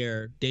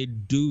where they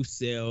do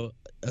sell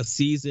a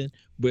season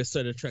with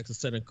certain tracks and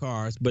certain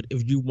cars, but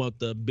if you want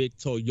the big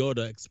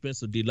Toyota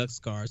expensive deluxe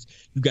cars,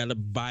 you got to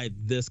buy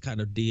this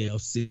kind of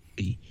DLC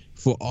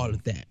for all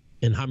of that?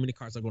 And how many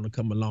cars are going to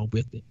come along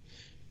with it?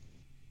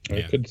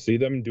 I could see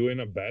them doing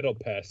a battle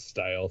pass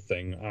style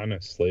thing,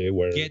 honestly,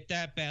 where get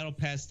that battle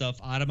pass stuff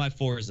out of my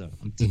Forza.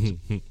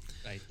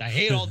 I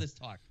hate all this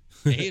talk.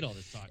 All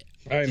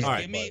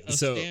right, give me a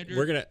standard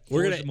we're gonna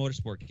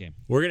Motorsport game.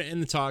 We're gonna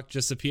end the talk.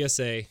 Just a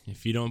PSA: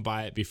 if you don't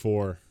buy it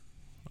before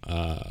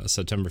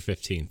September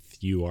 15th,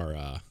 you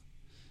are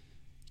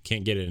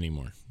can't get it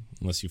anymore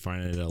unless you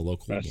find it at a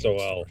local game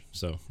store.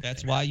 So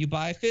that's why you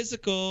buy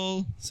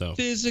physical.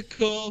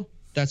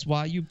 That's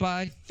why you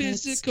buy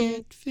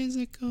physical.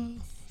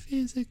 Physical.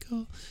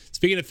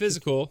 Speaking of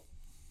physical,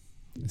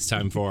 it's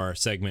time for our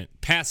segment.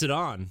 Pass it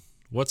on.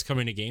 What's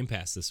coming to Game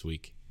Pass this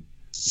week?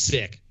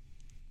 Sick.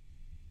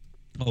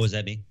 Oh, was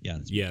that me? Yeah,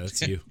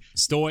 that's you.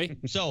 Stoy.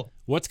 So,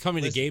 what's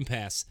coming to Game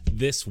Pass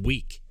this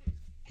week?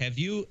 Have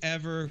you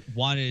ever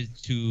wanted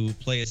to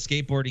play a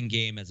skateboarding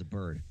game as a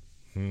bird?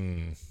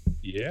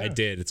 Yeah, I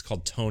did. It's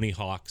called Tony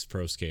Hawk's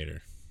Pro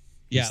Skater.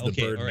 Yeah,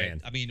 okay, all right.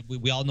 I mean,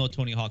 we all know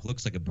Tony Hawk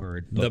looks like a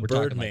bird. But the we're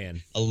bird talking man.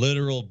 Like a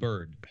literal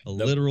bird.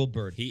 Literal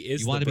bird. He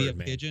is. You want to be a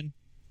man. pigeon?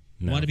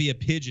 No. You want to be a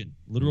pigeon,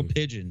 literal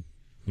pigeon,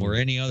 or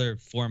any other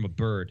form of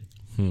bird?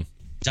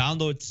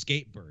 Download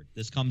Skatebird.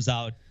 This comes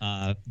out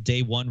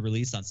day one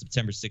release on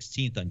September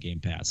 16th on Game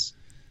Pass.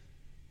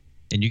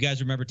 And you guys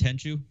remember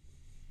Tenchu?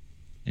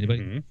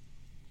 Anybody?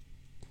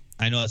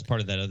 I know that's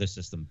part of that other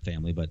system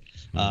family, but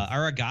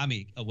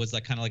Aragami was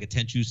like kind of like a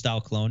Tenchu style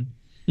clone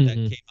that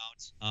came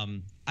out.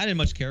 I didn't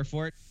much care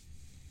for it,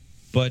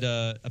 but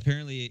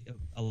apparently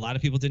a lot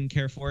of people didn't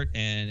care for it,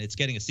 and it's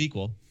getting a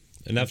sequel.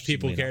 Enough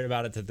people cared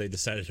about it that they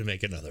decided to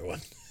make another one.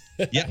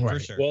 Yeah, for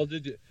sure.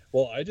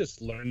 Well, I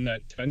just learned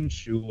that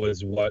Tenchu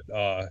was what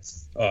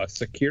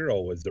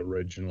Sekiro was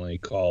originally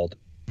called.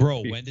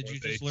 Bro, when did you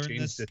just learn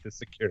this? It to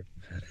Sekiro.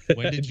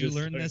 When did you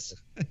learn this?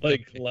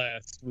 Like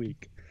last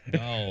week.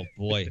 Oh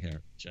boy,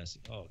 here, Jesse.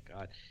 Oh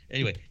God.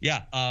 Anyway,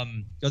 yeah.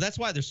 So that's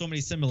why there's so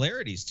many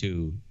similarities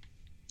to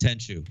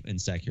Tenchu and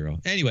Sekiro.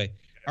 Anyway,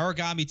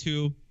 Origami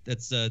 2.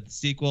 That's the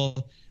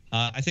sequel.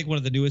 I think one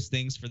of the newest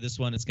things for this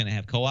one is going to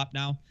have co-op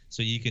now,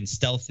 so you can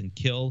stealth and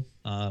kill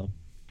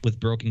with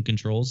broken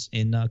controls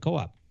in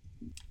co-op.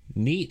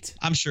 Neat.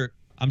 I'm sure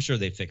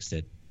they fixed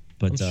it,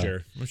 but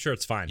I'm sure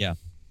it's fine. Yeah,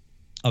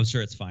 I'm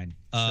sure it's fine.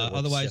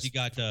 Otherwise, you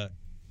got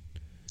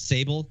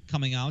Sable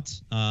coming out.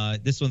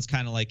 This one's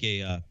kind of like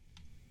a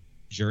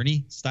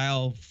Journey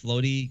style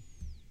floaty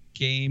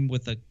game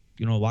with a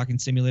walking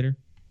simulator.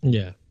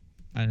 Yeah,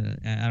 I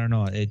don't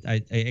know. I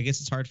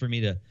guess it's hard for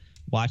me to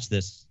watch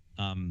this.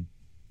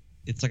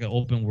 It's like an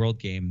open world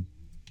game,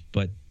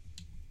 but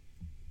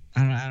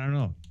I don't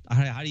know.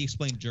 How do you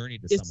explain Journey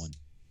to someone?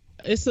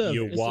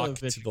 You walk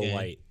to the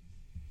light.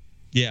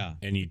 Yeah,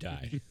 and you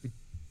die,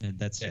 and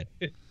that's it.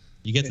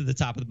 You get to the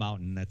top of the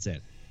mountain. That's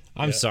it.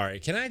 I'm sorry.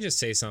 Can I just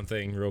say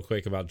something real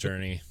quick about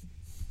Journey?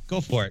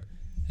 Go for it.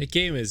 That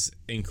game is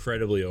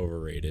incredibly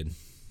overrated.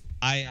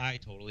 I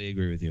totally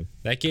agree with you.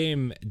 That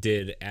game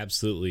did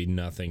absolutely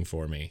nothing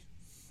for me.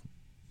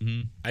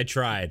 Mm-hmm. I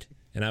tried,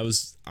 and I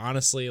was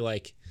honestly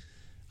like,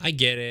 I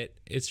get it.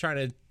 It's trying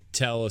to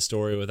tell a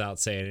story without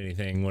saying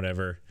anything,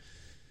 whatever.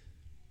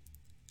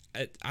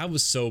 I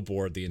was so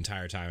bored the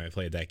entire time I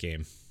played that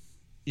game.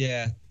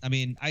 Yeah, I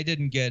mean, I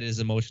didn't get as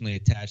emotionally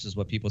attached as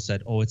what people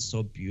said. Oh, it's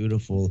so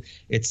beautiful.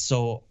 It's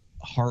so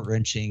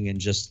heart-wrenching, and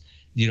just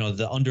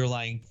the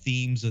underlying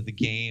themes of the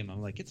game.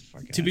 I'm like, it's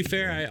fucking. To be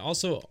fair, I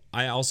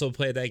also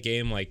played that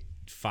game like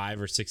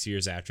 5 or 6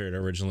 years after it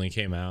originally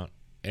came out,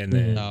 and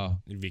then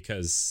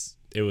because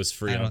it was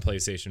free on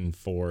PlayStation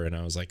 4, and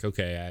I was like,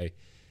 okay, I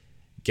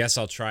guess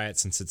I'll try it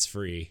since it's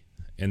free,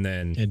 and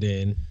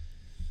then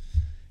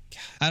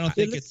I don't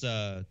think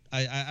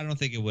I don't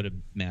think it would have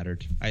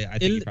mattered. I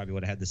think you probably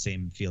would have had the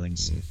same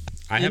feelings.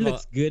 It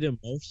looks good in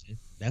motion.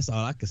 That's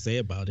all I can say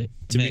about it.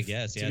 To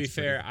be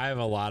fair, I have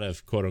a lot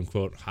of quote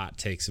unquote hot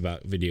takes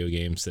about video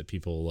games that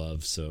people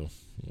love. So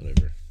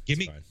whatever. Give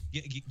me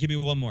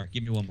one more.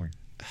 Give me one more.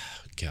 Oh,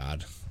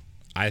 God,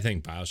 I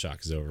think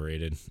BioShock is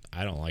overrated.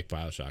 I don't like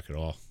BioShock at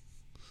all.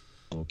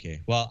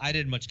 Okay. Well, I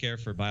didn't much care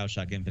for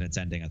BioShock Infinite's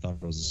ending. I thought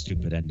it was a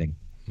stupid ending.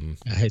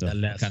 I hate that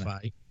last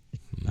fight.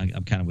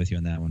 I'm kind of with you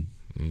on that one.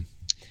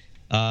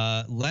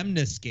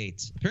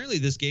 Lemniscate. Apparently,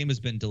 this game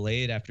has been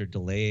delayed after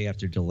delay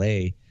after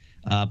delay,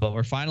 but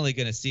we're finally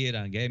going to see it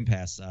on Game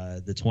Pass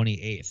the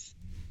 28th.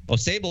 Well,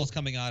 Sable is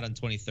coming out on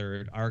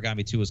 23rd.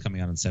 Origami 2 is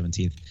coming out on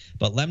 17th.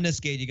 But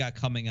Lemniscate you got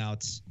coming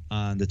out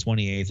on the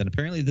 28th, and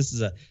apparently this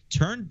is a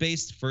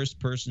turn-based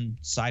first-person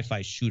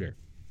sci-fi shooter.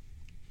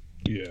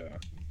 Yeah.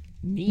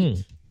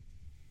 Neat.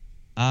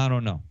 I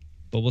don't know,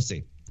 but we'll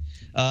see.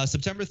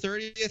 September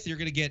 30th, you're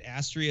going to get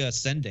Astria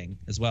Ascending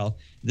as well.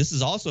 This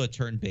is also a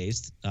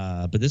turn-based,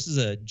 but this is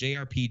a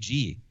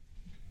JRPG.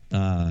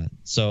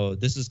 So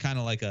this is kind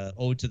of like a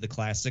ode to the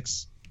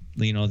classics,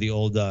 the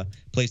old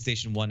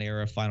PlayStation 1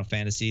 era Final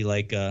Fantasy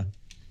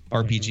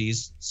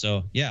RPGs.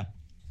 So yeah,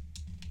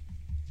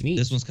 neat.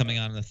 This one's coming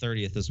out on the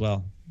 30th as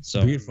well.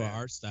 So beautiful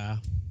art style.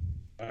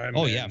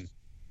 Yeah,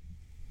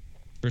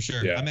 for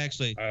sure. Yeah,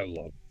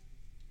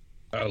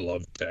 I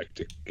love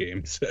tactic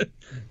games. So.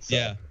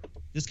 Yeah.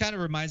 This kind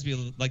of reminds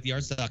me, like the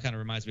art style kind of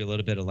reminds me a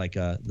little bit of like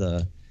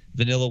the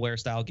Vanillaware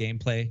style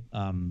gameplay.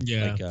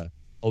 Like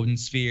Odin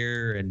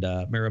Sphere and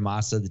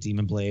Miramasa, the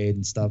Demon Blade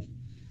and stuff.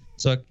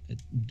 So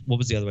what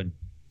was the other one?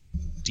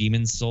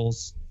 Demon's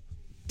Souls?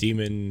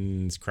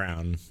 Demon's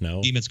Crown.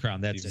 No. Demon's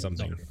Crown. That's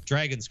something.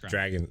 Dragon's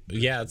Crown.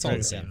 Yeah, it's all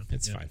the same.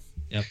 It's fine.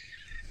 Yep.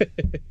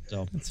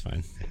 So it's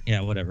fine.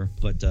 Yeah, whatever.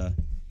 But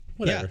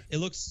whatever.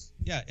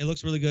 Yeah, it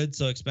looks really good.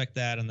 So expect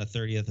that on the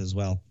 30th as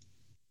well.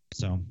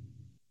 So.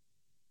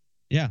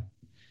 Yeah,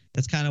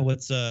 that's kind of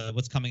what's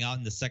coming out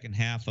in the second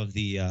half of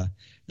the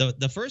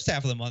first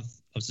half of the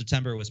month of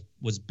September was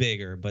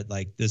bigger, but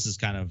like this is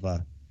kind of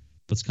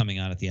what's coming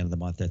out at the end of the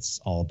month. That's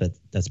all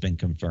that's been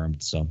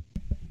confirmed. So,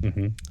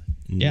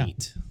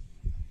 neat.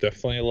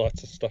 Definitely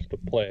lots of stuff to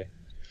play.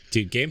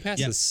 Dude, Game Pass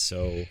is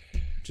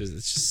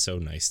it's just so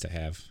nice to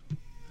have.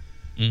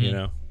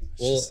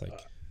 It's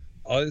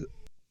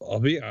I'll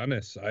be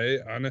honest. I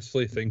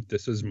honestly think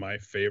this is my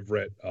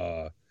favorite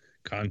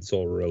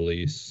console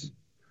release.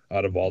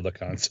 Out of all the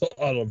Xboxes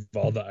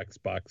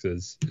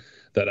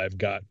that I've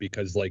got,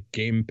 because like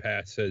Game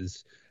Pass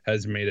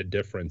has made a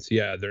difference.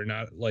 Yeah, they're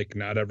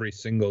not every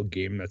single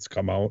game that's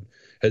come out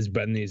has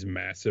been these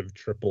massive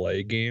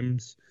AAA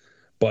games,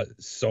 but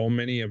so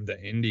many of the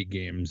indie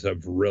games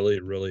have really,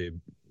 really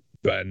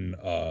been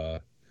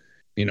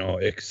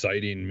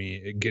exciting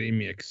me, getting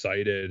me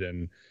excited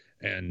and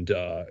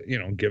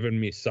giving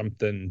me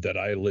something that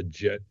I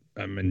legit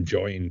am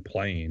enjoying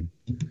playing.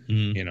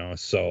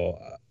 So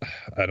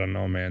I don't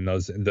know, man.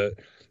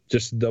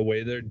 Just the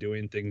way they're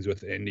doing things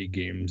with indie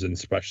games, and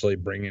especially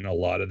bringing a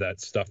lot of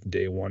that stuff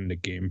day one to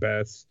Game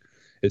Pass,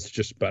 it's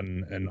just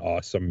been an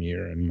awesome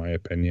year in my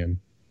opinion.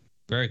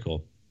 Very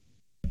cool.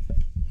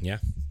 Yeah.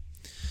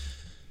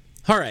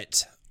 All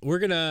right, we're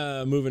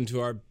gonna move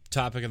into our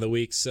topic of the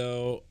week.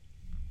 So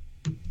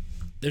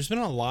there's been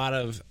a lot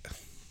of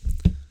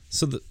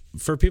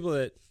for people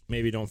that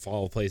maybe don't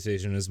follow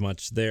PlayStation as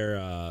much,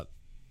 their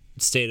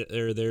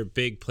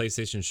big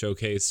PlayStation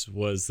showcase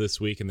was this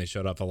week, and they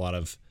showed off a lot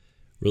of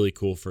really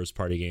cool first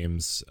party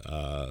games.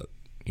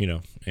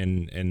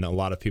 And a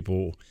lot of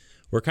people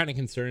were kind of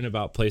concerned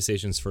about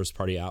PlayStation's first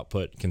party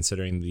output,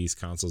 considering these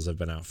consoles have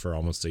been out for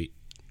almost a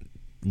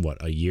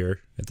year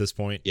at this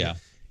point. Yeah.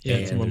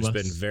 And there's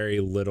been very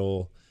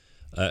little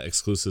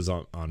exclusives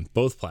on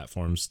both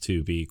platforms,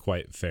 to be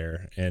quite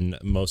fair, and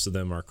most of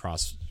them are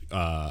cross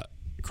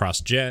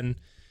gen.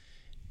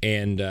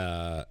 And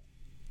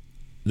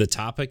the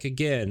topic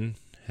again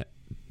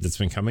that's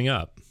been coming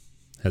up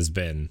has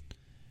been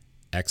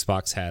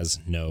Xbox has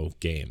no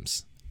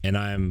games, and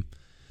I'm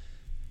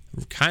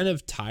kind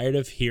of tired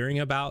of hearing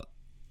about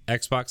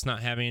Xbox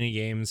not having any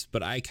games,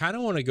 but I kind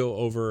of want to go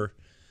over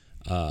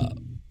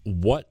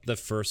what the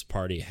first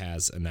party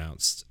has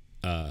announced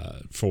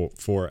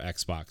for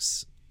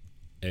Xbox,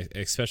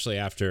 especially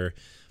after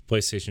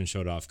PlayStation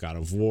showed off God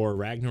of War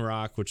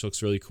Ragnarok, which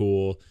looks really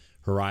cool.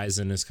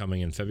 Horizon is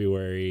coming in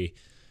February.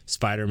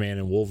 Spider-Man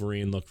and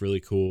Wolverine look really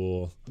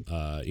cool.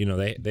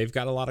 They've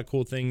got a lot of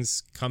cool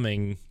things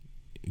coming,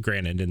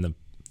 granted in the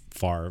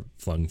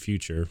far-flung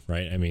future,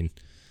 right? I mean,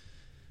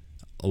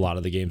 a lot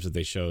of the games that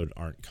they showed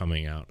aren't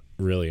coming out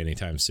really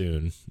anytime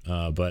soon,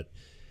 but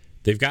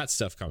they've got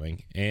stuff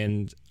coming,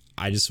 and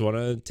I just want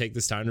to take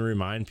this time to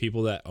remind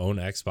people that own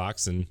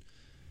Xbox and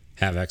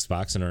have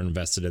Xbox and are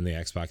invested in the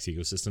Xbox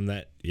ecosystem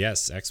that,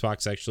 yes,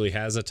 Xbox actually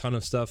has a ton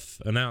of stuff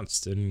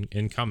announced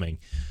and coming.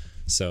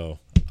 So,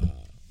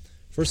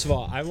 first of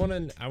all, I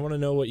want to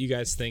know what you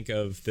guys think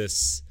of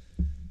this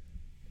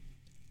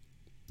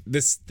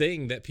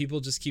thing that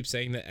people just keep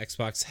saying that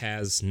Xbox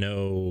has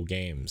no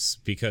games,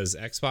 because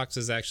Xbox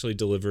has actually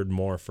delivered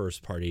more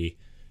first-party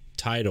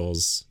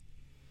titles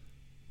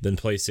than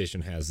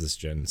PlayStation has this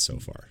gen so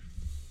far.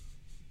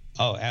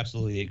 Oh,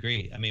 absolutely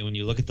agree. I mean, when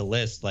you look at the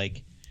list,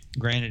 like,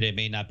 granted, it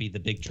may not be the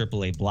big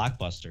AAA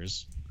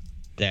blockbusters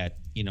that,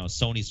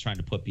 Sony's trying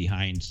to put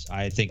behind.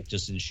 I think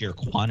just in sheer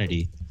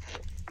quantity,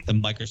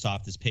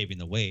 Microsoft is paving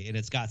the way, and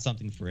it's got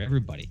something for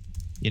everybody.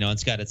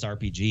 It's got its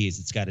RPGs,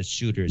 it's got its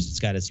shooters, it's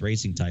got its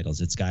racing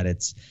titles, it's got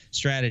its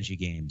strategy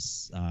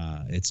games,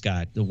 it's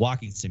got the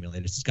walking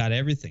simulators, it's got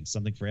everything,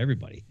 something for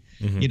everybody.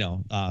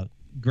 Mm-hmm.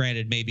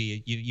 Granted,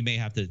 maybe you may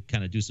have to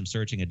kind of do some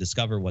searching and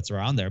discover what's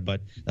around there,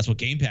 but that's what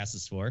Game Pass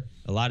is for.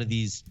 A lot of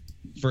these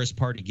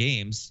first-party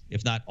games,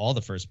 if not all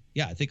the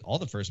I think all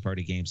the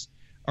first-party games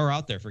are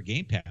out there for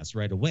Game Pass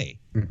right away.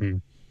 Mm-hmm.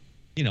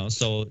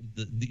 So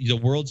the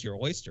world's your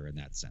oyster in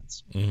that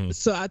sense. Mm-hmm.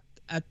 So I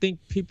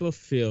think people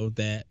feel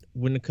that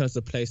when it comes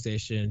to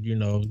PlayStation, you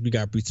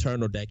got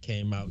Returnal that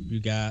came out, you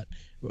got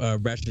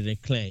Ratchet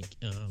and Clank.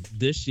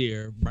 This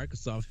year,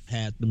 Microsoft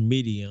had the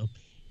Medium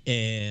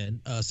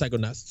and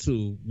Psychonauts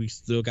 2. We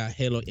still got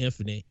Halo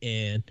Infinite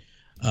and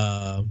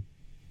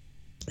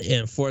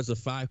Forza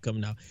 5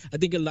 coming out. I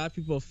think a lot of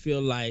people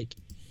feel like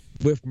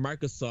with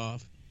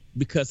Microsoft,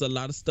 because a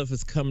lot of stuff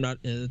is coming out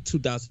in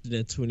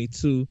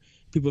 2022,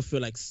 people feel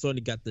like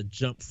Sony got the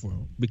jump for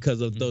them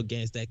because of those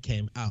games that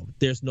came out.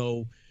 There's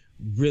no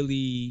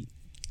really,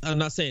 I'm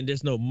not saying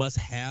there's no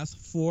must-haves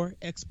for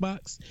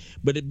Xbox,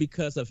 but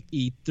because of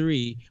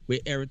E3,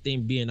 with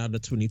everything being out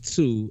of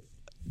 22,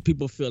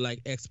 people feel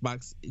like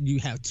Xbox, you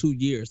have 2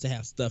 years to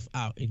have stuff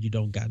out and you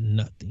don't got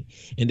nothing.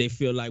 And they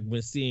feel like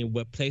when seeing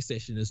what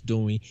PlayStation is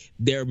doing,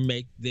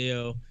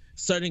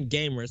 certain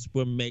gamers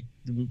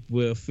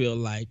will feel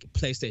like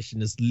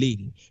PlayStation is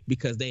leading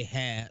because they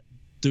had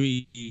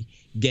 3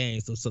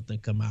 games or something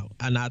come out.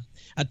 And I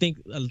think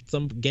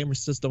some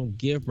gamers just don't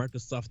give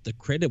Microsoft the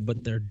credit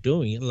what they're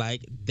doing.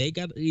 Like,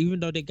 even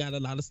though they got a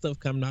lot of stuff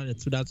coming out in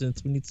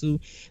 2022,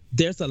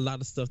 there's a lot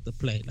of stuff to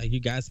play. Like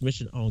you guys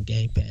mentioned on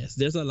Game Pass,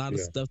 there's a lot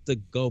of stuff to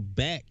go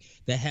back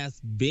that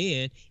has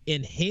been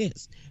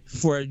enhanced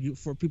for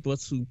people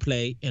to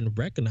play and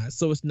recognize.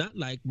 So it's not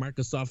like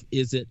Microsoft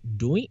isn't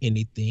doing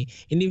anything.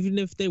 And even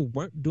if they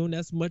weren't doing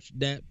as much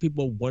that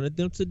people wanted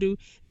them to do,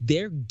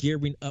 they're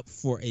gearing up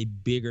for a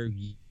bigger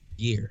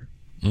year.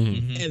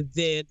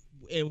 Mm-hmm.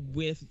 And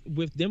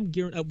with them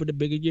gearing up with a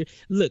bigger year,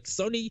 look,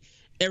 Sony,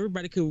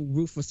 everybody could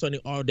root for Sony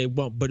all they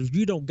want, but if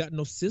you don't got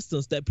no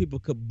systems that people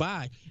could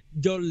buy,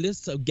 your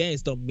list of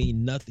games don't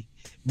mean nothing.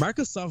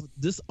 Microsoft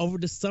over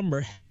the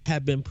summer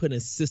have been putting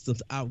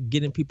systems out,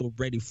 getting people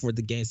ready for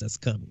the games that's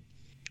coming.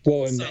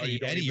 Well, and so,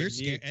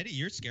 Eddie,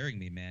 you're scaring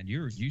me, man.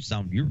 You're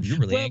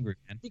really angry,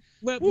 man.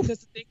 Well,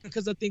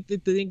 because I think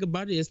that the thing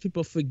about it is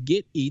people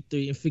forget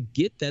E3 and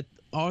forget that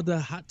all the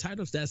hot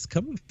titles that's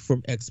coming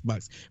from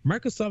Xbox.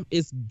 Microsoft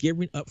is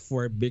gearing up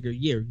for a bigger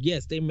year.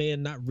 Yes, they may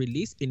not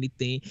release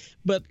anything,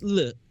 but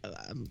look,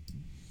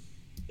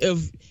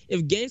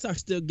 if games are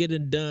still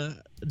getting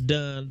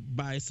done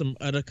by some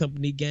other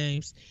company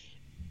games,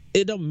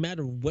 it don't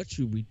matter what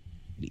you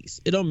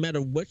release. It don't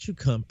matter what you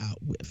come out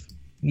with.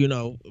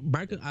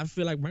 I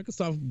feel like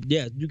Microsoft,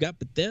 you got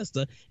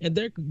Bethesda, and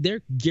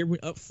they're gearing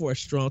up for a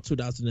strong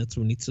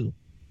 2022.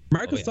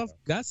 Microsoft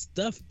got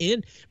stuff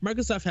in.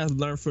 Microsoft has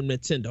learned from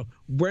Nintendo.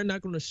 We're not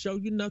going to show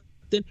you nothing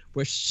something,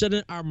 we're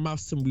shutting our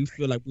mouths when we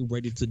feel like we're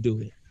ready to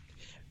do it.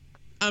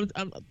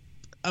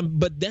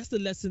 But that's the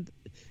lesson.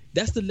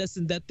 That's the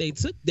lesson that they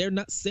took. They're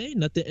not saying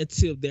nothing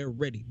until they're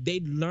ready. They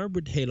learned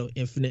with Halo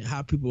Infinite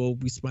how people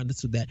responded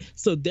to that.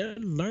 So they're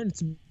learning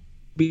to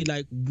be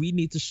like, we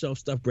need to show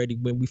stuff ready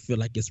when we feel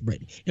like it's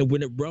ready. And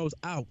when it rolls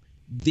out,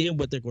 then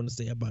what they're going to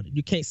say about it.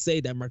 You can't say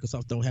that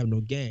Microsoft don't have no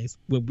games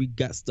when we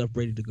got stuff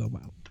ready to go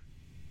out.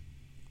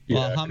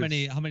 Well, how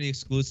many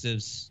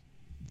exclusives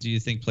do you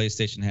think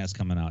PlayStation has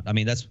coming out? I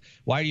mean, that's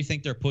why do you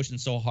think they're pushing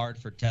so hard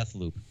for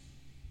Deathloop?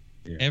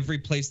 Yeah. Every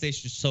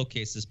PlayStation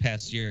showcase this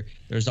past year,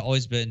 there's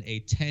always been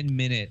a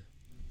 10-minute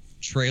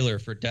trailer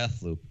for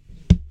Deathloop.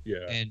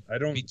 Yeah, and I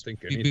don't think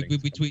anything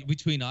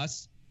between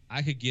us,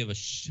 I could give a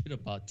shit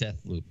about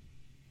Deathloop.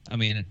 I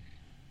mean,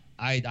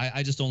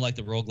 I just don't like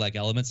the roguelike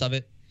elements of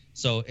it.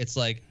 So it's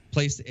like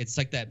it's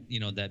like that, you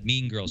know, that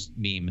Mean Girls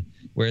meme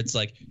where it's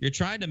like you're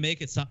trying to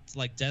make it something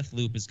like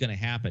Deathloop is going to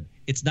happen.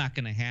 It's not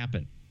going to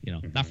happen. You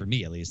know, not for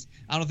me at least.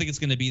 I don't think it's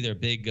going to be their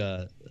big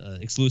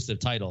exclusive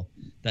title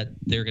that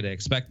they're going to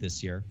expect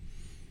this year.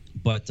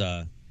 But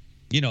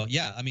you know,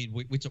 yeah, I mean,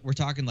 we're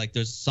talking like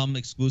there's some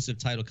exclusive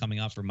title coming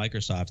out for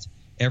Microsoft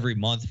every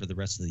month for the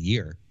rest of the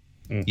year.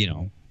 You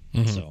know,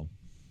 so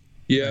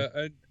yeah.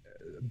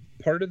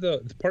 Part of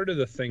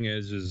the thing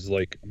is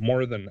like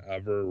more than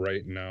ever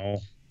right now.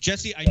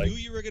 Jesse, I knew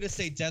you were going to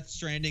say Death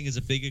Stranding is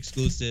a big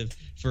exclusive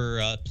for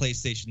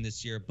PlayStation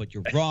this year, but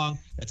you're wrong.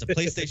 That's a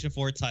PlayStation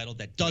 4 title.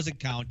 That doesn't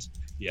count.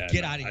 Yeah,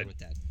 Get out of here with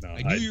that. No,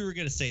 I knew you were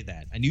going to say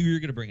that. I knew you were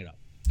going to bring it up.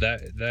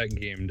 That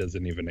game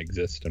doesn't even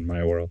exist in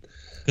my world.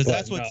 Because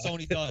that's what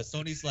Sony does.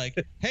 Sony's like,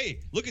 hey,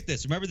 look at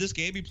this. Remember this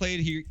game you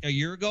played here a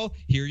year ago?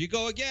 Here you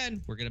go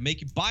again. We're going to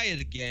make you buy it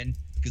again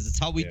because it's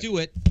how we do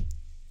it.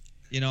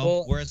 You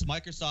know, whereas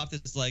Microsoft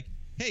is like,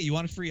 hey, you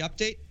want a free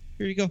update?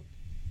 Here you go.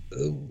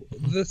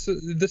 This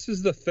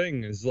is the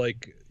thing is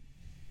like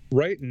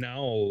right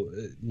now,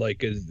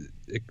 like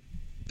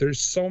there's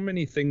so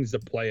many things to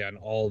play on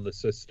all the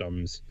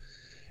systems,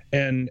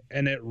 and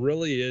it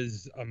really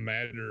is a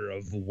matter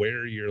of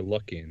where you're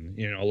looking.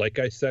 You know, like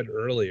I said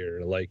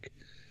earlier, like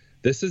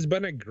this has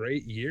been a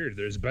great year.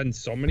 There's been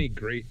so many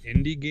great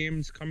indie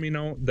games coming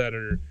out that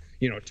are,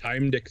 you know,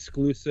 timed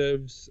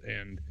exclusives,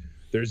 and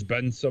there's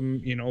been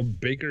some, you know,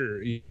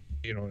 bigger, you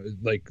know,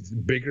 like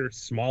bigger,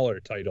 smaller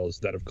titles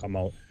that have come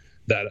out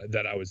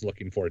that I was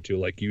looking forward to.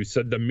 Like you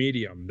said, The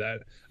Medium,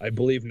 that I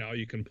believe now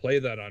you can play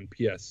that on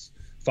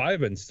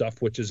PS5 and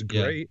stuff, which is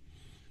great.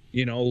 Yeah.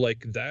 You know,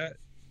 like that,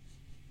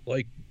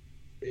 like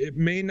it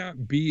may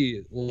not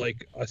be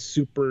like a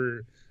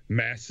super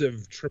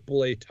massive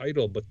AAA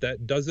title, but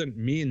that doesn't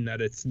mean that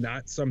it's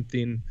not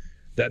something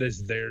that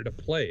is there to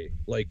play.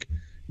 Like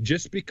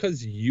just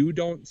because you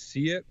don't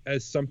see it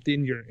as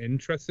something you're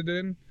interested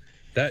in,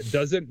 that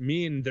doesn't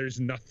mean there's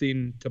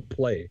nothing to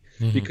play.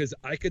 Because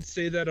I could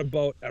say that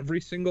about every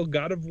single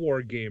God of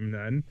War game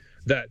then,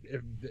 that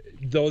if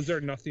those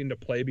are nothing to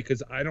play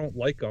because I don't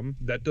like them,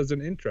 that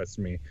doesn't interest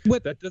me.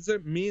 That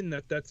doesn't mean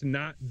that that's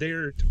not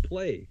there to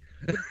play.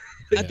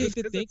 I think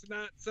it's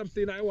not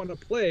something I want to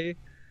play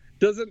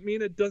doesn't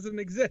mean it doesn't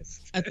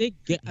exist. I think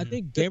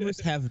gamers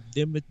have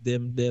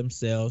limited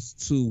themselves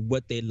to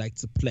what they like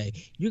to play.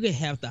 You can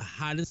have the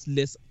hottest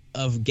list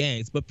of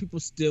games, but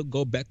people still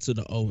go back to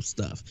the old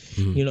stuff.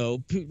 You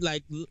know,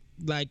 like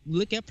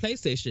look at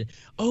PlayStation.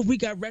 Oh, we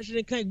got Ratchet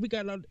and Clank. We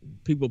got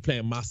people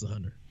playing Monster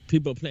Hunter.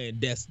 People playing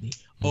Destiny,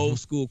 old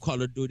school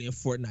Call of Duty and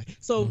Fortnite.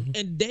 So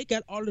and they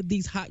got all of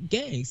these hot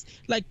games.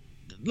 Like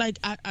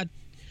I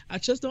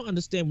just don't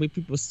understand when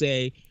people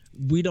say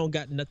we don't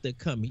got nothing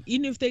coming.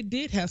 Even if they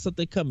did have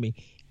something coming,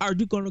 are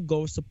you going to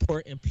go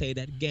support and play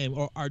that game,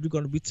 or are you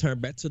going to return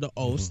back to the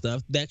old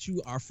stuff that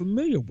you are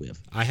familiar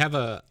with? I have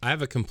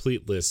a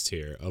complete list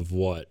here of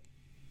what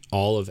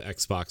all of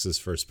Xbox's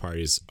first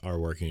parties are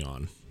working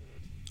on.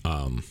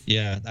 I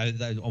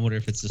wonder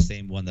if it's the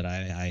same one that I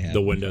have.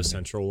 The Windows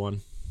Central one.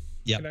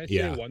 Yeah. Can I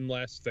say one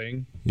last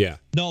thing? Yeah.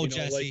 No,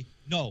 Jesse.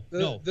 No.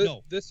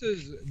 This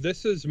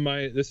is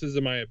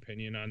my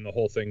opinion on the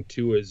whole thing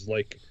too. Is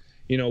like,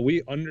 you know,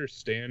 we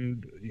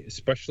understand,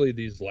 especially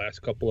these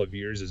last couple of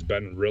years has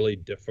been really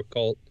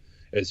difficult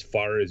as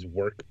far as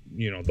work,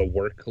 you know, the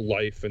work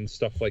life and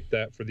stuff like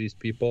that for these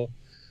people.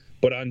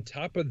 But on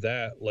top of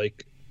that,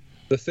 like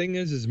the thing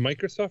is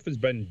Microsoft has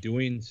been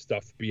doing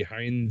stuff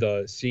behind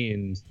the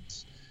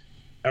scenes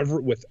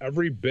with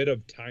every bit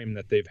of time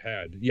that they've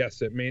had.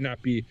 Yes, it may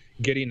not be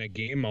getting a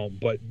game out,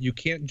 but you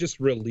can't just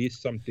release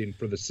something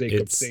for the sake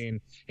of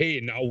saying,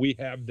 hey, now we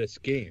have this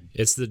game.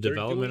 It's the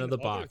development of the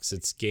box.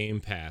 It's Game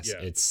Pass.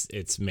 Yeah.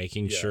 It's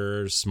making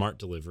sure smart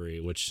delivery,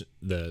 which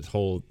the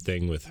whole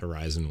thing with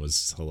Horizon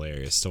was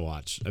hilarious to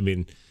watch. I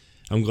mean,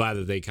 I'm glad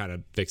that they kind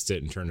of fixed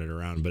it and turned it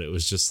around, but it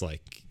was just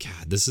like,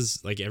 God, this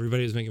is like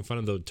everybody was making fun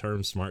of the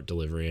term smart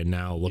delivery, and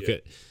now look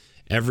at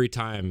every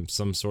time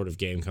some sort of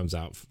game comes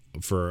out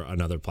for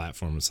another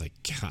platform, it's like,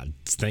 God,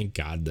 thank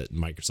God that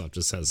Microsoft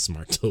just has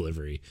smart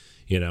delivery,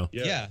 you know?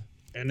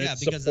 And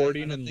it's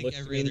supporting and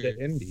listening to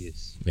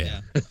indies.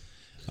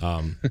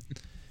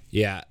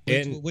 Yeah,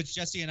 which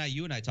Jesse and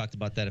you and I talked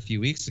about that a few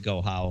weeks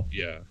ago. How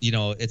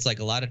it's like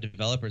a lot of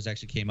developers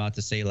actually came out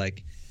to say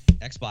like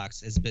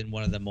Xbox has been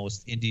one of the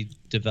most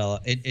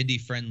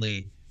indie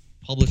friendly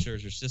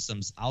publishers or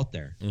systems out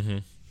there. Mm-hmm.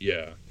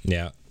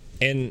 Yeah,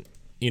 and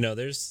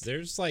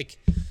there's like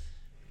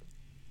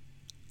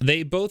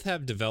they both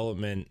have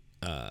development.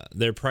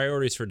 Their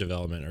priorities for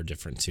development are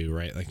different too,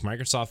 right? Like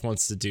Microsoft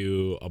wants to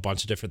do a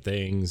bunch of different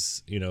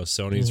things.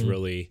 Sony's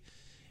really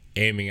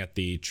aiming at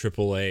the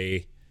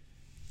AAA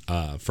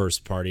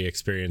first party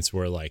experience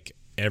where like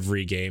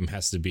every game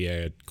has to be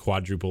a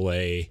quadruple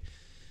A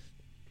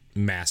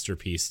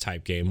masterpiece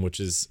type game, which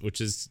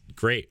is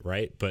great,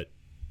 right? But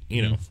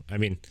I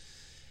mean,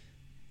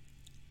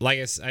 like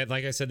I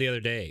said the other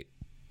day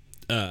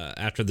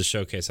after the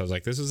showcase, I was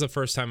like, this is the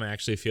first time I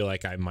actually feel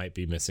like I might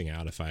be missing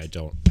out if I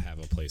don't have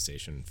a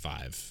PlayStation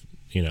 5,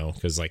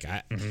 because like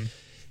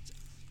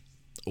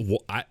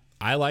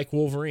I like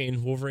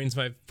Wolverine. Wolverine's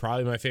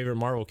probably my favorite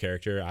Marvel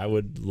character. I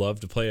would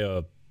love to play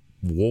a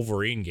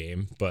Wolverine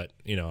game, but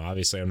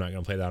obviously I'm not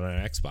going to play that on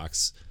an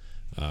Xbox.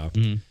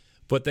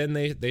 But then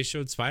they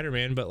showed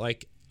Spider-Man, but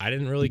like I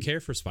didn't really care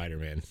for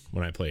Spider-Man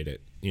when I played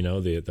it.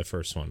 The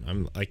first one.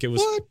 I'm like it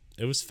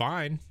was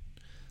fine.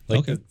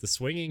 Like the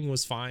swinging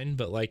was fine,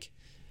 but like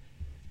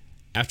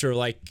after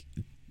like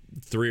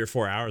 3 or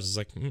 4 hours, I was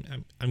like,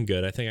 I'm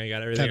good. I think I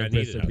got everything I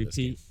needed out of this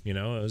game.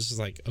 It was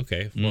just like,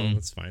 okay, well,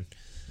 that's fine.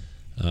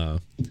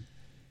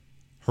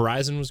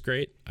 Horizon was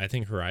great. I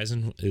think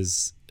Horizon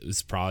is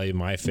probably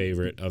my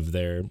favorite of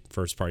their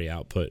first party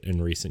output in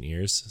recent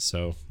years.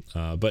 So,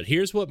 but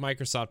here's what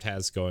Microsoft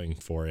has going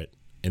for it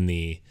in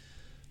the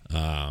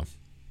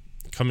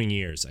coming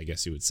years, I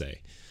guess you would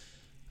say.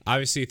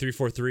 Obviously,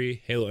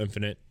 343, Halo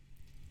Infinite,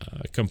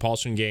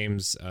 Compulsion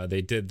Games.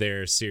 They did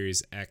their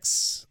Series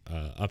X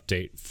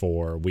update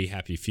for We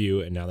Happy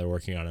Few, and now they're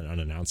working on an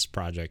unannounced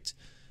project.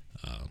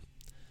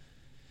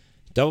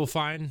 Double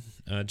Fine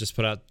just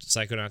put out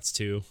Psychonauts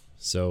 2,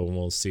 so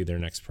we'll see their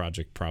next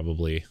project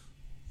probably,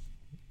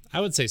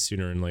 I would say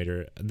sooner than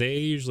later. They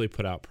usually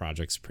put out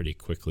projects pretty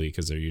quickly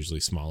because they're usually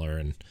smaller,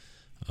 and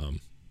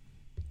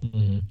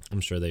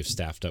I'm sure they've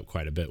staffed up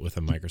quite a bit with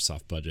a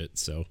Microsoft budget.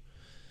 So,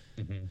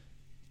 In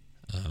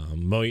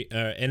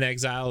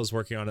Exile is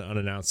working on an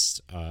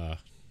unannounced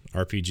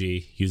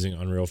RPG using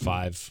Unreal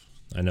 5.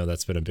 I know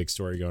that's been a big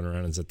story going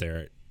around, is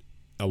that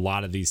a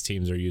lot of these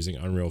teams are using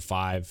Unreal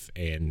 5,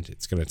 and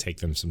it's going to take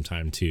them some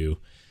time to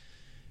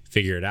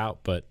figure it out.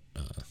 But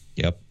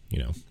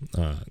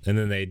and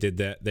then they did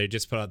that. They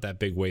just put out that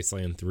big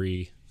Wasteland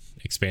 3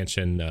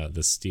 expansion,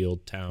 the Steel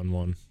Town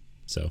one.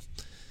 So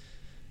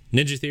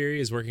Ninja Theory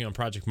is working on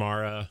Project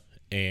Mara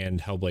and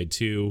Hellblade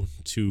 2,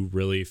 two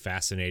really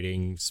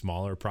fascinating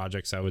smaller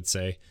projects, I would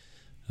say.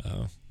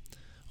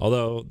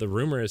 Although the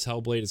rumor is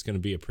Hellblade is going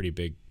to be a pretty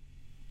big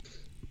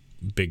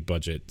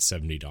budget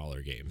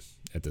 $70 game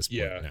at this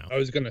point now. I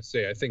was going to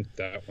say, I think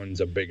that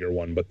one's a bigger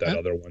one, but that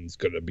other one's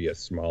going to be a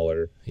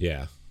smaller.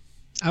 Yeah.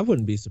 I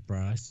wouldn't be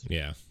surprised.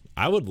 Yeah.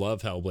 I would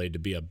love Hellblade to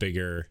be a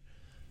bigger,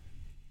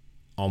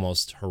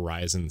 almost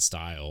Horizon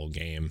style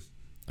game.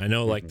 I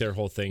know like their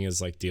whole thing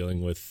is like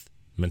dealing with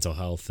mental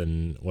health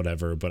and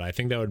whatever, but I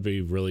think that would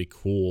be really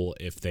cool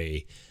if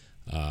they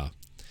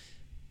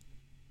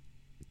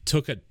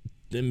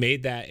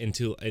expanded that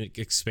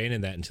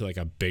into like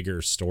a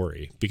bigger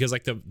story, because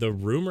like the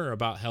rumor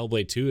about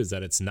Hellblade 2 is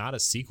that it's not a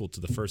sequel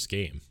to the first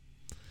game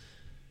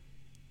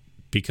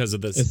because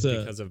of this,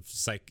 because of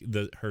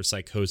her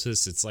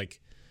psychosis. It's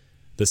like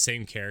the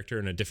same character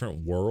in a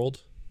different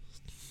world,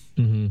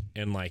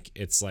 and like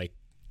it's like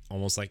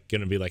almost like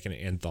gonna be like an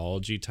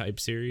anthology type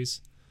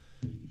series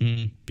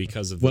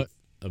because of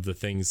the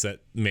things that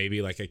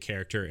maybe like a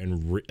character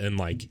in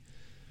like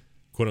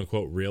quote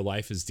unquote real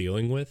life is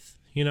dealing with.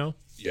 That's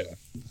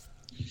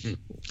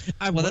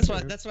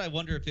why I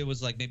wonder if it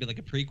was like maybe like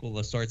a prequel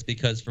of sorts,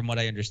 because from what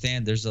I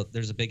understand, there's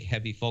a big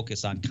heavy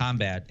focus on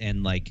combat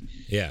and like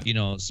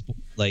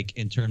like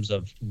in terms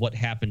of what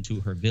happened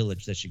to her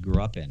village that she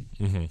grew up in.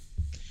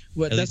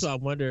 Well, that's why I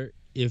wonder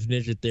if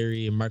Ninja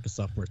Theory and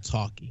Microsoft were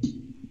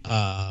talking,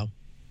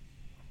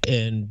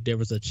 and there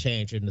was a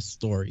change in the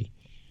story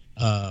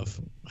of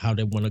how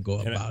they want to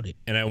go about it.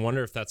 And I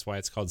wonder if that's why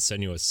it's called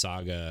Senua's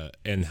Saga,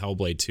 and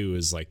Hellblade 2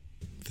 is like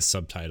the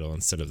subtitle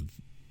instead of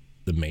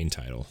the main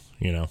title,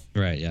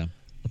 Right, yeah.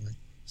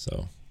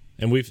 So,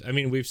 and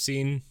we've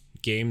seen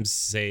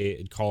games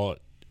call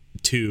it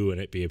 2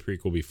 and it be a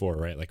prequel before,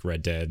 right? Like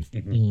Red Dead.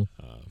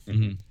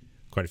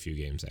 Quite a few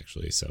games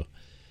actually. So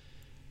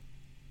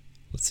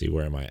let's see,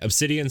 where am I?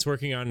 Obsidian's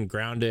working on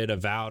Grounded,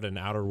 Avowed, and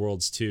Outer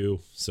Worlds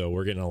 2. So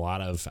we're getting a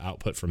lot of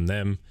output from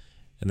them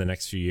in the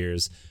next few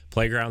years.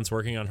 Playground's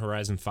working on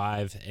Horizon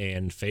 5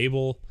 and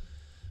Fable.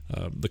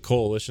 The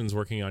Coalition's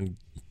working on,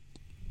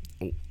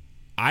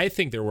 I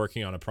think they're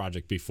working on a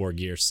project before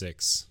Gear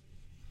 6.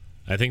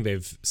 I think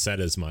they've said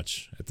as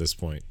much at this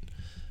point.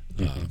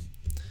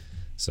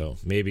 So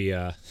maybe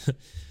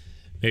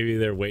maybe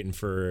they're waiting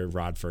for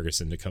Rod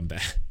Ferguson to come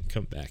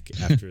back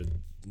after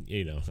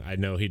I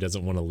know he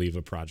doesn't want to leave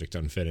a project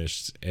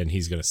unfinished, and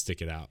he's going to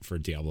stick it out for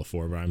Diablo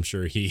 4, but I'm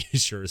sure he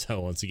sure as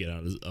hell wants to get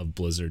out of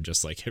Blizzard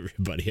just like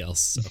everybody else.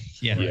 So.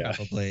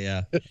 Probably,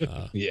 yeah.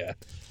 Yeah.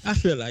 I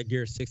feel like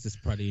Gear 6 is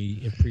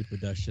probably in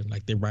pre-production.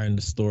 Like they're writing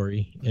the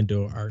story and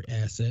doing art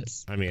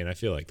assets. I mean, I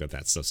feel like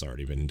that stuff's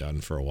already been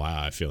done for a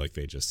while. I feel like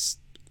they just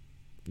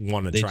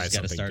want to try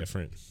something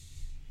different.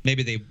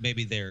 Maybe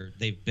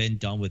they've been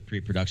done with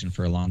pre-production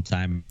for a long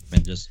time,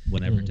 and just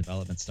whenever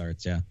development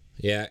starts,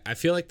 Yeah, I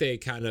feel like they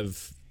kind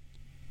of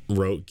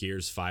wrote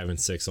Gears 5 and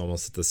 6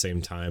 almost at the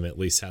same time, at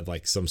least had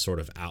like some sort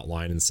of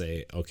outline and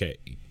say, okay,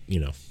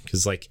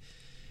 because like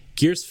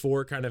Gears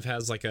 4 kind of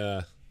has like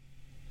I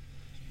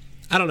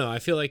don't know, I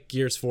feel like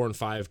Gears 4 and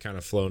 5 kind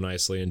of flow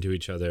nicely into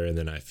each other, and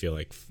then I feel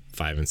like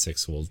 5 and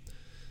 6 will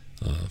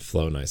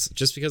flow nice,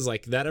 just because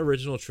like that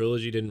original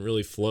trilogy didn't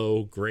really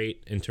flow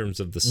great in terms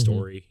of the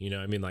story.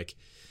 I mean, like,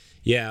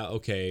 yeah,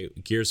 okay,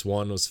 Gears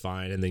 1 was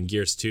fine, and then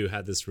Gears 2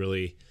 had this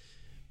really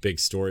big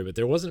story, but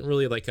there wasn't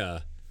really like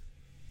a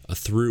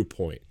through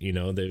point.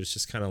 There was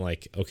just kind of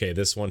like, okay,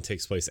 this one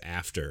takes place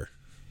after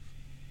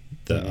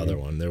the other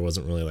one. There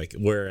wasn't really like,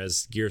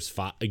 whereas Gears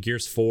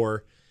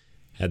 4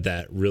 had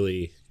that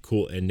really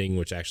cool ending,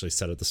 which actually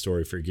set up the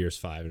story for Gears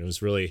 5, and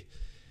it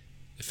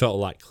felt a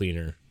lot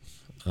cleaner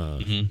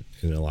in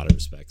a lot of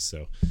respects.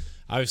 So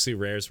obviously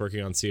Rare's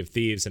working on Sea of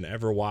Thieves and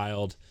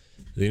Everwild.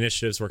 The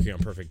Initiative's working on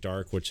Perfect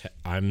Dark, which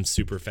I'm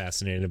super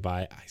fascinated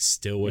by. I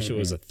still wish it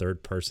was a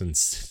third-person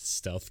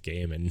stealth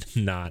game and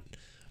not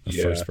a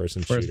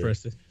first-person shooter. First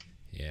person.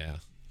 Yeah.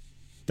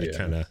 That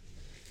kind of...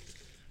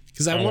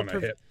 Because I want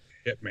a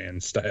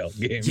Hitman style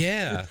game.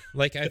 Yeah.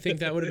 Like, I think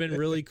that would have been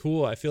really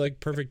cool. I feel like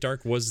Perfect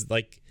Dark was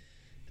like...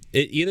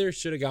 It either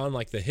should have gone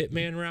like the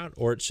Hitman route,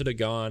 or it should have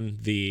gone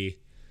the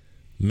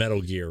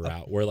Metal Gear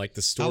route, where like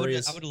the story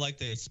I would have liked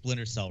the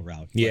Splinter Cell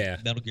route. Yeah.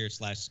 Like Metal Gear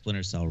 /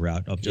 Splinter Cell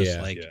route of just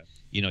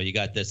you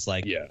got this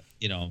like,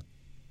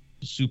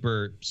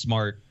 super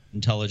smart,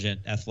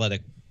 intelligent,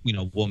 athletic,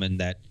 woman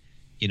that,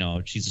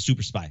 she's a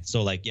super spy.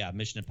 So like,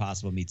 Mission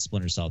Impossible meets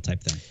Splinter Cell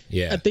type thing.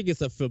 Yeah. I think it's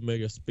a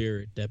familiar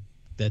spirit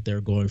that they're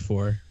going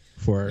for.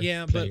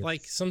 Yeah, players. But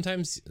like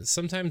sometimes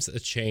a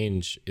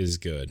change is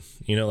good.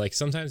 Like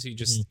sometimes you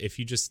just if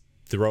you just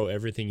throw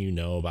everything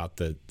about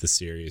the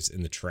series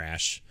in the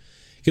trash.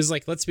 Because,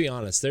 like, let's be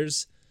honest,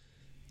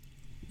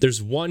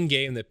 there's one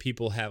game that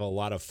people have a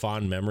lot of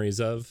fond memories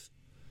of,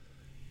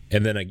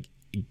 and then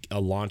a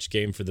launch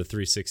game for the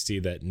 360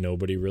 that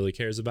nobody really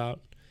cares about.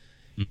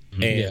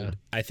 And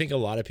I think a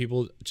lot of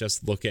people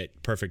just look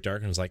at Perfect Dark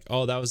and was like,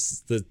 oh, that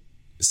was the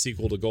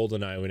sequel to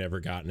GoldenEye we never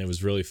got, and it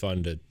was really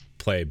fun to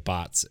play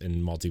bots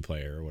in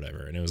multiplayer or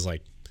whatever. And it was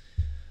like,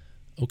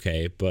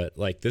 okay, but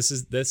like this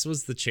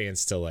was the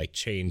chance to like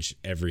change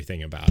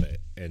everything about it,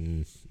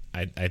 and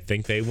I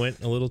think they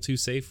went a little too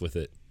safe with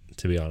it,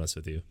 to be honest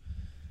with you.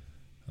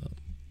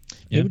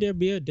 Maybe there'll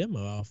be a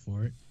demo out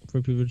for it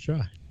for people to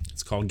try.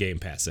 It's called Game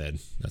Pass, Ed.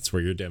 That's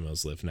where your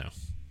demos live now.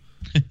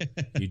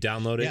 You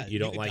download it, you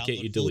don't like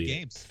it, you delete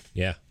it.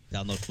 Yeah.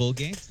 Download full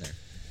games there.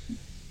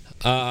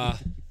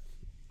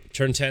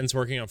 Turn 10's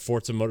working on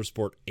Forza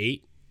Motorsport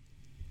 8,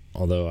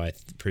 although I'm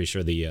pretty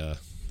sure the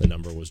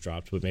number was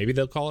dropped, but maybe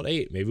they'll call it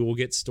 8. Maybe we'll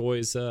get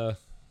Stoy's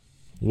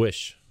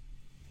wish.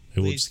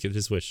 Maybe we'll just get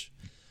his wish.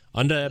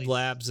 Undead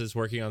Labs is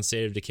working on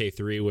State of Decay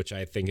 3, which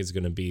I think is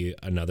going to be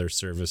another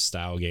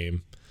service-style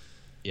game.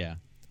 Yeah.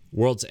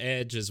 World's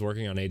Edge is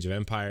working on Age of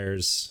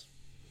Empires,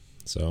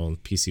 so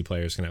PC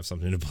players can have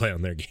something to play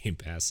on their Game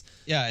Pass.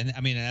 Yeah, and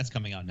I mean, that's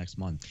coming out next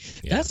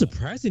month. Yeah. That's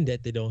surprising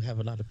that they don't have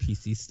a lot of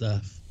PC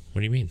stuff. What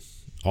do you mean?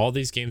 All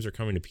these games are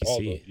coming to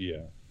PC.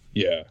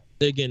 Yeah.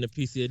 They're getting the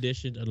PC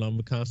edition along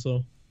with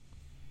console.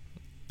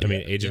 I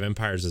mean, Age of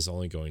Empires is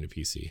only going to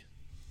PC.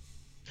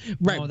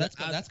 Right. No,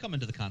 that's coming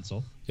to the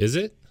console. Is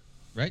it?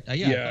 Right? I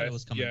thought it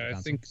was coming to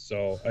the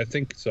console. I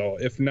think so.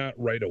 If not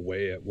right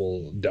away, it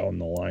will down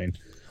the line.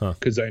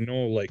 Because I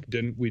know, like,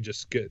 didn't we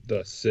just get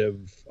the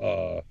Civ,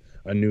 a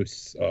new...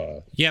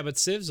 Yeah, but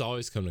Civ's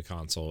always come to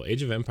console.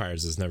 Age of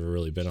Empires has never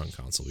really been on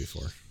console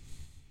before.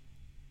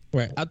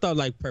 Right. I thought,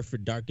 like,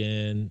 Perfect Dark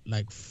and,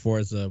 like,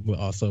 Forza will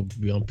also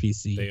be on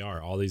PC. They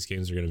are. All these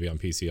games are going to be on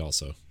PC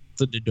also.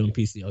 So they're doing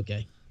PC,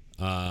 okay.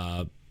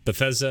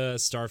 Bethesda,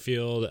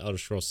 Starfield, Elder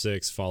Scrolls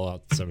 6,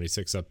 Fallout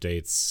 76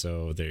 updates.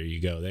 So there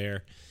you go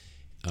there.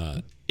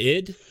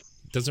 id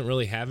doesn't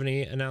really have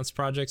any announced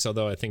projects,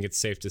 although I think it's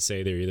safe to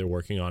say they're either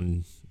working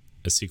on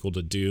a sequel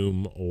to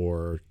Doom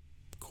or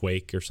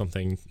Quake or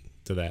something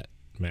to that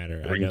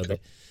matter.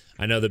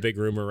 I know the big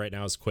rumor right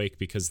now is Quake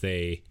because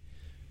they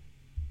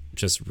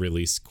just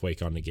released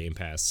Quake on the Game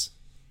Pass.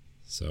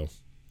 So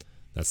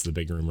that's the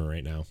big rumor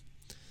right now.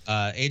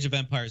 Age of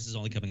Empires is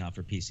only coming out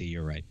for PC.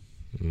 You're right.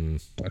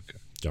 Okay.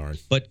 Darn.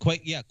 But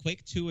Quake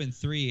 2 and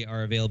 3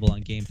 are available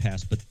on Game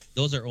Pass, but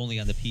those are only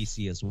on the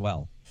PC as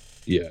well.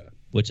 Yeah.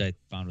 Which I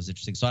found was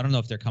interesting. So I don't know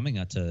if they're coming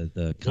out to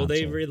the console. Well,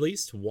 they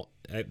released one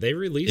of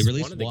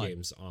the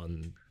games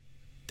on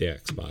the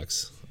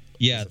Xbox.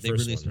 Yeah, they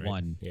released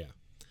one. Yeah.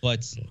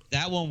 But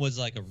that one was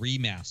like a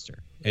remaster.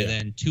 And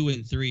then 2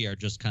 and 3 are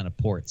just kind of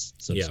ports,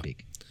 so to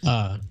speak.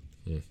 Yeah,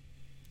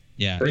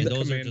 Or and the those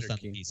are Commander just on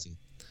the King. PC.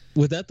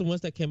 Was that the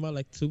ones that came out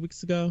like 2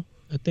 weeks ago?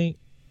 I think.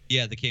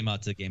 Yeah, they came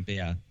out to the game.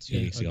 Yeah, 2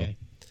 weeks ago.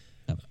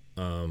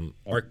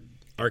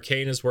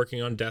 Arcane is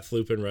working on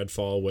Deathloop and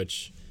Redfall,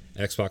 which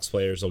Xbox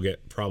players will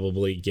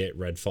probably get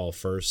Redfall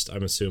first,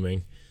 I'm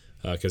assuming,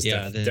 because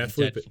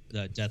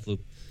Deathloop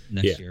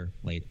next year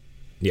late.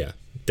 Yeah,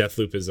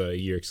 Deathloop is a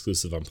year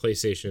exclusive on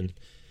PlayStation.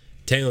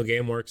 Tango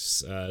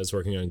Gameworks is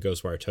working on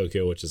Ghostwire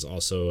Tokyo, which is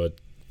also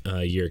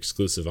a year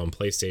exclusive on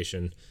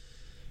PlayStation.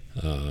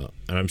 And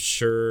I'm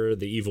sure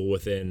The Evil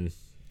Within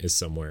is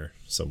somewhere.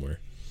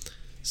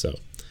 So,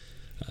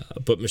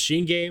 but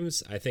Machine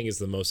Games, I think, is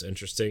the most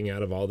interesting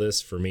out of all this,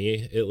 for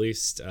me at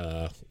least.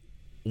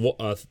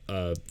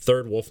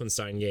 Third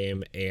Wolfenstein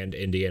game and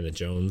Indiana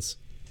Jones,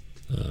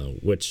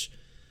 which,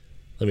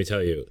 let me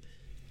tell you,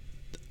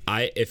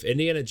 if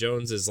Indiana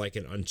Jones is like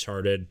an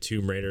Uncharted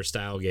Tomb Raider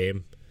style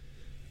game,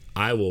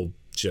 I will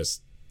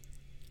just,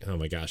 oh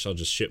my gosh, I'll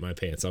just shit my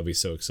pants. I'll be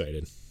so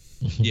excited.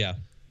 Yeah.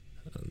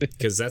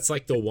 Because that's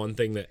like the one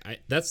thing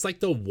that's like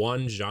the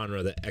one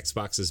genre that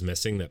Xbox is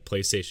missing that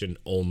PlayStation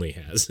only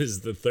has,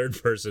 is the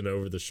third person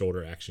over the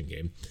shoulder action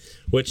game,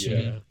 which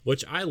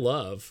I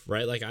love,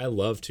 right? Like, I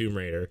love Tomb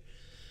Raider.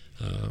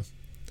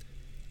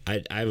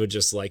 I would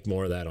just like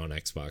more of that on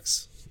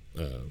Xbox.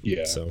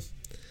 So,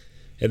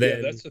 and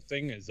then that's the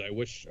thing, is I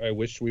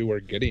wish we were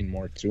getting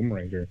more Tomb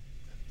Raider.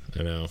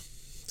 I know.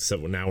 So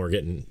now we're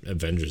getting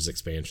Avengers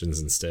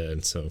expansions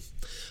instead. So,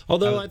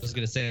 although I was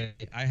gonna say,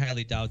 I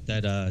highly doubt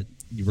that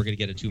we're gonna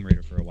get a Tomb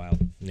Raider for a while.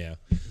 Yeah.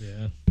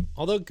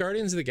 Although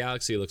Guardians of the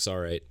Galaxy looks all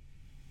right.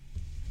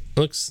 It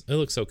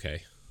looks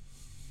okay.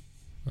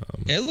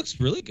 It looks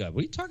really good. What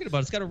are you talking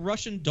about? It's got a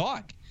Russian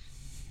dog.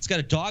 It's got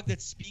a dog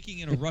that's speaking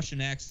in a Russian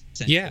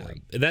accent. Yeah,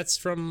 Corey. that's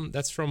from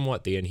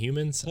what, the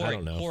Inhumans? Corey, I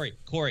don't know.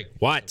 Corey.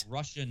 What?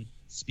 Russian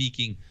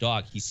speaking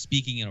dog. He's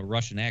speaking in a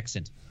Russian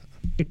accent.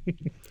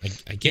 I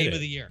get Game it.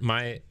 of the year.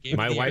 My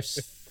wife's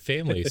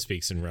family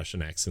speaks in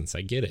Russian accents.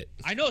 I get it.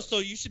 I know, so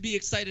you should be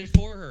excited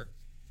for her.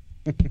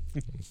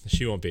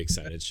 She won't be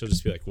excited. She'll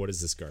just be like, "What is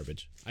this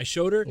garbage?" I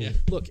showed her. Yeah.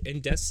 Look, in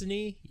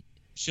Destiny,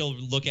 she'll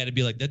look at it and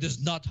be like, "That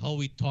is not how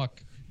we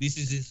talk. This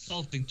is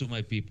insulting to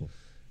my people."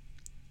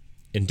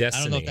 In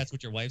Destiny, I don't know if that's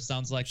what your wife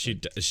sounds like. She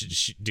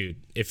dude,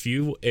 if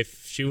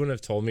she wouldn't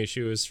have told me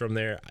she was from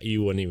there,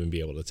 you wouldn't even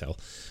be able to tell.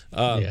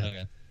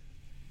 Okay.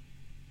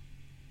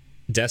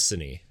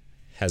 Destiny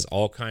has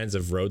all kinds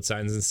of road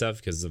signs and stuff,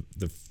 because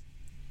the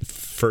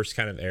first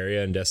kind of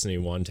area in Destiny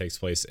 1 takes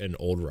place in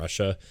old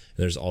Russia, and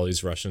there's all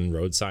these Russian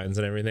road signs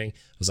and everything. I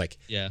was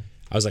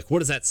like, what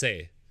does that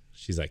say?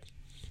 She's like,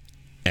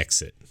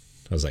 exit.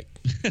 I was like,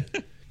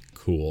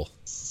 cool.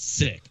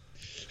 Sick.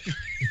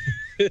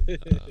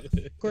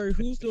 Corey,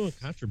 who's doing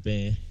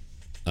Contraband?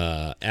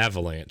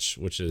 Avalanche,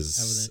 which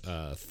is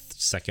a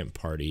second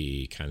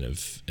party kind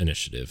of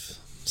initiative.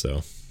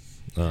 So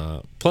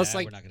plus,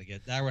 like, we're not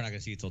gonna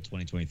see it till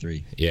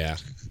 2023. Yeah.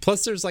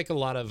 Plus, there's like a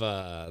lot of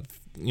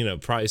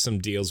probably some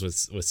deals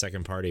with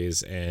second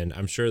parties, and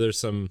I'm sure there's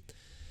some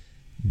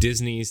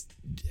Disney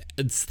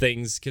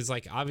things, because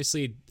like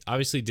obviously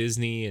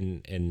Disney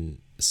and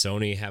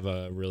Sony have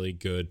a really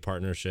good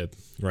partnership,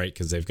 right?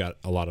 Because they've got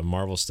a lot of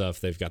Marvel stuff.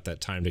 They've got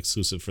that timed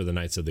exclusive for the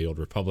Knights of the Old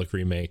Republic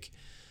remake,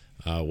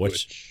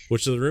 which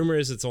the rumor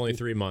is it's only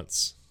 3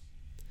 months.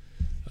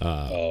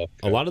 Okay.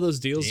 A lot of those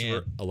deals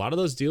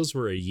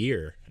were a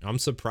year. I'm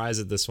surprised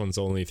that this one's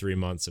only 3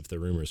 months, if the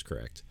rumor's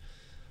correct.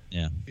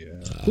 Yeah.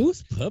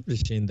 Who's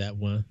publishing that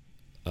one?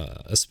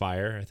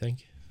 Aspire, I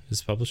think,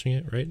 is publishing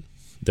it, right?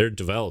 They're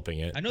developing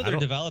it. I know they're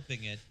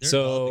developing it.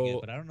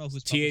 But I don't know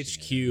who's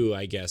THQ,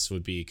 I guess,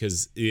 would be,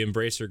 because the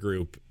Embracer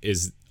Group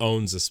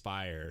owns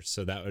Aspire,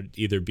 so that would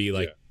either be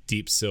like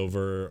Deep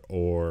Silver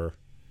or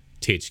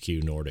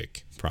THQ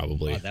Nordic,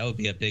 probably. Wow, that would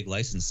be a big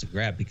license to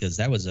grab, because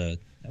that was a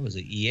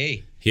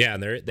EA. Yeah,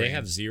 and they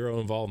have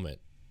zero involvement.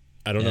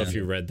 I don't know if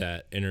you read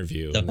that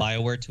interview. The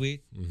BioWare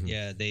tweet? Mm-hmm.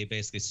 Yeah, they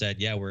basically said,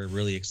 we're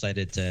really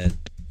excited to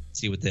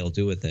see what they'll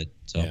do with it.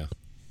 So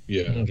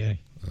Okay.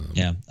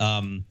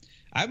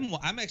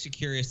 I'm actually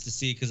curious to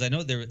see, because I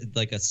know there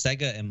like a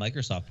Sega and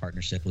Microsoft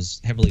partnership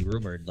was heavily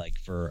rumored like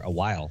for a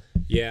while.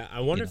 Yeah, I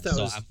wonder if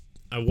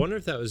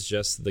that was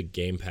just the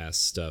Game Pass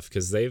stuff,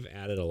 because they've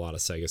added a lot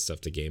of Sega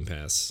stuff to Game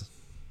Pass.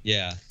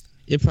 Yeah.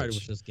 It probably was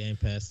just Game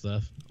Pass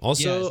stuff.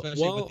 Also,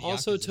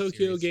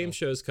 Tokyo Game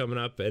Show's coming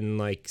up, and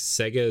like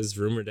Sega is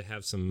rumored to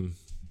have some,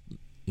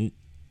 I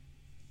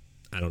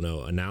don't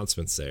know,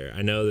 announcements there.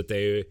 I know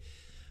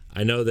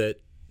that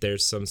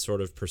there's some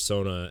sort of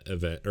Persona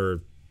event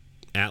or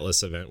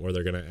Atlas event where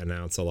they're going to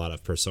announce a lot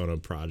of Persona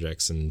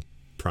projects and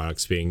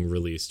products being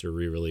released or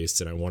re-released,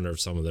 and I wonder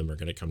if some of them are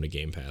going to come to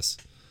Game Pass.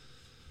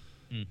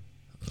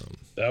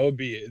 That would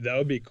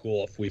be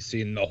cool if we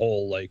seen the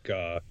whole like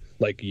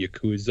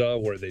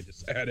Yakuza, where they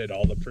just added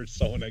all the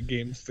Persona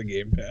games to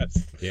Game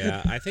Pass.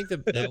 Yeah, I think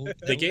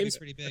the games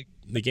pretty big.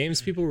 The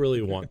games people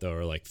really want though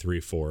are like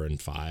 3, 4,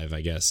 and 5.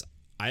 I guess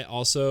I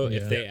also,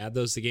 if they add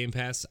those to Game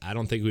Pass, I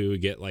don't think we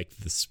would get like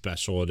the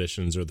special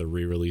editions or the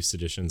re-release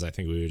editions. I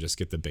think we would just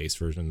get the base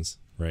versions,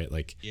 right?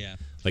 Like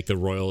the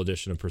Royal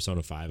Edition of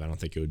Persona 5. I don't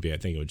think it would be. I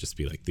think it would just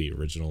be like the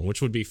original,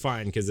 which would be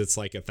fine because it's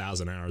like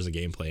 1,000 hours of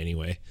gameplay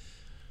anyway.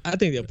 I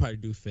think they'll probably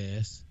do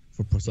fast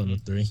for Persona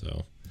 3.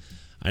 So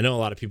I know a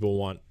lot of people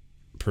want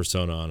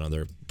Persona on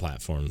other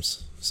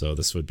platforms, so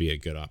this would be a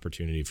good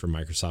opportunity for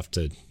Microsoft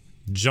to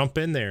jump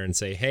in there and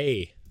say,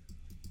 hey,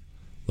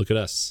 look at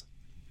us.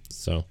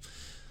 So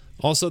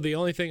also the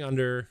only thing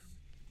under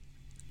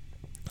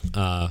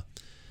the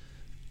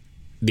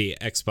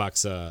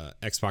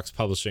Xbox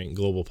publishing,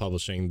 global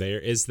publishing, there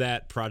is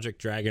that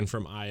Project Dragon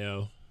from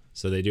IO.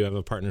 So they do have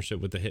a partnership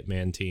with the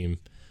Hitman team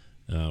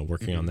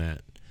working on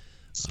that.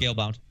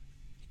 Scalebound.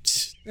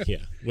 Yeah,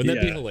 wouldn't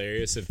that be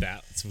hilarious if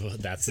that's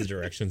the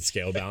direction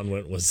Scalebound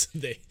went? Was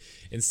they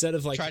instead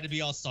of like try to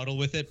be all subtle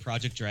with it,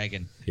 Project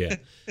Dragon? Yeah,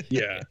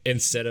 yeah.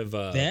 Instead of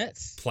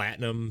that's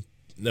Platinum,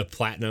 the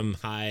Platinum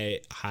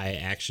high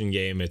action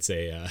game, it's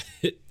a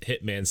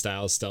Hitman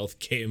style stealth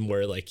game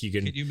where like you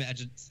can. Can you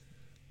imagine?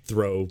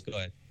 Throw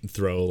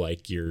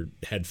like your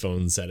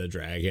headphones at a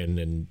dragon,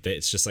 and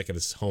it's just like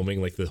this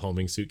homing, like the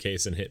homing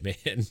suitcase in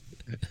Hitman.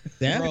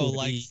 Bro,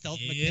 like stealth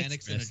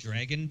mechanics in a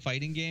dragon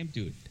fighting game,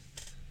 dude.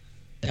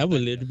 That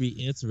would literally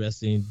be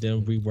interesting.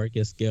 Them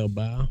reworking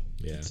Scalebound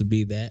to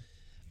be that.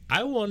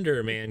 I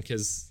wonder, man,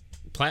 because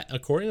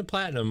according to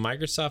Platinum,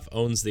 Microsoft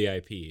owns the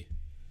IP.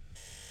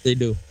 They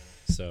do.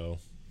 So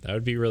that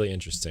would be really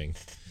interesting.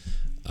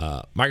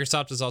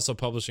 Microsoft is also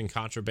publishing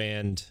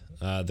Contraband,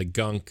 The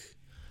Gunk,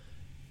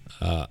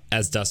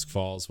 As Dusk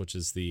Falls, which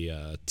is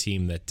the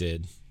team that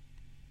did.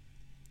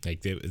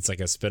 Like it's like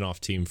a spin-off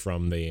team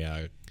from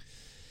the.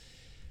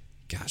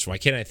 Gosh, why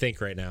can't I think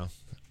right now?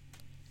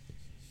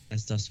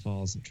 As Dusk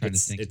Falls, I'm trying to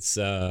think. It's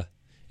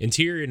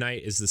Interior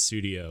Night is the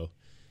studio.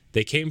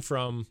 They came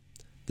from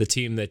the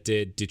team that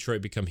did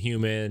Detroit Become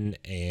Human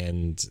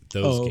and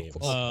those games.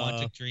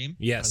 Quantic Dream.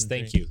 Yes,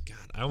 thank you.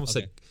 God, I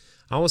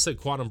almost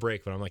said Quantum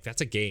Break, but I'm like, that's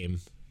a game.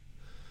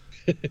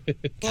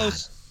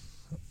 Close.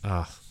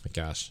 Oh my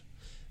gosh,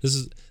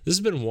 this has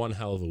been one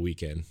hell of a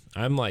weekend.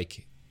 I'm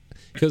like,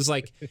 because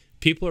like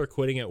people are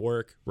quitting at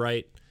work,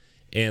 right?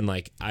 And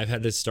like I've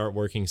had to start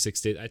working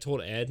 6 days. I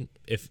told Ed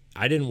if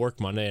I didn't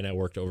work Monday and I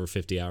worked over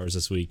 50 hours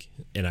this week,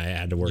 and I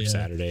had to work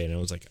Saturday, and I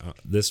was like,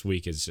 this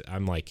week is.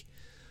 I'm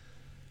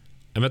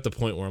at the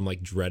point where I'm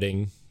like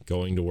dreading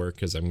going to work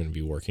because I'm going to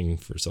be working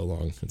for so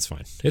long. It's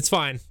fine. It's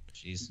fine.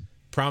 Jeez.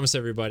 Promise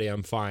everybody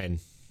I'm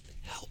fine.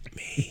 Help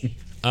me.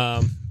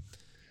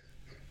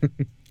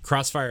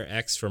 Crossfire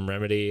X from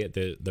Remedy,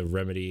 the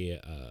Remedy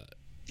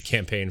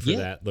campaign for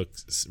that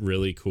looks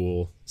really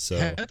cool. So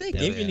have they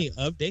given any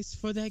updates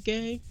for that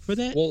game? For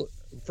that? Well,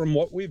 from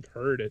what we've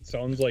heard, it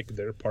sounds like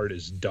their part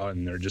is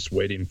done. They're just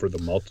waiting for the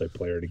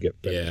multiplayer to get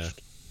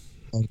finished.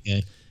 Yeah.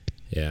 Okay.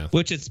 Yeah.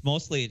 Which it's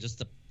mostly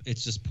just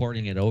it's just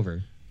porting it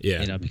over.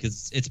 Yeah. You know,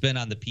 because it's been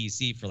on the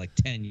PC for like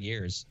 10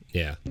 years.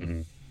 Yeah.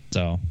 Mm-hmm.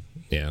 So.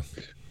 Yeah.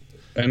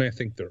 And I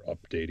think they're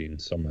updating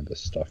some of the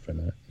stuff in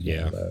it.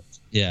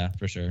 Yeah,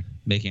 for sure.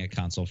 Making it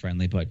console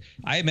friendly. But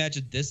I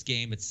imagine this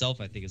game itself,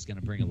 I think, is going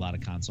to bring a lot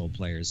of console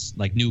players,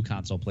 like new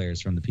console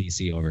players from the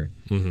PC over.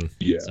 Mm-hmm.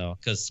 Yeah. So,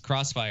 because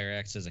Crossfire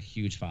X has a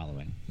huge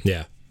following.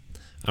 Yeah.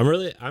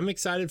 I'm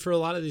excited for a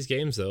lot of these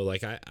games though.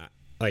 Like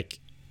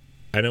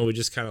I know we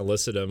just kind of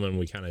listed them and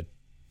we kind of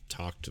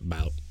talked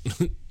about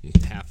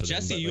half of them.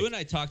 Jesse, you and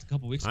I talked a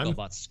couple weeks ago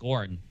about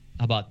Scorn.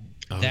 About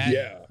that?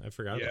 Yeah, I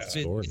forgot about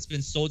Scorn.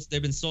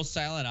 They've been so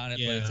silent on it,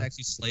 but it's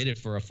actually slated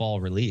for a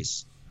fall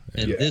release.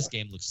 And this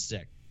game looks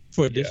sick.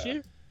 For this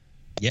year?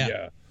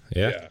 Yeah.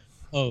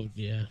 Oh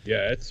yeah.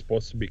 Yeah, it's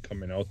supposed to be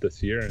coming out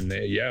this year, and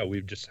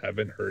we just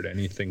haven't heard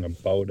anything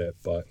about it.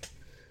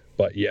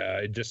 But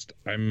yeah,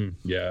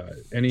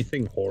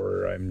 anything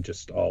horror, I'm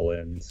just all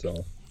in.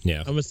 So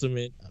yeah, I'm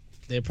assuming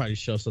they'll probably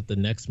show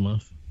something next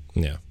month.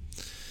 Yeah.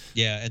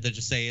 Yeah, and they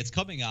just say it's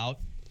coming out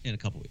in a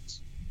couple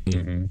weeks.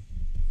 Mm-hmm.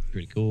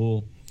 Pretty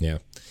cool. Yeah.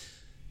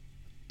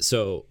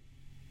 So,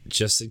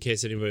 just in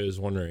case anybody was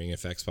wondering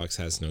if Xbox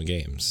has no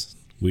games,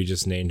 we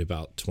just named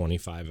about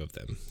 25 of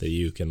them that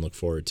you can look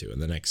forward to in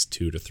the next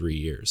 2 to 3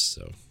 years.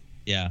 So,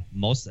 yeah,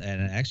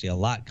 and actually a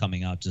lot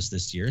coming out just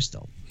this year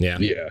still. Yeah.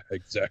 Yeah,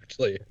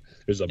 exactly.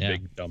 There's a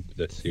big dump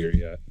this year.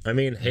 Yeah. I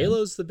mean,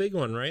 Halo's the big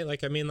one, right?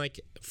 Like, I mean,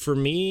 like for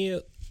me,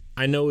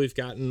 I know we've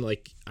gotten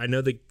I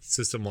know the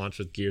system launched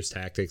with Gears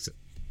Tactics,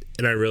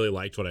 and I really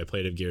liked what I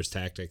played of Gears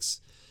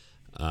Tactics.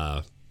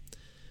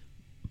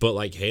 But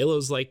like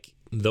Halo's like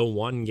the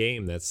one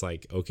game that's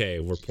like, okay,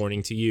 we're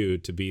pointing to you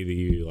to be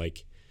the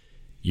like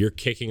you're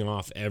kicking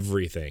off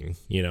everything.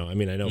 You know, I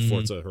mean, I know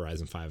Forza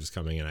Horizon 5 is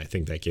coming, and I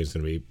think that game's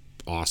gonna be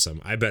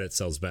awesome. I bet it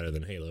sells better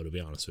than Halo, to be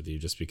honest with you,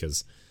 just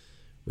because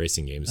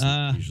racing games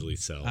usually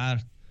sell.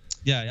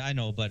 Yeah, I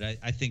know, but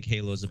I think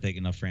Halo is a big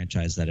enough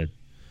franchise that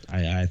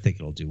I think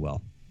it'll do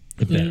well.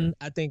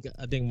 I think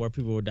more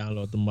people will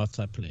download the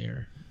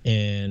multiplayer.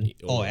 And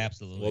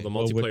absolutely. Well, the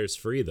multiplayer's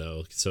free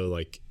though, so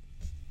like,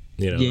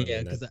 you know.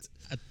 Yeah, because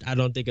I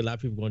don't think a lot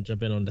of people are going to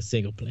jump in on the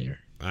single player.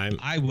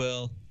 I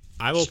will.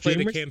 I will play the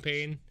Streamers?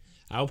 campaign.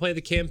 I will play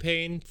the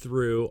campaign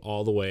through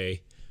all the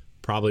way.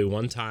 Probably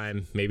one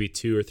time, maybe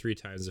 2 or 3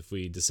 times if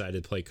we decide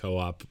to play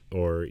co-op,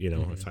 or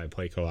if I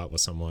play co-op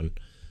with someone.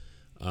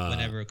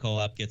 Whenever a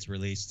co-op gets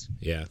released.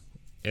 Yeah,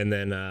 and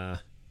then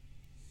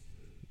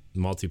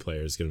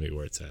multiplayer is going to be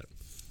where it's at.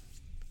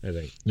 I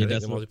think. Yeah, I think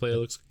that's the what-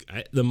 multiplayer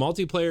the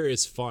multiplayer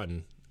is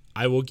fun.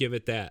 I will give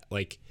it that.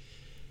 Like,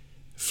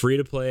 free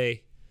to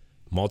play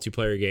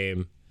multiplayer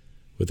game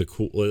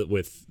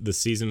with the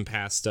season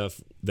pass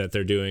stuff that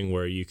they're doing,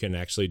 where you can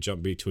actually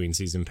jump between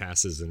season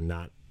passes and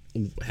not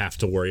have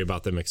to worry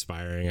about them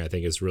expiring. I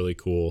think is really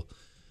cool.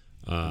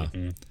 I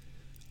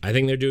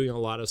think they're doing a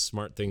lot of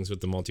smart things with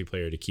the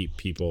multiplayer to keep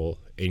people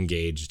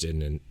engaged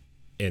in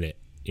it.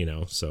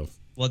 So.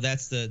 Well,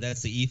 that's the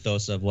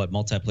ethos of what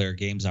multiplayer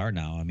games are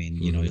now. I mean,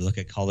 you look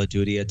at Call of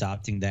Duty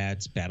adopting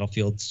that.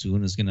 Battlefield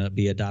soon is going to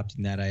be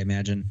adopting that, I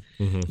imagine.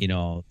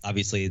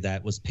 Obviously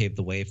that was paved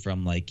the way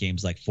from like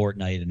games like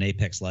Fortnite and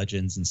Apex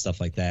Legends and stuff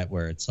like that,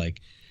 where it's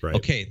like,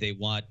 okay, they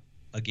want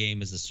a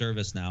game as a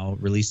service now,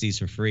 release these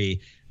for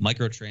free,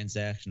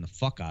 microtransaction the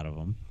fuck out of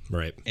them,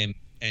 right, and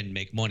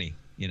make money.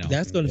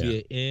 That's going to be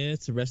an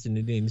interesting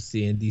thing to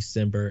see in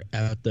December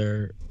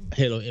after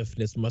Halo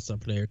Infinite's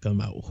multiplayer come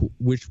out.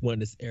 Which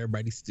one is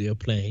everybody still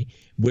playing?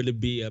 Will it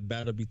be a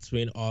battle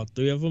between all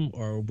 3 of them,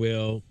 or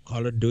will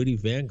Call of Duty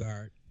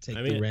Vanguard take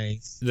the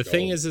reins? The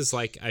thing is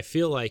like I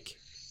feel like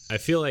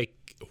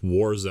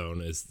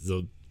Warzone is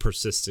the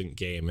persistent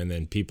game, and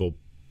then people,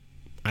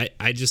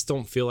 I just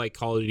don't feel like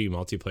Call of Duty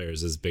multiplayer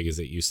is as big as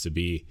it used to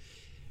be.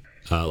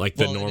 Like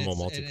the normal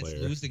multiplayer, and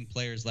it's losing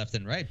players left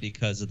and right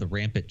because of the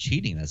rampant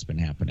cheating that's been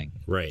happening.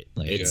 Right.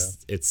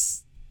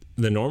 It's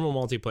the normal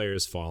multiplayer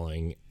is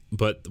falling,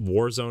 but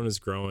Warzone is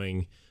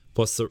growing.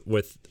 Plus,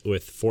 with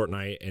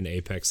Fortnite and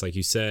Apex, like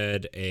you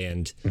said,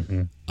 and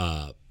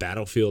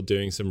Battlefield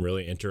doing some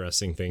really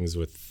interesting things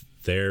with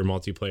their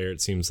multiplayer.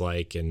 It seems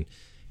like, and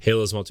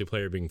Halo's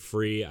multiplayer being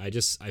free. I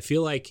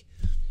feel like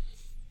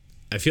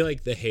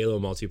the Halo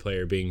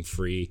multiplayer being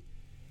free,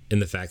 in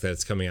the fact that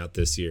it's coming out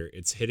this year,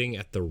 it's hitting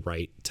at the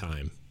right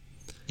time.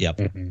 Yep.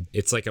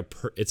 It's like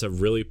it's a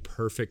really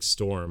perfect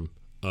storm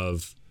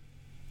of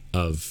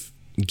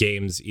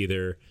games,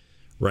 either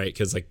right,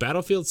 because like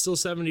Battlefield's still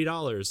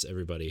 $70.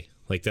 Everybody,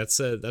 like that's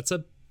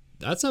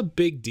a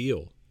big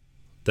deal.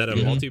 That a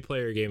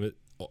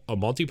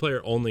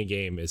multiplayer only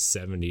game is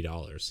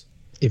 $70.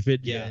 If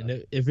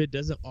it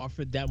doesn't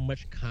offer that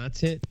much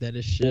content that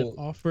it should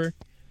offer.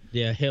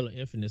 Yeah, Halo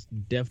Infinite's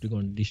definitely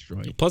going to destroy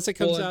it. Plus, it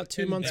comes out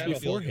 2 months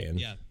beforehand.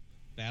 Yeah,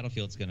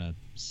 Battlefield's going to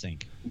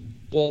sink.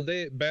 Well,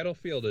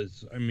 Battlefield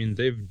is, I mean,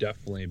 they've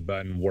definitely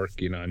been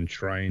working on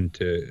trying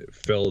to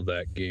fill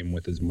that game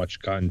with as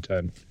much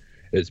content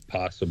as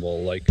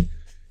possible. Like,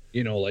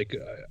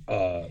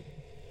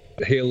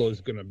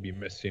 Halo's going to be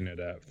missing it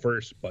at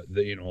first, but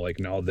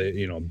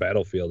now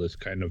Battlefield has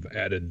kind of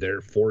added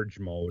their Forge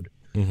mode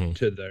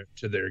to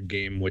their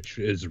game, which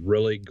is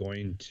really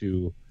going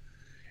to.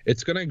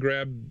 It's going to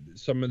grab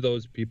some of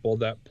those people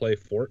that play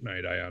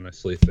Fortnite, I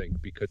honestly think,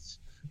 because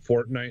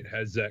Fortnite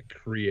has that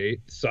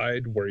create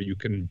side where you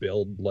can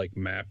build like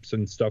maps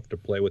and stuff to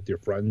play with your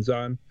friends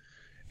on.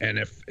 And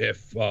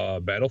if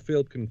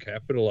Battlefield can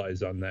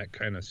capitalize on that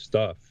kind of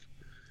stuff,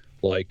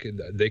 like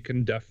they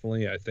can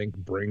definitely, I think,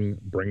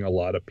 bring a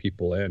lot of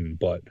people in.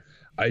 But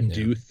I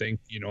do think,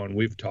 and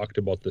we've talked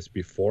about this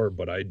before,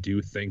 but I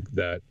do think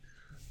that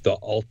the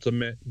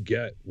ultimate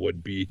get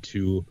would be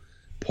to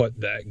put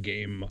that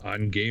game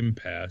on Game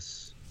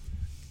Pass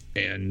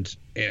and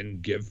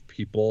give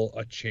people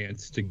a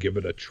chance to give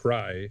it a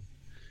try.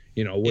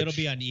 It'll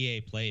be on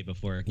EA Play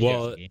before it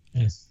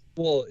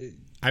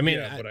I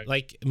mean,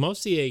 like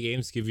most EA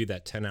games give you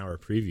that 10-hour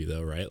preview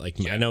though, right? Like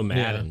I know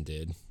Madden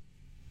did.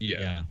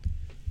 Yeah.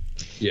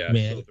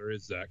 So there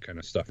is that kind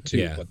of stuff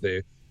too, but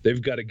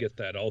they've got to get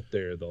that out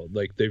there though.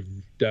 Like they've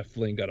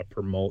definitely got to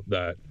promote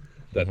that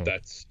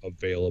that's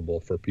available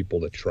for people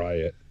to try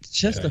it.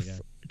 Just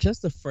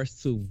the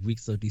first 2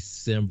 weeks of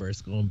December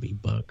is going to be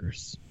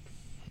bunkers.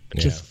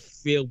 Just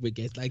filled with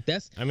games. Like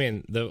that's. I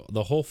mean,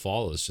 the whole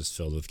fall is just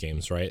filled with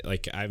games, right?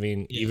 Like, I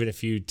mean, even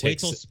if you take wait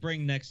till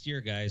spring next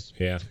year, guys.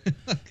 Yeah.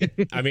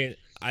 I mean,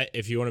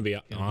 if you want to be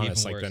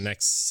honest, like the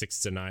next 6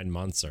 to 9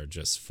 months are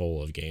just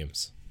full of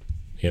games.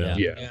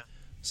 Yeah.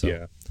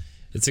 So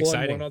it's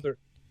exciting.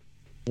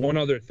 One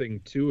other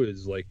thing too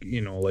is like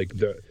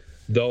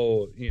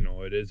though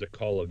it is a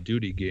Call of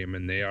Duty game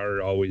and they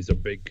are always a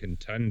big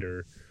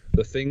contender.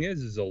 The thing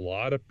is a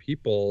lot of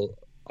people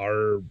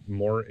are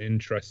more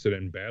interested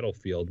in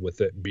Battlefield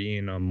with it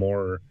being a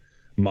more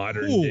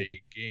modern day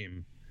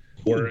game.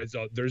 Whereas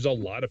there's a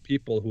lot of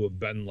people who have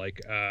been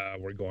like,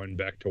 we're going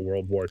back to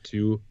World War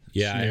II.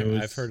 Yeah,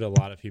 I've heard a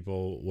lot of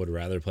people would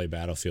rather play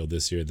Battlefield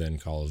this year than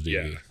Call of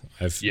Duty.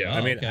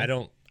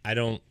 I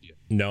don't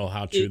know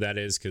how true that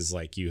is, because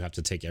like you have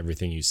to take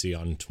everything you see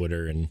on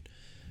Twitter and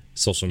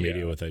social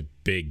media with a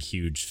big,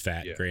 huge,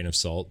 fat grain of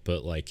salt.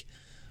 But like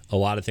a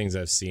lot of things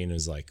I've seen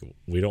is like,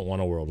 we don't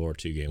want a World War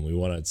II game. We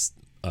want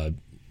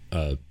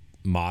a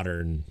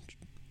modern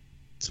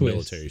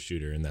military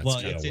shooter, and that's well,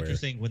 kind of it's where.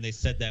 interesting when they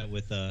said that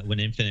with when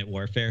Infinite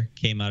Warfare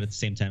came out at the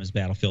same time as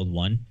Battlefield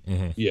 1.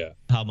 Mm-hmm. Yeah.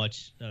 How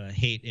much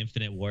hate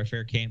Infinite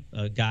Warfare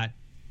got,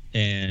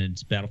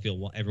 and Battlefield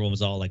 1, everyone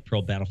was all like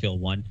pro Battlefield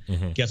 1.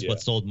 Mm-hmm. Guess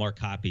what sold more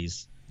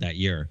copies that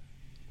year?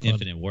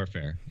 Infinite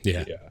Warfare.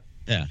 Yeah.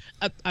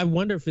 I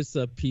wonder if it's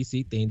a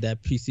PC thing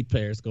that PC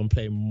players gonna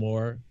play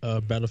more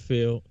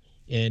Battlefield,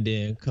 and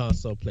then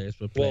console players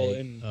will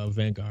play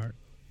Vanguard.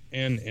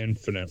 And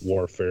Infinite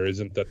Warfare,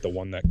 isn't that the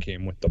one that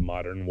came with the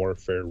Modern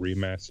Warfare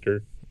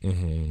remaster?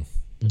 Mm-hmm.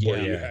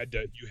 Where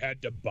you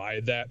had to buy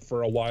that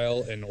for a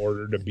while in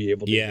order to be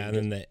able to. Yeah,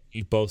 and then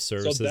both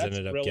services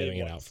ended up really getting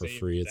it out for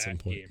free at some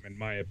point. Game, in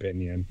my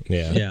opinion.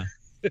 Yeah.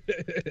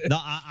 No,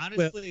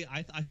 honestly,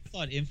 I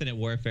thought Infinite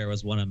Warfare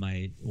was one of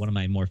my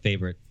more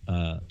favorite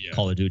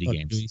Call of Duty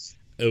games.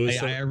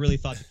 I really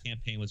thought the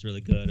campaign was really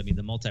good. I mean,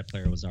 the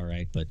multiplayer was all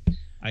right, but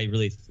I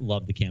really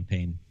loved the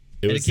campaign.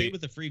 It came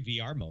with a free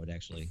VR mode,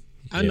 actually.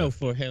 I know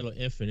for Halo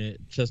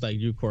Infinite, just like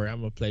you, Corey, I'm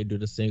gonna play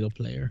the single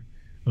player.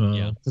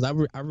 Because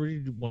I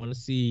really want to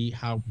see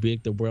how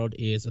big the world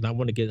is, and I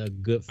want to get a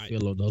good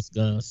feel of those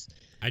guns.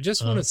 I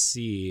just want to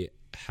see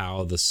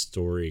how the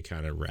story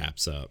kind of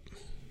wraps up.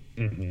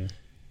 Mm-hmm.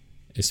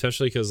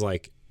 Especially because,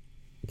 like,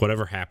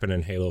 whatever happened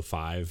in Halo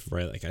 5,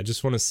 right? Like, I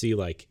just want to see,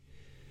 like,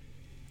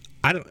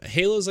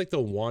 Halo's like the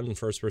one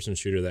first-person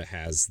shooter that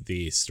has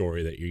the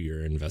story that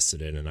you're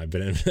invested in, and I've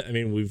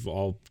been we've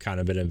all kind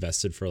of been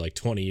invested for like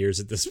 20 years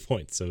at this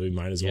point, so we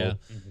might as well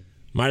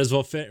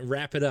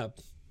wrap it up,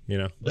 you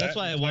know. That's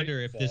why I wonder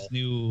if this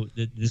new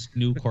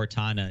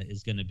Cortana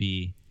is going to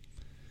be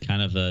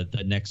kind of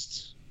the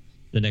next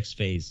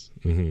phase.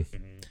 Mm-hmm.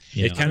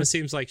 It kind of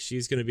seems like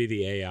she's going to be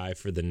the AI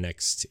for the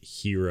next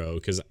hero,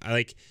 because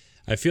I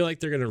feel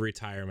like they're going to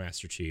retire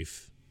Master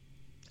Chief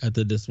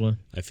after this one.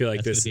 I feel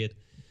like it's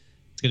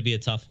going to be a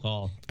tough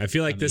call. I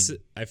feel like this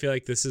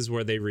is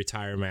where they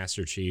retire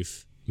Master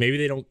Chief. Maybe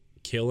they don't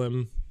kill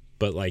him,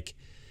 but like,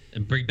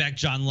 and bring back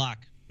John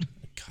Locke.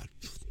 God.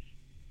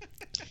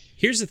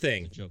 Here's the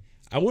thing.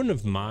 I wouldn't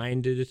have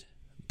minded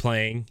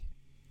playing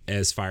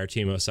as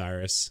Fireteam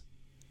Osiris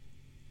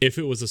if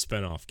it was a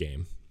spinoff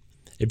game.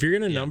 If you're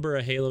going to number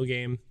a Halo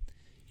game,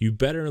 you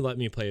better let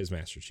me play as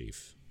Master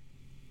Chief.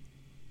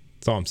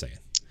 That's all I'm saying.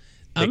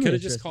 They could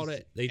have just called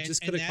it. They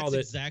just could have called it.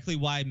 That's exactly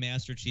why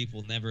Master Chief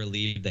will never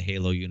leave the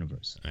Halo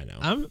universe. I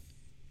know.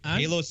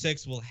 Halo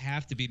 6 will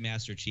have to be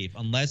Master Chief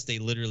unless they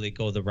literally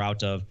go the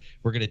route of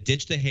we're going to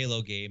ditch the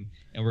Halo game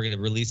and we're going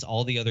to release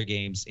all the other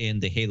games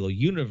in the Halo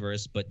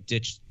universe, but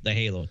ditch the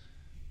Halo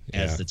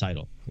as the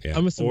title. Yeah.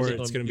 Or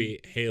it's going to be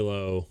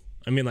Halo.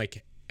 I mean,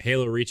 like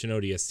Halo Reach and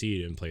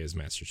ODST didn't play as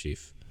Master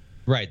Chief.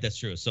 Right, that's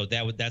true. So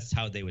that's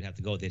how they would have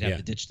to go. They'd have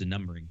to ditch the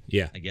numbering.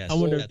 Yeah, I guess. I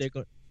wonder if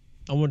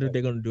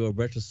they're going to do a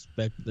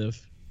retrospective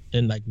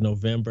in like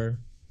November,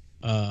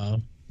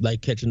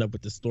 like catching up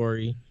with the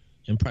story,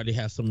 and probably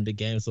have some of the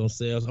games on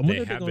sales.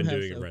 They have been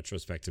doing a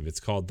retrospective. It's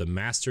called the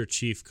Master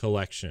Chief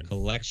Collection.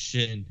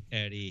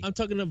 Eddie. I'm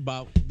talking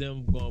about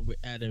them going with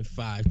adding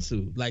 5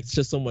 too, like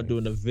just someone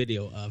doing a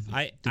video of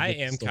it. I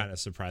am kind of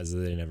surprised that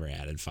they never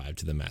added 5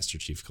 to the Master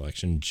Chief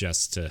Collection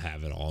just to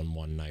have it all in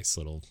one nice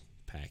little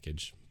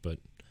package. But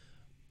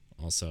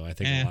also, I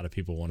think a lot of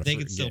people want to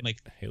forget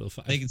Halo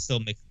 5. They can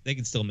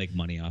still make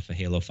money off of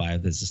Halo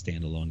 5 as a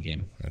standalone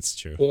game. That's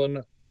true. Well,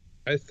 and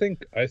I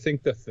think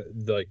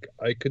that like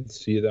I could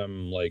see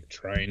them like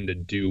trying to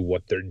do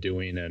what they're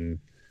doing in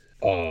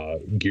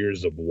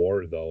Gears of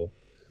War, though.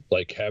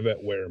 Like have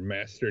it where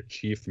Master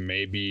Chief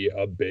may be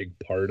a big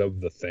part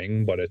of the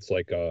thing, but it's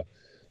like a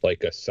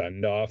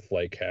send off.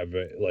 Like have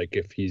it like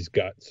if he's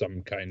got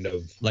some kind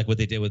of like what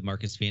they did with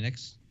Marcus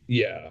Phoenix.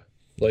 Yeah.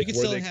 Like you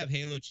can still have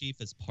Halo Chief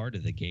as part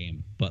of the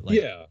game, but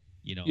like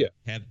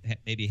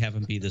maybe have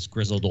him be this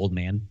grizzled old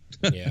man.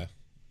 Yeah,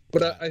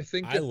 but I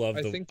think I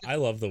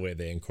love the way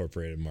they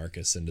incorporated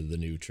Marcus into the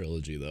new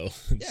trilogy, though.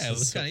 Yeah, it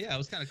was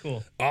kind of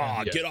cool.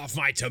 Oh, get off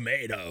my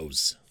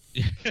tomatoes!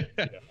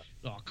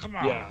 Oh, come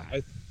on! Yeah,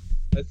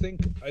 I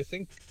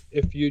think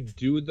if you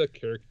do the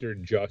character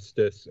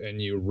justice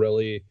and you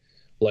really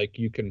like,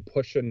 you can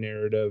push a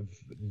narrative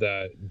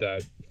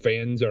that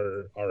fans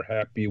are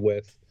happy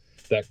with.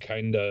 That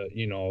kind of,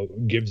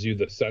 gives you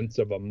the sense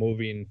of a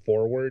moving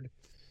forward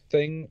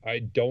thing. I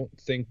don't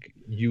think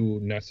you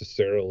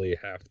necessarily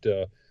have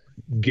to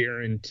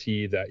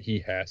guarantee that he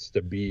has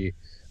to be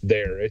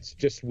there. It's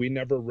just we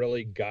never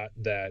really got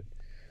that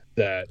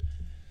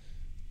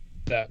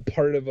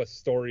part of a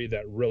story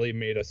that really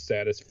made us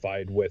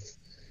satisfied with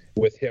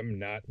him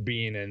not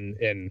being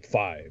in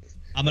 5.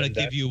 I'm gonna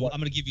give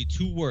you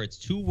 2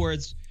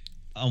 words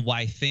on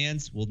why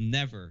fans will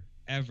never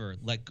ever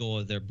let go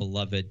of their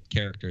beloved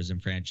characters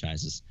and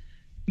franchises.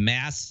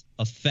 Mass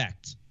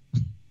Effect.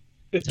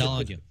 I'm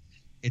telling you,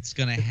 it's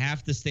gonna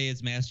have to stay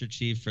as Master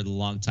Chief for the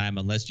long time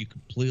unless you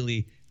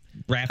completely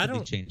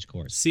rapidly change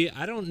course. See,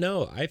 I don't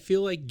know. I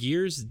feel like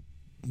Gears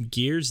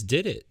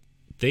did it.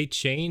 They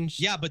changed.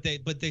 Yeah, but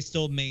they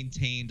still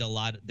maintained a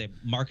lot of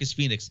Marcus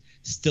Phoenix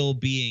still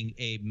being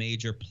a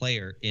major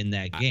player in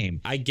that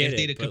game. I get if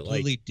it. If they'd have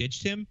completely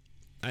ditched him,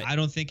 I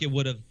don't think it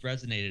would have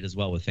resonated as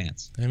well with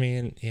fans. I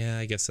mean, yeah,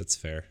 I guess that's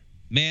fair.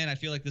 Man, I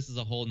feel like this is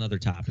a whole nother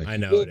topic. I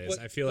know it is.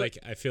 I feel like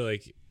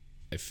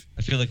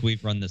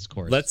we've run this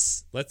course.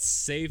 Let's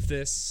save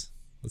this.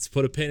 Let's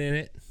put a pin in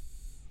it.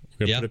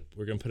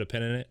 We're gonna put a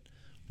pin in it.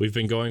 We've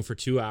been going for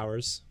 2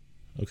 hours.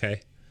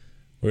 Okay,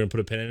 we're gonna put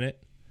a pin in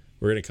it.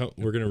 We're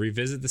gonna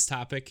revisit this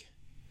topic.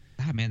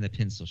 Ah, man, that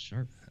pin's so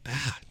sharp.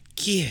 Ah,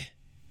 yeah.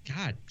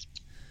 God.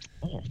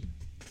 Oh,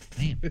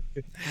 man.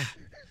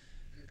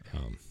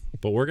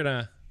 But we're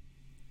gonna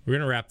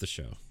wrap the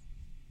show.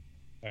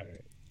 All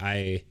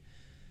right.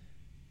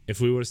 If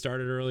we would have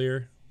started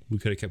earlier, we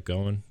could have kept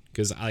going.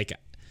 Because like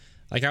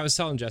I was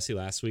telling Jesse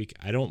last week,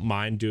 I don't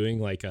mind doing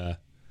like a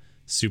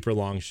super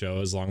long show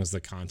as long as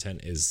the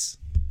content is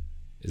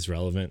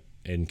relevant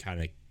and kind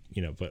of,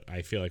 you know, but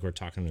I feel like we're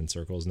talking in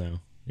circles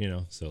now, you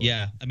know. So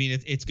yeah, I mean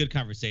it's good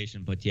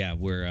conversation, but yeah,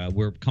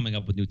 we're coming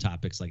up with new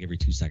topics like every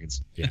 2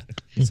 seconds. Yeah.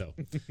 So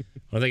I want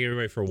to thank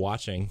everybody for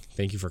watching.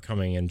 Thank you for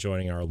coming and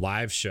joining our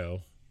live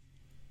show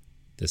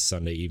this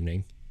Sunday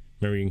evening.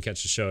 Remember, you can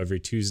catch the show every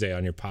Tuesday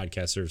on your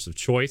podcast service of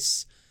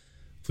choice.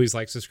 Please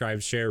like,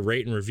 subscribe, share,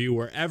 rate, and review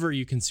wherever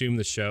you consume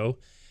the show.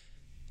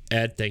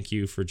 Ed, thank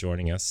you for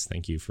joining us.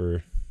 Thank you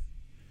for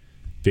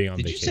being on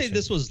vacation. Did you say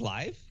this was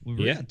live? We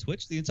were on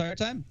Twitch the entire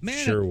time?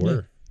 Man, sure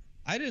were.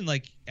 I didn't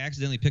like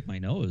accidentally pick my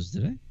nose,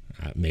 did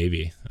I?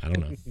 Maybe. I don't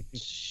know.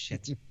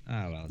 Shit.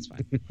 Oh, well, it's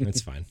fine.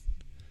 It's fine.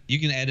 You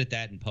can edit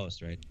that in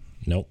post, right?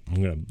 Nope.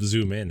 I'm going to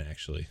zoom in,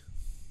 actually.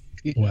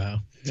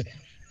 Wow.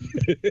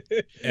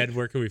 Ed,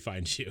 where can we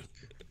find you?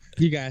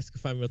 You guys can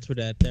find me on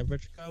Twitter at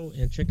TheVertigo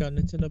and check out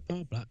Nintendo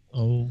Power Block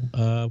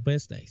on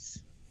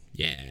Wednesdays.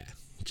 Yeah.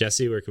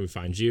 Jesse, where can we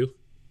find you?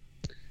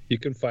 You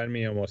can find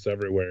me almost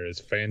everywhere as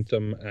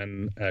Phantom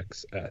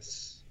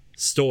NXS.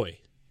 Stoy.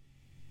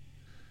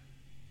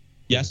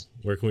 Yes.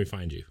 Where can we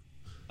find you?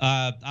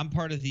 I'm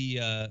part of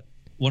the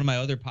one of my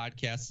other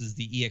podcasts is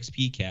the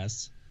EXP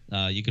Cast.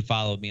 You can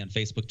follow me on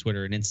Facebook,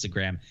 Twitter, and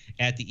Instagram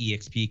at the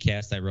EXP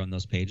Cast. I run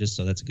those pages,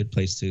 so that's a good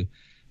place to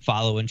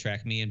follow and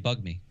track me and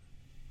bug me.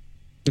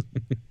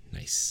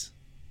 Nice.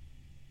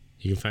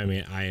 You can find me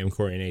at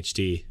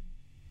IamCoreyNHD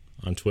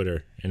on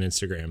Twitter and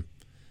Instagram.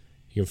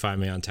 You can find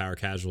me on Tower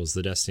Casuals,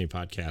 the Destiny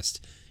podcast.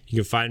 You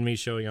can find me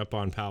showing up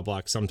on Power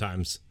Block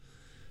sometimes.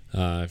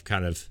 I've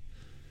kind of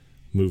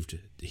moved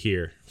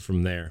here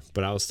from there,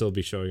 but I'll still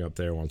be showing up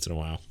there once in a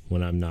while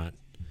when I'm not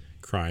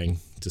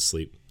crying to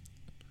sleep.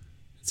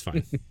 It's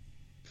fine.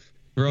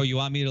 Bro, you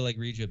want me to like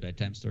read you a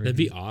bedtime story? That'd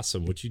be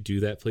awesome. Would you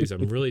do that, please?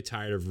 I'm really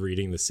tired of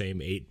reading the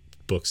same 8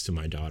 books to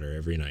my daughter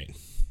every night.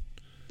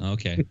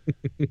 Okay.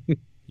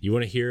 You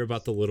want to hear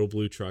about the little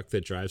blue truck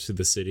that drives through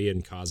the city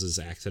and causes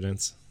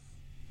accidents?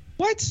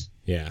 What?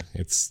 Yeah,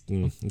 it's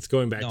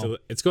going back to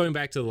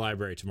the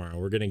library tomorrow.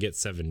 We're gonna get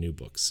 7 new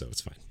books, so it's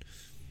fine.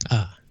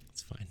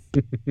 It's fine.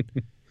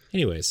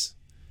 Anyways,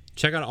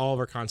 check out all of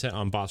our content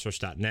on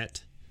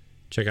bossrush.net.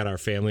 Check out our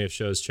family of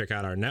shows. Check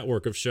out our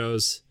network of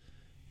shows.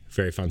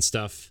 Very fun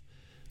stuff.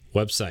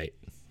 Website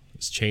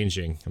is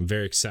changing. I'm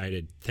very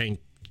excited.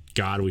 Thank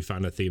God we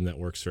found a theme that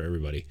works for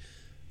everybody.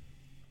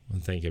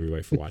 And thank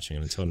everybody for watching.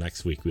 And until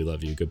next week, we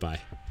love you. Goodbye.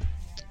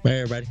 Bye,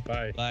 everybody.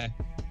 Bye. Bye.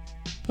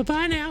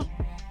 Bye-bye now.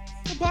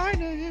 Bye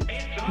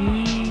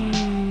now.